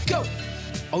 Let's go.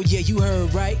 Oh yeah, you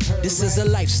heard right. This is a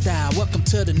lifestyle. Welcome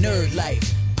to the nerd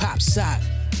life. Pop Saga.